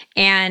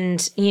 And,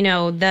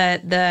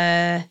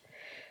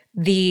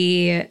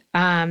 the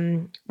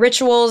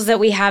rituals that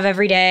we have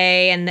every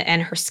day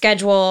and her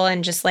schedule,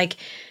 and just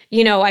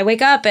I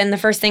wake up and the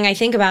first thing I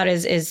think about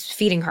is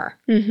feeding her,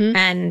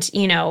 and,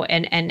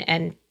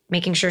 and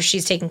making sure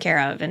she's taken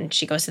care of, and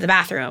she goes to the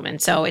bathroom.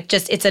 And so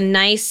it's a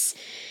nice,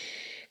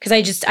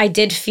 because I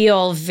did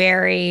feel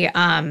very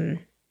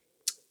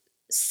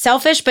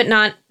selfish, but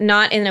not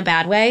in a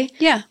bad way.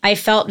 Yeah. I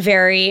felt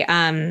very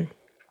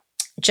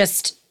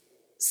just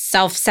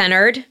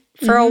self-centered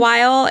for a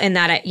while, and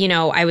that,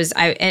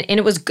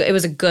 it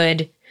was a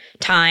good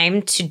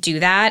time to do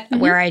that,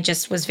 where I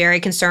just was very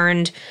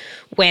concerned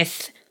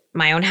with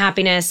my own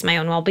happiness, my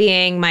own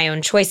well-being, my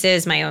own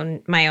choices, my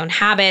own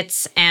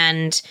habits.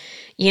 And,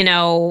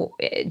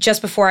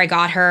 just before I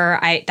got her,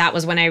 that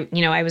was when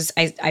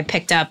I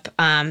picked up,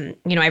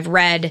 I've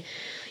read,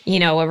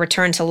 A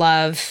Return to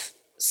Love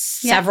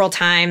several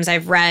times.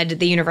 I've read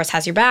The Universe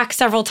Has Your Back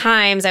several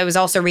times. I was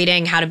also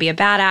reading How to Be a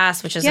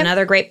Badass, which is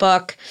another great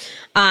book.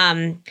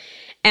 And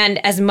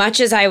as much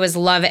as I was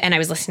and I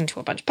was listening to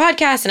a bunch of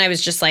podcasts, and I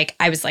was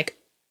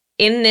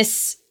in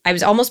this, I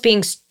was almost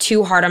being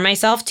too hard on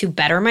myself to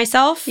better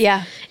myself.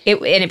 Yeah. And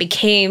it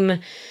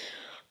became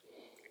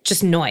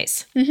just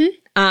noise.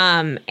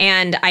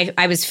 And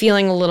I was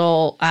feeling a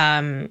little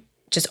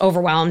just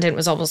overwhelmed, and it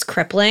was almost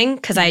crippling,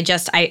 because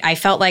I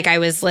felt like I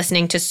was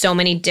listening to so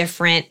many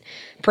different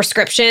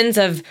prescriptions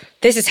of,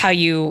 this is how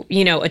you,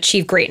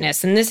 achieve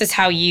greatness, and this is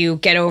how you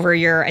get over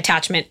your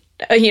attachment,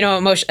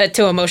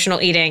 to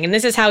emotional eating, and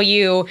this is how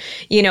you,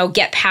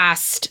 get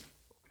past,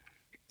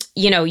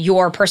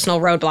 your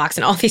personal roadblocks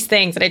and all these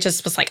things. And I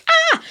just was like,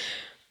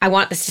 I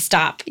want this to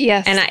stop.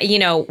 Yes. And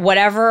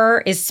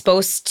whatever is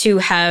supposed to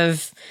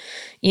have,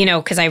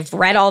 because I've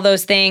read all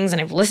those things and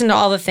I've listened to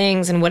all the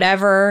things, and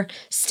whatever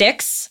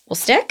sticks will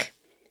stick.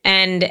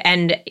 And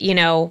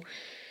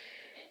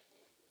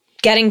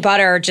getting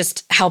butter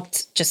just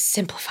helped just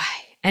simplify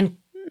and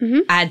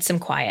add some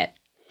quiet.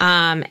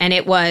 And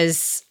it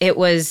was,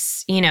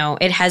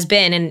 it has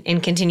been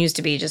and continues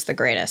to be just the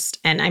greatest.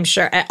 And I'm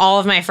sure all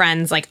of my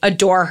friends like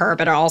adore her,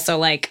 but are also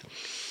like,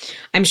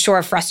 I'm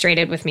sure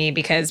frustrated with me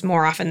because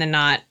more often than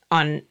not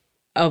on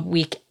a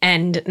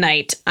weekend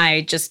night,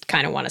 I just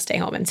kind of want to stay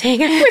home and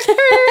hang out with her.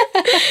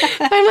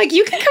 I'm like,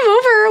 you can come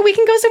over. We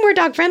can go somewhere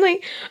dog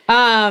friendly.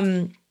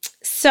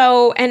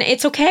 So, and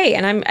it's okay.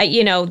 And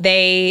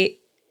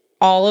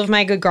all of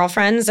my good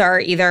girlfriends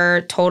are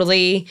either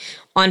totally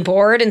on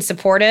board and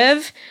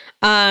supportive,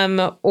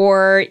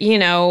 or,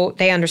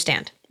 they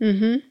understand.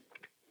 Mm-hmm.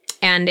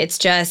 And it's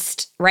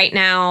just right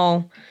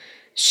now,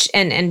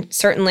 and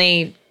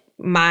certainly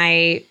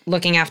my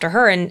looking after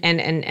her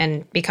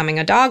and becoming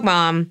a dog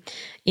mom,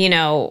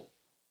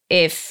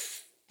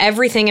 if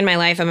everything in my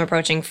life I'm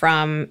approaching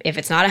from, if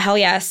it's not a hell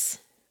yes,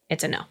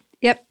 it's a no.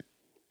 Yep.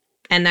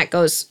 And that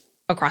goes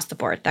across the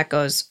board. That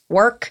goes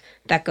work,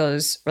 that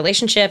goes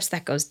relationships,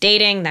 that goes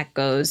dating, that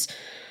goes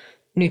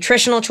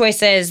nutritional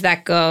choices,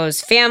 that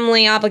goes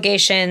family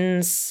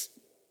obligations,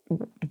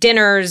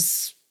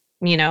 dinners,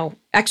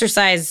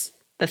 exercise,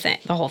 the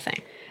whole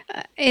thing.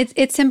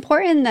 It's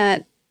important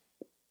that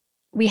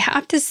we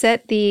have to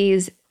set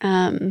these, it's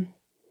not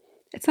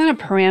a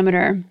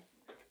parameter.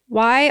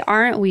 Why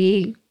aren't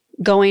we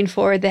going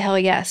for the hell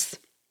yes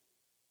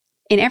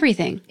in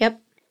everything?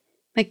 Yep.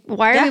 Like,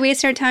 why are we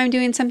wasting our time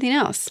doing something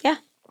else? Yeah.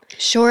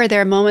 Sure,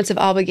 there are moments of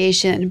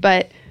obligation,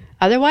 but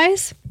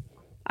otherwise,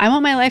 I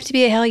want my life to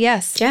be a hell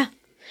yes. Yeah.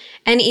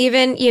 And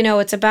even,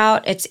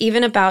 it's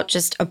even about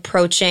just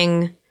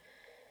approaching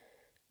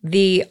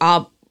the,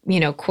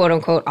 quote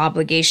unquote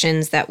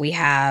obligations that we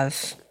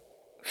have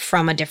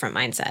from a different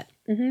mindset.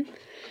 Mm-hmm.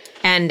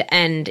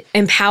 And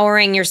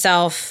empowering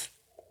yourself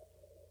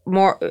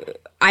more.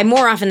 I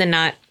more often than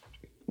not,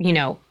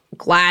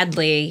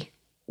 gladly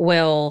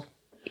will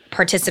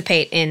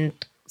participate in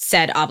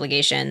said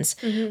obligations,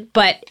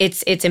 but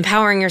it's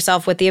empowering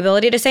yourself with the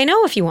ability to say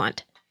no if you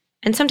want.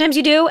 And sometimes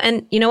you do,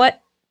 and you know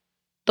what?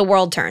 The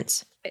world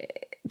turns.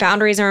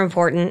 Boundaries are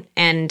important,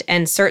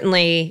 and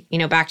certainly,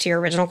 back to your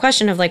original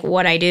question of like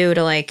what I do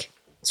to like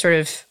sort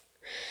of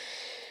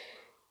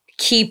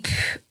keep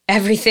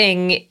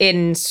everything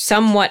in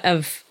somewhat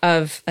of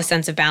a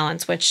sense of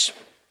balance, which,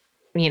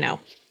 the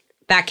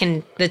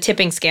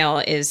tipping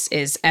scale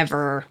is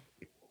ever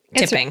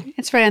tipping.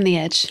 It's right on the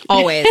edge.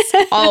 Always.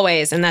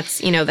 And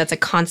that's a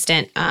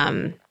constant,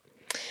 balance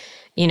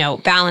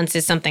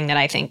is something that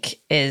I think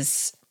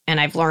is, and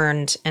I've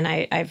learned, and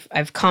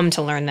I've come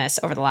to learn this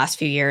over the last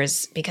few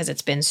years because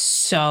it's been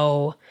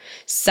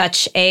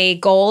such a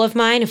goal of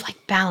mine of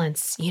like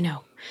balance,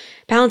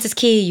 balance is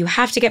key. You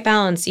have to get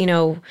balance,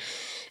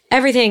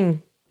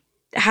 everything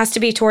has to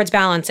be towards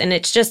balance. And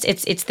it's just,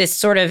 it's this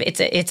sort of,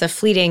 it's a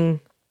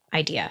fleeting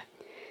idea.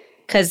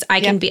 Because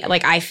I can be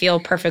like, I feel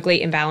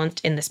perfectly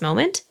imbalanced in this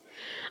moment.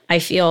 I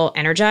feel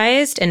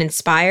energized and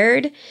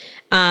inspired,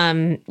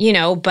 but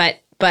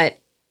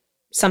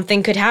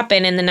something could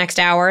happen in the next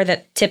hour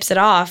that tips it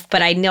off.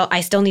 But I know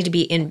I still need to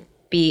be in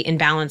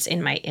balance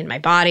in my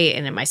body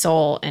and in my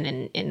soul and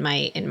in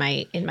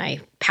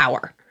my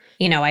power.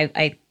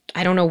 I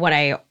don't know what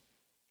I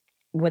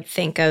would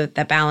think of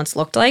that balance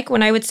looked like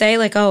when I would say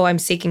like, oh, I'm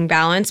seeking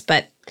balance,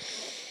 but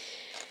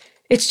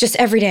it's just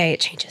every day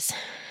it changes.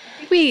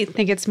 We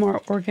think it's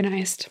more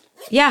organized.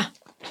 Yeah.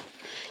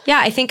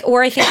 I think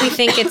we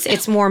think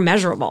it's more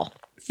measurable.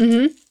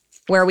 Mm-hmm.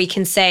 Where we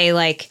can say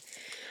like,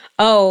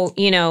 oh,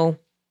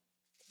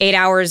 8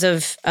 hours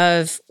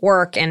of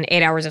work and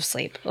 8 hours of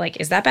sleep.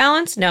 Like, is that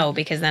balance? No,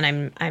 because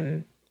then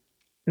I'm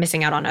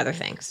missing out on other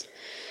things.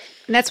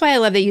 And that's why I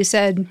love that you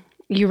said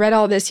you read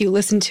all this, you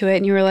listened to it,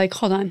 and you were like,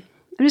 hold on,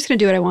 I'm just going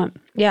to do what I want.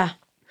 Yeah.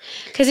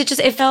 Because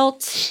it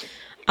felt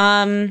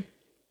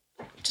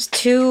just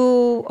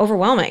too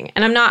overwhelming.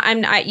 And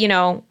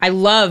I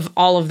love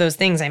all of those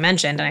things I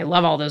mentioned, and I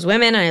love all those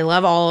women, and I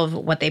love all of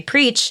what they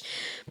preach,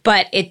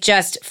 but it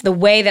just, the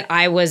way that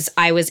I was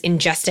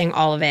ingesting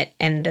all of it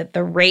and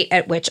the rate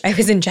at which I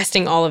was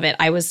ingesting all of it,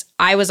 I was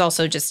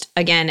also just,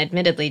 again,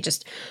 admittedly,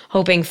 just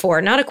hoping for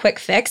not a quick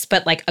fix,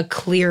 but like a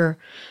clear,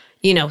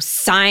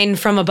 sign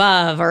from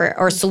above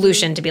or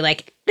solution to be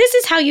like, this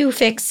is how you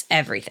fix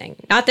everything.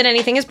 Not that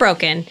anything is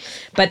broken,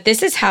 but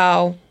this is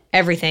how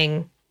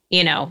everything,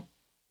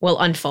 will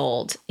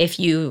unfold if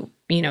you,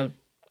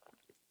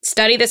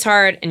 study this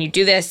hard and you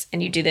do this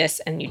and you do this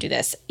and you do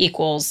this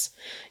equals,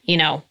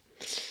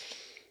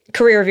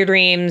 career of your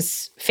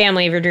dreams,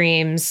 family of your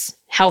dreams,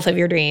 health of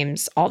your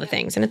dreams, all the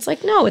things. And it's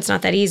like, no, it's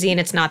not that easy, and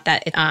it's not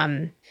that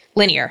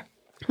linear.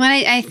 Well,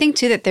 I think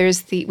too that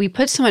we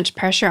put so much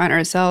pressure on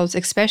ourselves,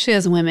 especially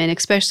as women,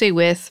 especially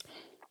with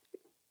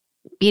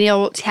being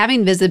able to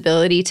having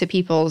visibility to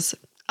people's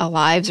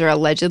lives or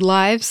alleged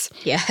lives.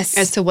 Yes.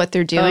 As to what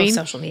they're doing. Oh,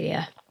 social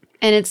media.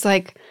 And it's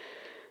like,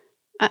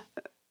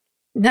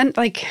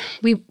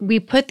 we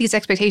put these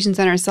expectations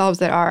on ourselves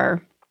that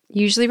are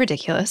usually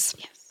ridiculous.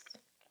 Yes.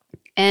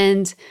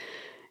 And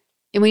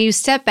when you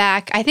step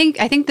back, I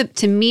think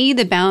to me,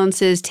 the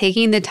balance is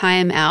taking the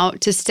time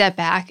out to step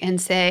back and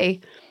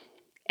say,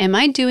 am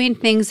I doing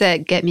things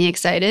that get me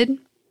excited?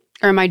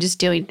 Or am I just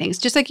doing things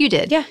just like you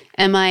did? Yeah.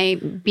 Am I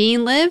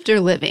being lived or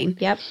living?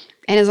 Yep.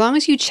 And as long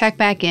as you check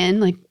back in,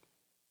 like,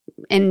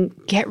 and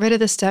get rid of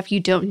the stuff you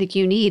don't think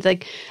you need.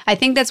 Like, I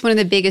think that's one of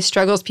the biggest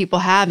struggles people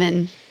have.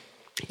 And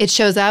it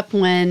shows up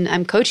when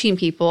I'm coaching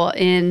people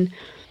and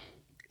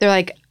they're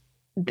like,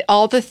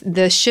 all the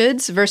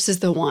shoulds versus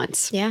the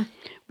wants. Yeah.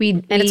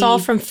 And it's all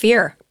from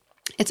fear.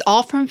 It's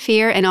all from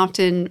fear and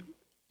often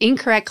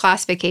incorrect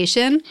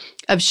classification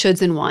of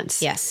shoulds and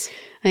wants. Yes.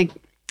 Like,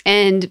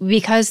 and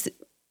because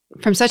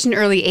from such an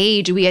early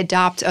age, we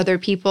adopt other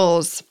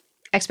people's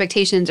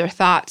expectations or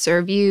thoughts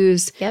or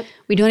views. Yep.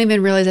 We don't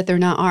even realize that they're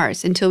not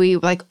ours until we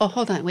like, oh,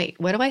 hold on, wait,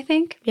 what do I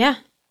think? Yeah.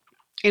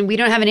 And we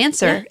don't have an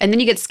answer. Yeah. And then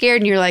you get scared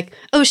and you're like,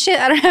 oh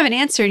shit, I don't have an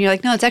answer. And you're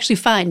like, no, it's actually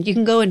fine. You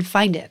can go and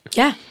find it.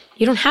 Yeah.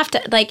 You don't have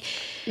to, like,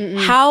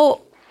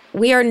 how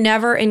we are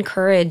never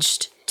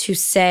encouraged to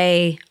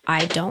say,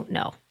 I don't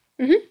know.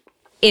 Mm-hmm.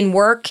 In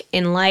work,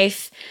 in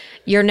life,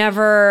 you're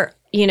never,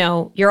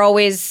 you're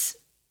always,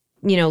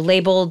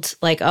 labeled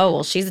like, oh,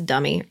 well, she's a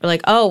dummy. Or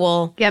like, oh,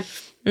 well, Yep.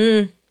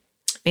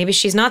 Maybe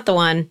she's not the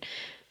one.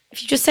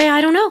 If you just say,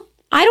 I don't know.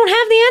 I don't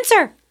have the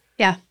answer.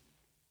 Yeah.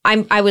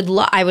 I would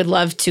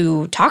love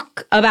to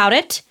talk about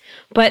it,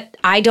 but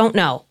I don't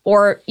know.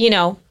 Or,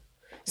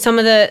 some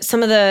of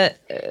the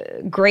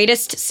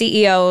greatest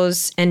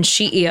CEOs and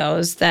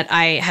CEOs that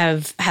I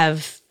have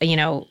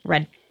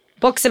read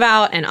books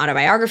about and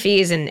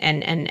autobiographies and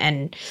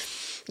had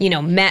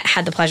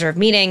the pleasure of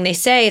meeting, they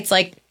say it's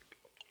like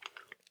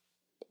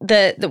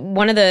the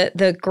one of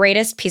the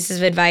greatest pieces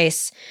of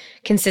advice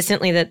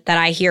consistently that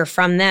I hear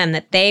from them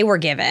that they were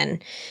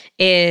given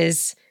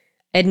is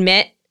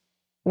admit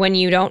when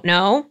you don't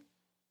know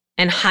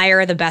and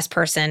hire the best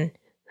person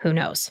who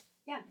knows.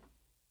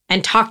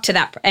 And talk to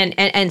that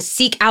and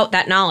seek out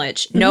that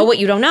knowledge. Mm-hmm. Know what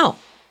you don't know.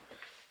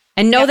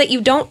 And know that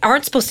you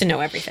aren't supposed to know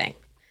everything.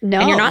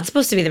 No. And you're not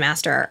supposed to be the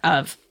master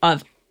of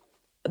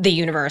the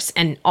universe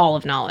and all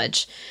of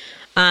knowledge.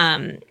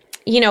 But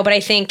I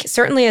think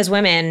certainly as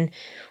women,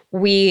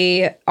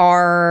 we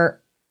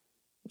are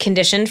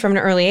conditioned from an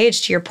early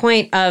age, to your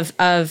point,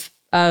 of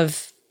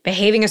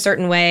behaving a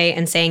certain way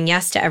and saying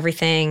yes to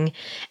everything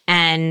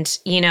and,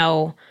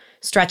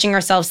 stretching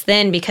ourselves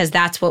thin because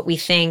that's what we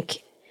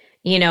think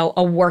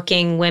a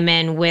working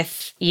women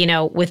with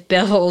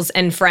bills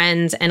and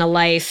friends and a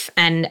life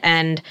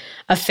and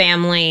a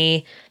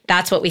family.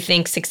 That's what we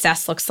think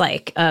success looks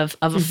like of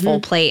a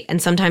full plate.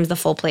 And sometimes the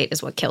full plate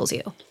is what kills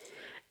you.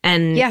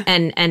 And,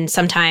 and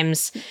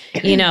sometimes,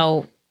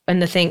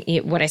 and the thing,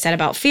 what I said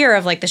about fear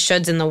of like the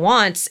shoulds and the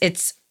wants,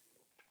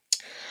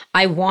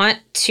 I want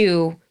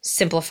to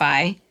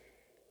simplify,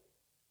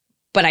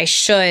 but I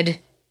should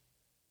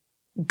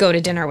go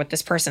to dinner with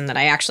this person that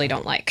I actually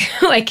don't like.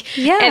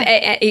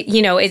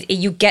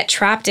 You get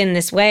trapped in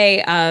this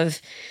way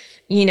of,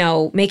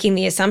 making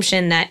the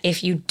assumption that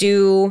if you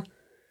do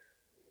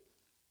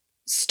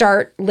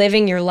start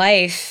living your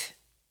life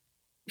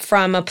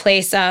from a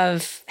place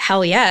of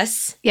hell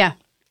yes. Yeah.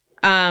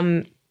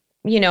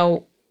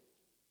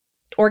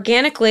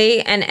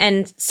 Organically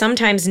and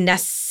sometimes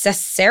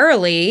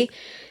necessarily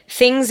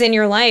things in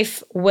your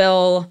life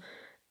will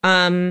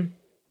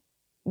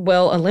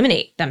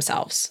eliminate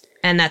themselves.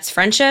 And that's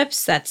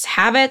friendships, that's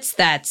habits,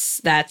 that's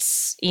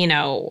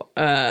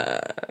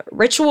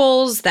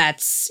rituals,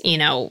 that's,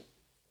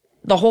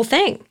 the whole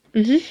thing.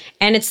 Mm-hmm.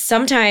 And it's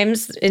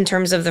sometimes in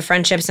terms of the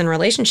friendships and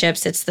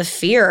relationships, it's the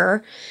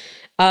fear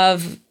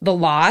of the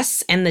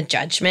loss and the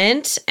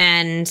judgment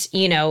and,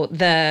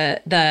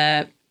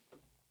 the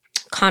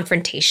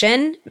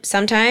confrontation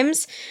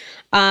sometimes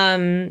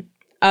of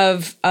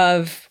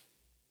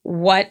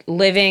what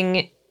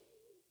living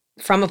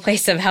from a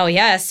place of hell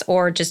yes,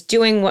 or just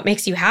doing what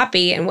makes you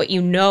happy and what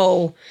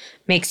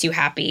makes you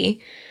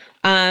happy,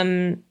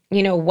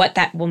 what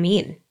that will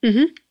mean.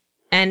 Mm-hmm.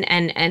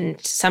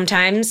 And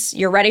sometimes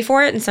you're ready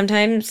for it and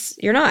sometimes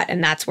you're not.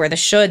 And that's where the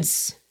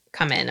shoulds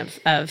come in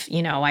of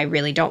I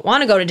really don't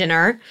want to go to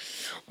dinner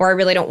or I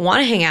really don't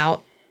want to hang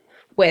out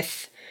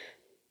with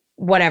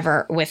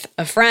whatever, with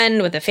a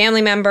friend, with a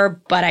family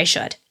member, but I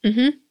should.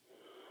 Mm-hmm.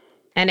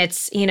 And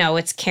it's,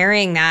 it's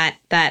carrying that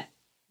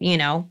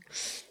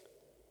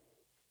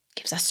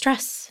gives us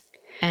stress.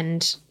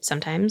 And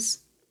sometimes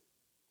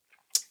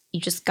you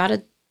just got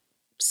to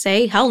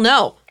say, hell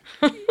no.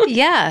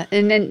 Yeah.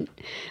 And then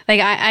like,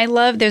 I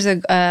love, there's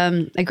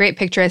a great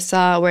picture I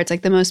saw where it's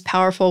like the most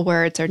powerful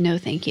words are no,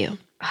 thank you.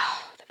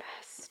 Oh, the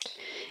best.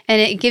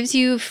 And it gives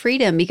you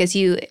freedom because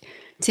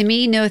to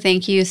me, no,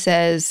 thank you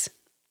says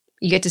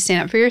you get to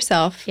stand up for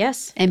yourself.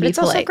 Yes. And but be it's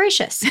polite. Also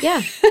gracious.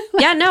 Yeah.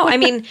 Yeah. No, I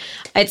mean,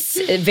 it's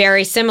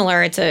very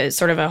similar. It's a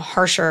sort of a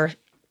harsher,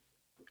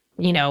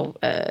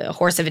 a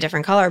horse of a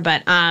different color,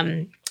 but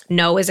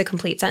no is a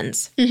complete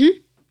sentence.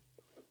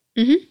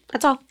 Mm-hmm. Mm-hmm.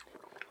 That's all.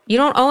 You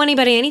don't owe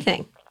anybody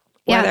anything.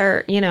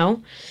 Whether,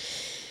 it's...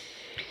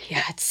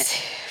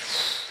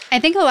 I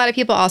think a lot of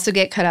people also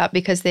get cut up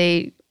because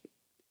they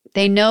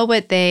They know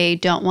what they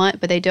don't want,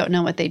 but they don't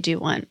know what they do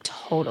want.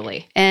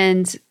 Totally.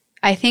 And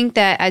I think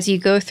that as you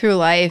go through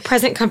life,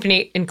 present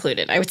company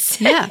included, I would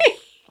say. Yeah.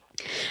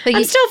 Like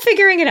I'm still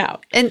figuring it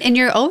out. And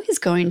you're always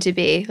going to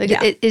be. Like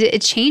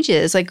it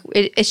changes. Like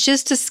it's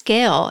just a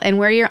scale. And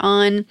where you're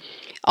on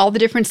all the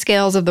different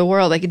scales of the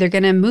world, like they're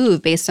going to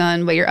move based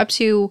on what you're up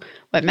to,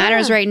 what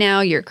matters right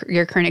now, your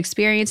current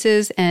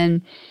experiences.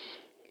 And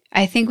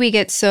I think we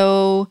get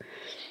so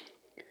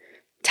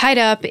tied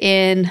up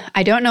in,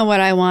 I don't know what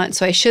I want,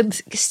 so I should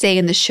stay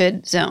in the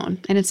should zone.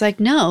 And it's like,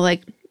 no,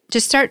 like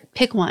just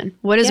pick one.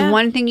 What is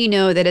one thing you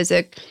know that is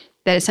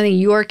something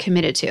you're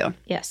committed to?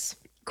 Yes.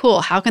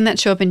 Cool. How can that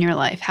show up in your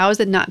life? How is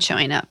it not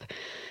showing up?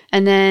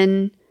 And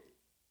then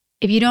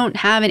if you don't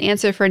have an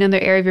answer for another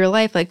area of your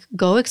life, like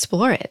go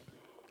explore it.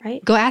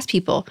 Right. Go ask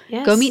people.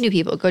 Yes. Go meet new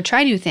people. Go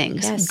try new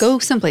things. Yes. Go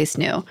someplace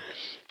new.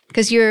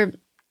 Because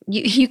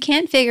you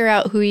can't figure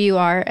out who you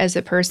are as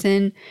a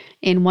person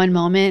in one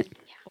moment.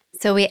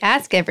 So we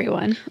ask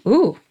everyone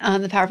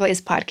on the Powerful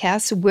Ladies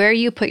podcast where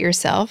you put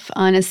yourself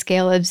on a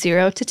scale of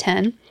 0 to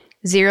 10.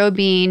 0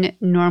 being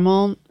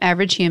normal,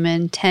 average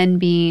human, 10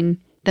 being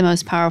the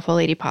most powerful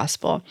lady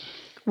possible.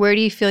 Where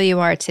do you feel you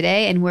are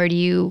today, and where do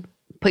you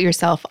put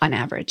yourself on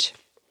average?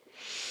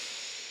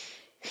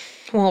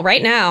 Well,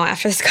 right now,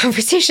 after this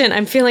conversation,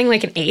 I'm feeling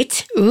like an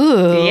 8.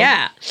 Ooh.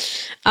 Yeah.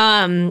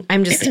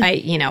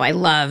 I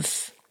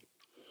love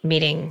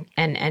meeting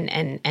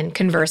and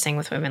conversing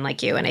with women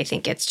like you. And I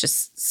think it's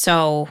just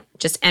so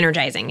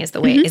energizing is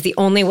the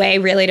only way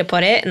really to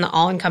put it, and the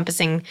all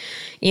encompassing,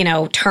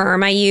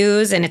 term I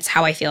use. And it's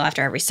how I feel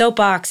after every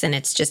soapbox. And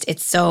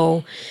it's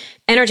so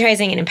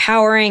energizing and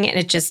empowering. And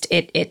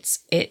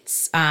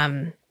it's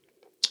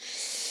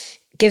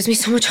gives me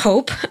so much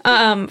hope,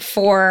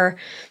 for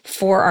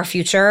our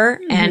future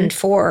and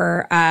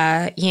for,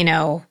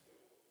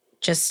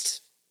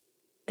 just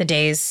the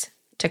days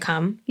to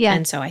come. Yeah.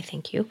 And so I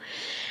thank you.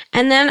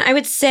 And then I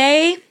would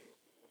say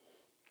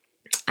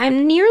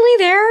I'm nearly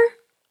there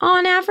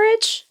on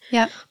average.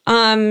 Yeah.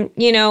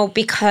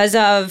 Because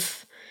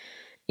of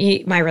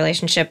my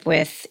relationship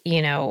with,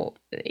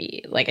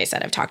 like I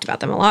said, I've talked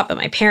about them a lot, but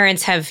my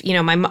parents have,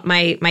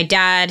 my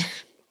dad,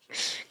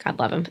 God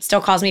love him,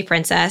 still calls me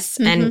princess.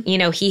 And,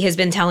 he has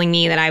been telling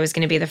me that I was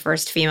going to be the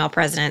first female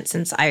president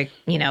since I,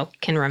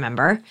 can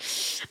remember.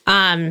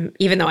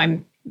 Even though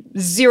I'm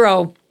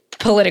zero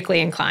politically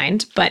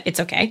inclined, but it's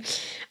okay.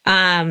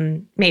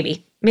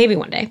 Maybe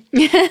one day.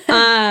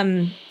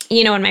 And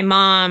my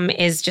mom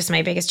is just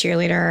my biggest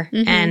cheerleader.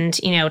 And,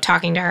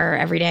 talking to her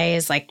every day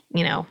is like,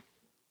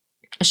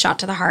 a shot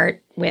to the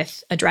heart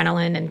with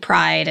adrenaline and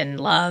pride and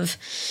love.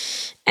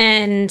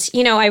 And,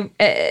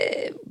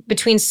 I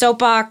between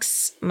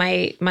Soapbox,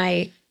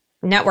 my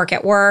network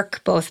at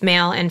work, both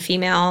male and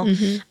female,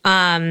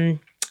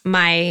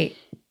 my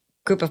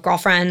group of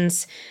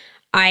girlfriends,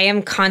 I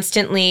am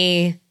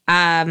constantly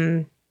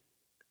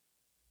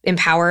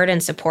empowered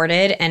and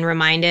supported and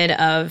reminded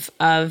of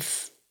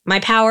my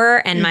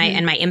power and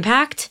my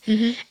impact.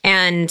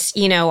 And,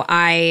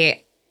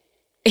 I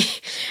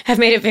have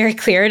made it very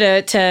clear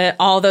to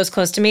all those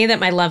close to me that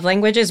my love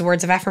language is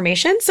words of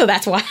affirmation. So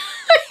that's why.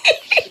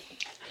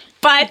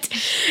 But,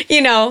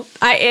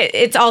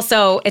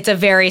 it's a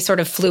very sort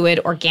of fluid,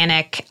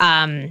 organic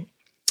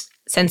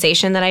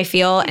sensation that I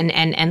feel,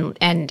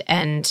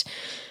 and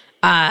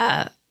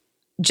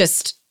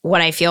just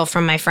what I feel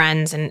from my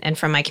friends and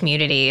from my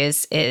community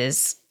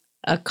is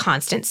a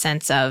constant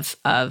sense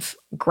of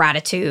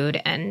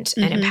gratitude and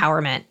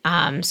empowerment.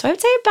 So I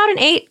would say about an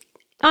 8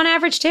 on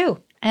average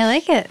too. I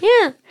like it.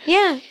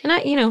 Yeah. And I,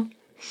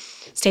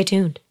 stay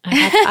tuned.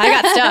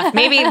 I got stuff.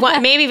 Maybe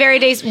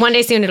one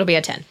day soon it'll be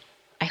a 10.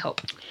 I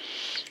hope.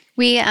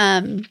 We,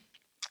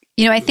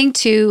 I think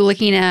too,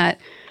 looking at,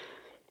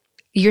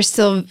 you're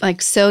still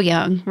like so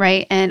young,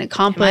 right? And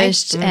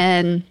accomplished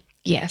and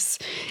yes.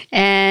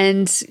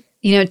 And,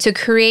 to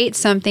create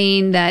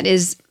something that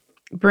is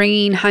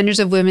bringing hundreds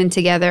of women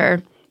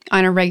together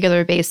on a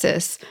regular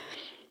basis,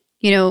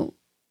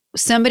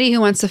 somebody who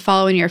wants to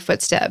follow in your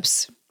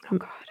footsteps, oh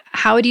God,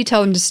 how would you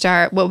tell them to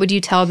start? What would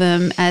you tell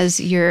them as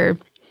your,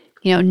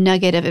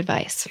 nugget of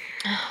advice?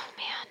 Oh,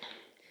 man.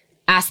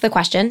 Ask the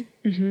question.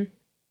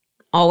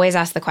 Always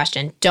ask the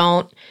question.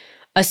 Don't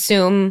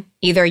assume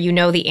either you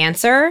know the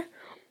answer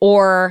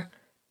or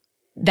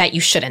that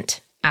you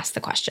shouldn't ask the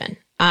question.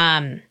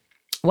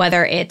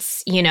 Whether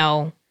it's,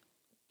 the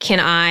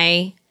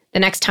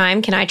next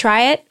time, can I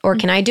try it? Or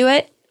can I do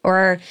it?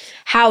 Or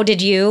how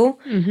did you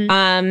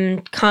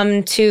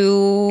come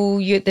to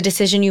the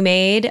decision you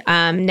made?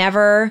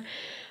 Never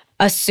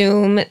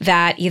assume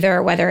that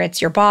either whether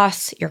it's your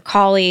boss, your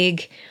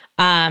colleague,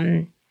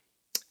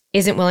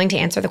 isn't willing to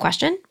answer the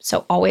question.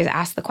 So always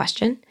ask the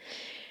question.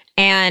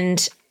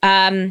 And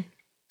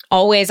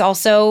always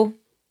also,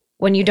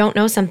 when you don't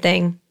know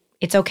something,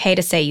 it's okay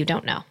to say you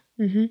don't know.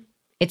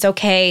 It's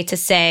okay to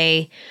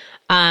say,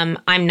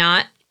 I'm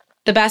not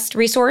the best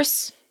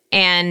resource,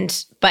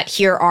 but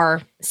here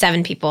are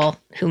 7 people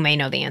who may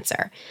know the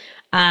answer.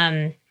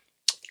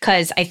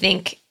 Because I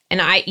think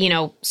and I,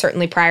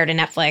 certainly prior to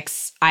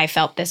Netflix, I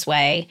felt this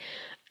way,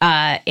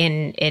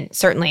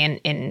 certainly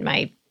in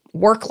my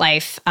work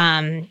life,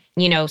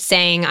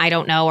 saying I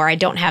don't know, or I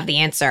don't have the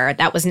answer.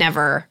 That was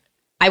never,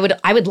 I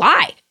would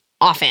lie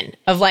often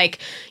of like,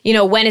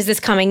 when is this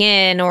coming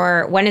in,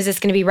 or when is this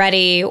going to be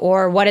ready,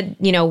 or what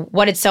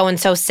did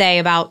so-and-so say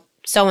about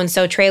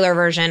so-and-so trailer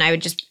version.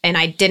 And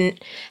I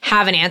didn't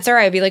have an answer.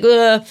 I would be like,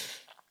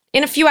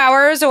 in a few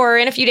hours or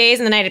in a few days.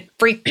 And then I'd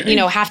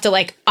have to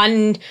like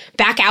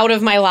back out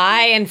of my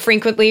lie and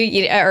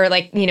frequently,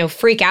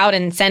 freak out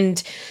and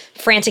send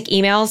frantic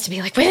emails to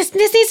be like, this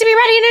needs to be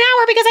ready in an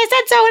hour because I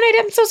said so. And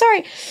I'm so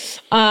sorry.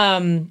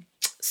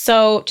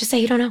 So just say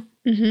you don't know,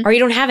 or you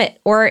don't have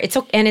it, or it's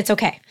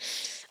okay.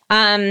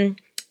 And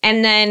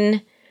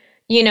then,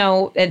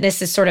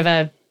 this is sort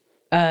of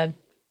a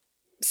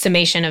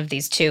summation of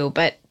these two,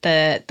 but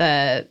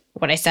the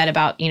what I said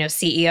about,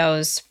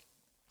 CEOs,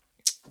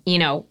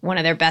 one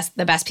of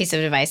the best piece of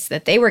advice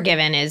that they were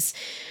given is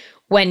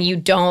when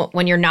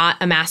you're not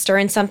a master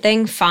in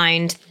something,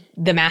 find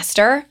the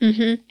master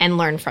and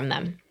learn from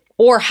them,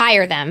 or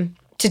hire them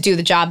to do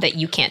the job that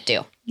you can't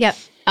do. Yep.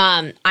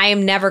 I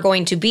am never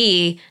going to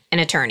be an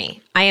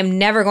attorney. I am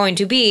never going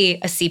to be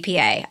a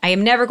CPA. I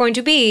am never going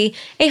to be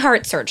a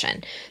heart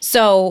surgeon.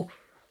 So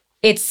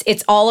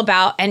it's all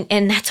about,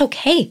 and that's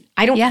okay.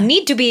 I don't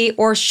need to be,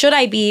 or should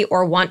I be,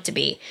 or want to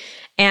be.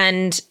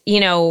 And,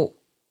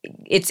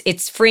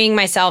 it's freeing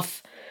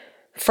myself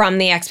from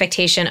the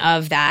expectation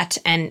of that,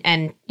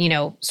 and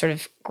sort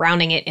of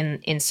grounding it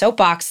in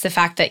Soapbox, the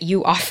fact that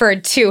you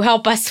offered to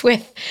help us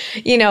with,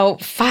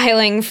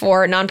 filing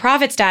for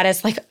nonprofit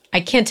status. Like, I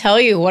can't tell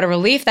you what a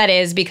relief that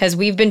is, because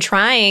we've been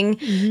trying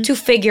to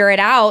figure it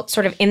out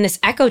sort of in this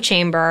echo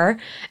chamber,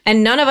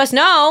 and none of us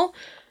know,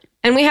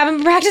 and we haven't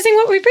been practicing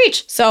what we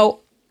preach. So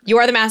you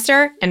are the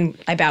master, and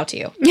I bow to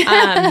you.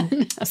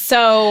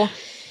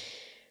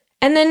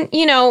 And then,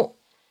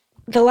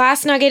 the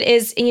last nugget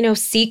is,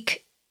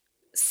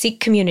 seek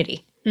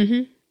community.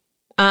 If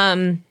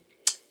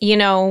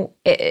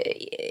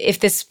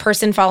this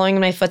person following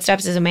in my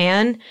footsteps is a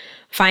man,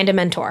 find a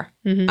mentor,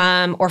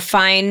 or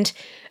find,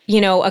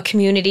 a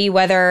community,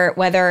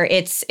 whether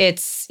it's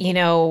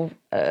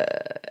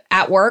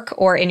at work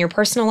or in your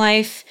personal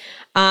life,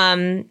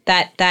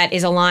 that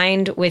is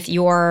aligned with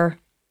your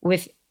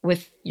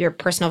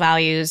personal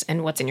values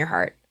and what's in your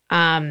heart.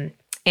 And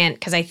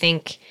because I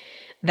think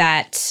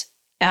that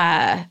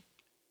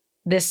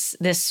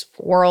this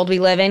world we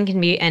live in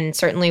can be, and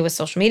certainly with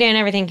social media and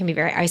everything, can be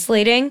very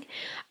isolating,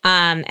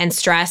 and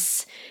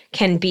stress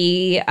can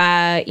be,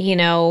 a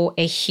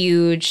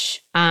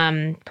huge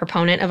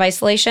proponent of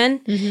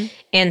isolation.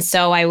 And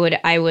so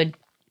I would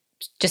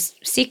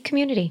just seek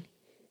community.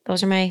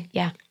 Those are my,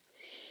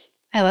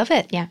 I love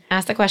it. Yeah.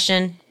 Ask the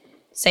question,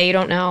 say you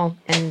don't know,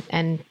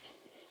 and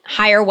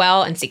hire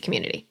well and seek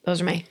community.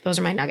 Those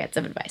are my nuggets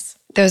of advice.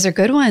 Those are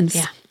good ones.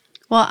 Yeah.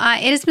 Well,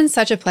 it has been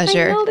such a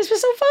pleasure. I know, this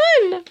was so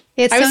fun.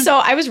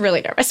 I was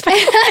really nervous.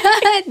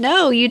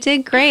 No, you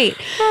did great.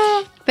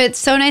 But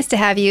so nice to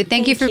have you.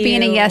 Thank you for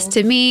being a guest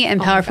to me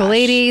and Powerful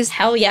Ladies.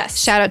 Hell yes.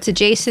 Shout out to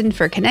Jason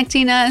for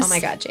connecting us. Oh my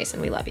God,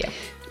 Jason, we love you.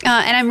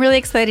 And I'm really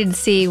excited to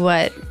see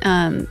what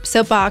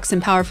Soapbox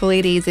and Powerful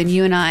Ladies and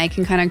you and I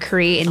can kind of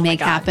create and make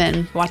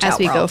happen as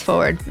we go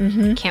forward.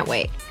 Can't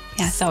wait.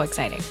 Yeah. So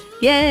exciting.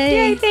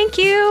 Yay. Yay, thank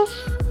you.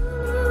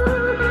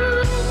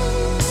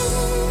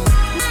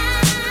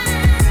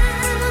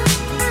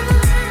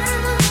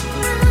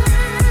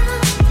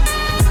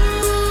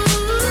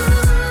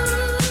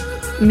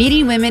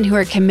 Meeting women who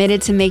are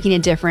committed to making a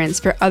difference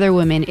for other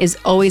women is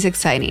always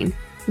exciting.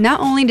 Not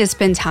only to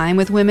spend time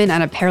with women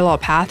on a parallel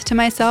path to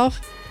myself,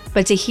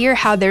 but to hear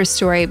how their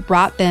story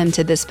brought them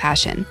to this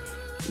passion.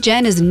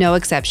 Jen is no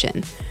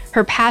exception.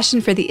 Her passion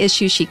for the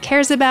issues she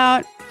cares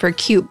about, for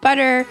cute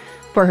butter,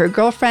 for her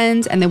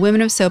girlfriends and the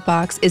women of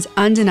Soapbox is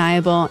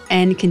undeniable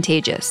and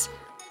contagious.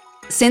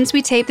 Since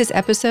we taped this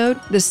episode,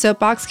 the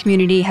Soapbox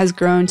community has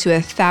grown to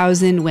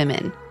 1,000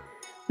 women.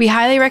 We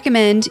highly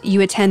recommend you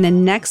attend the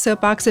next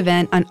Soapbox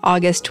event on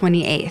August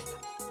 28th.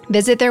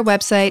 Visit their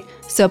website,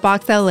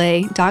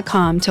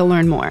 soapboxla.com, to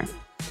learn more.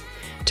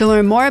 To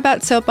learn more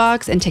about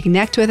Soapbox and to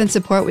connect with and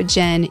support with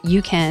Jen,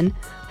 you can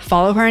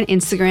follow her on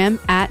Instagram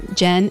at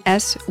Jen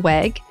S.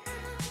 Weg,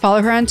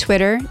 follow her on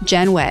Twitter,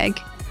 Jen Weg,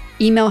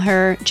 email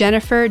her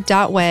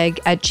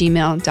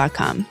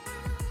jennifer.weg@gmail.com.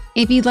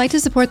 If you'd like to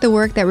support the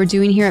work that we're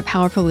doing here at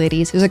Powerful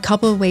Ladies, there's a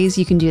couple of ways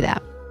you can do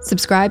that.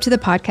 Subscribe to the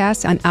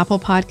podcast on Apple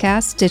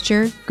Podcasts,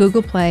 Stitcher,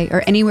 Google Play,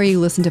 or anywhere you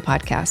listen to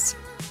podcasts.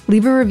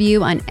 Leave a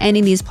review on any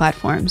of these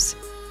platforms.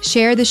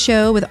 Share the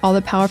show with all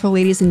the powerful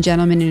ladies and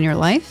gentlemen in your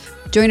life.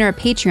 Join our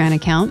Patreon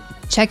account.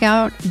 Check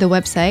out the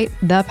website,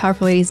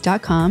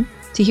 thepowerfulladies.com,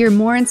 to hear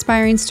more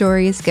inspiring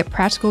stories, get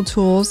practical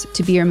tools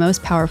to be your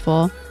most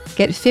powerful,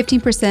 get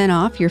 15%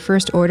 off your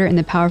first order in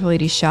the Powerful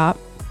Ladies shop,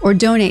 or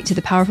donate to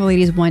the Powerful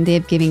Ladies One Day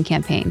of Giving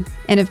campaign.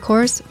 And of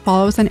course,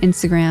 follow us on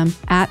Instagram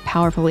at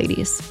Powerful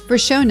Ladies. For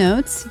show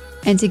notes,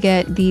 And to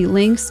get the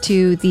links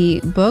to the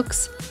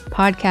books,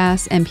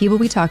 podcasts, and people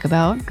we talk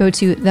about, go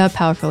to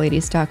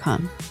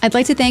thepowerfulladies.com. I'd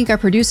like to thank our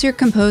producer,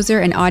 composer,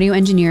 and audio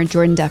engineer,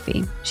 Jordan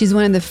Duffy. She's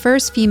one of the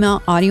first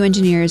female audio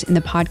engineers in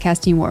the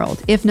podcasting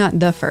world, if not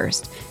the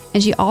first.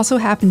 And she also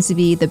happens to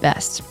be the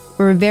best.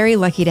 We're very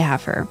lucky to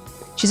have her.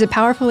 She's a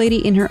powerful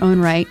lady in her own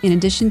right. In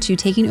addition to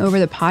taking over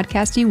the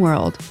podcasting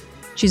world,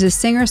 she's a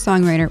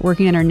singer-songwriter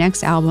working on her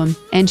next album,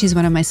 and she's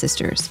one of my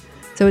sisters.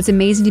 So it's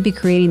amazing to be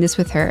creating this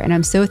with her, and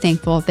I'm so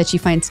thankful that she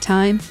finds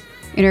time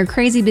in her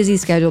crazy busy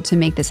schedule to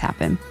make this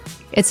happen.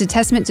 It's a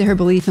testament to her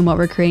belief in what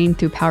we're creating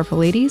through Powerful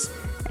Ladies,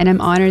 and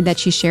I'm honored that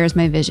she shares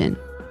my vision.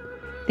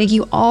 Thank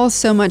you all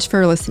so much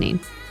for listening.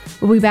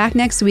 We'll be back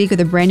next week with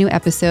a brand new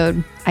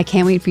episode. I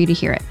can't wait for you to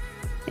hear it.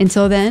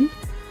 Until then,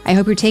 I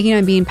hope you're taking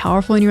on being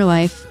powerful in your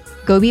life.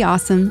 Go be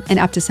awesome and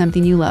up to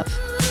something you love.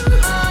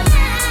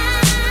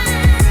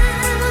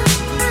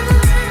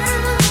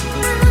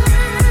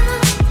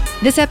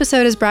 This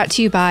episode is brought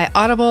to you by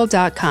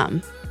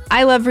Audible.com.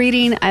 I love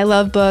reading. I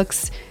love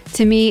books.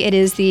 To me, it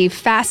is the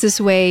fastest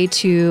way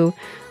to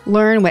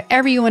learn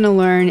whatever you want to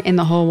learn in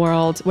the whole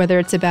world, whether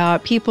it's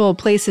about people,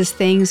 places,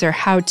 things, or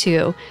how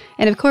to.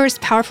 And of course,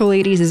 Powerful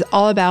Ladies is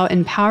all about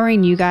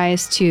empowering you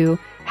guys to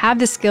have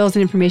the skills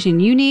and information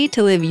you need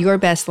to live your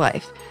best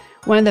life.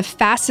 One of the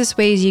fastest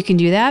ways you can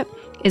do that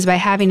is by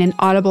having an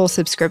Audible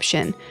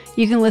subscription.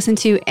 You can listen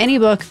to any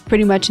book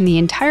pretty much in the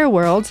entire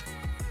world,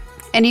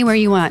 anywhere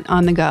you want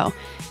on the go,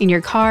 in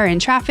your car, in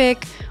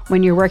traffic,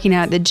 when you're working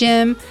out at the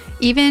gym,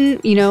 even,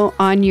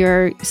 on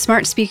your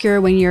smart speaker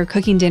when you're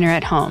cooking dinner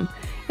at home.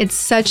 It's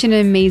such an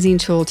amazing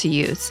tool to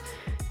use.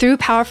 Through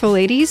Powerful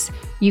Ladies,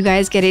 you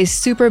guys get a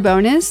super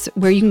bonus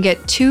where you can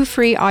get 2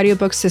 free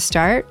audiobooks to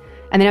start.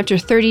 And then after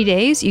 30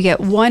 days, you get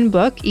 1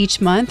 book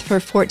each month for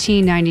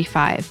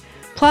 $14.95.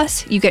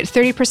 Plus, you get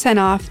 30%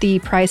 off the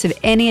price of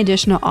any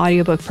additional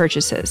audiobook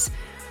purchases.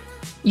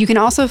 You can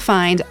also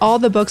find all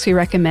the books we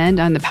recommend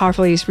on the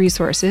Powerful Ladies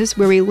resources,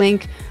 where we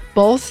link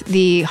both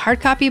the hard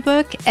copy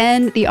book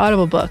and the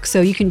Audible book,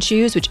 so you can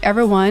choose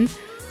whichever one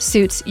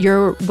suits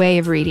your way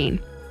of reading.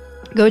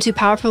 Go to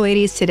Powerful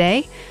Ladies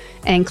today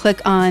and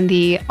click on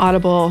the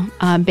Audible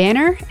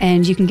banner,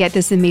 and you can get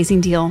this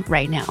amazing deal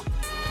right now.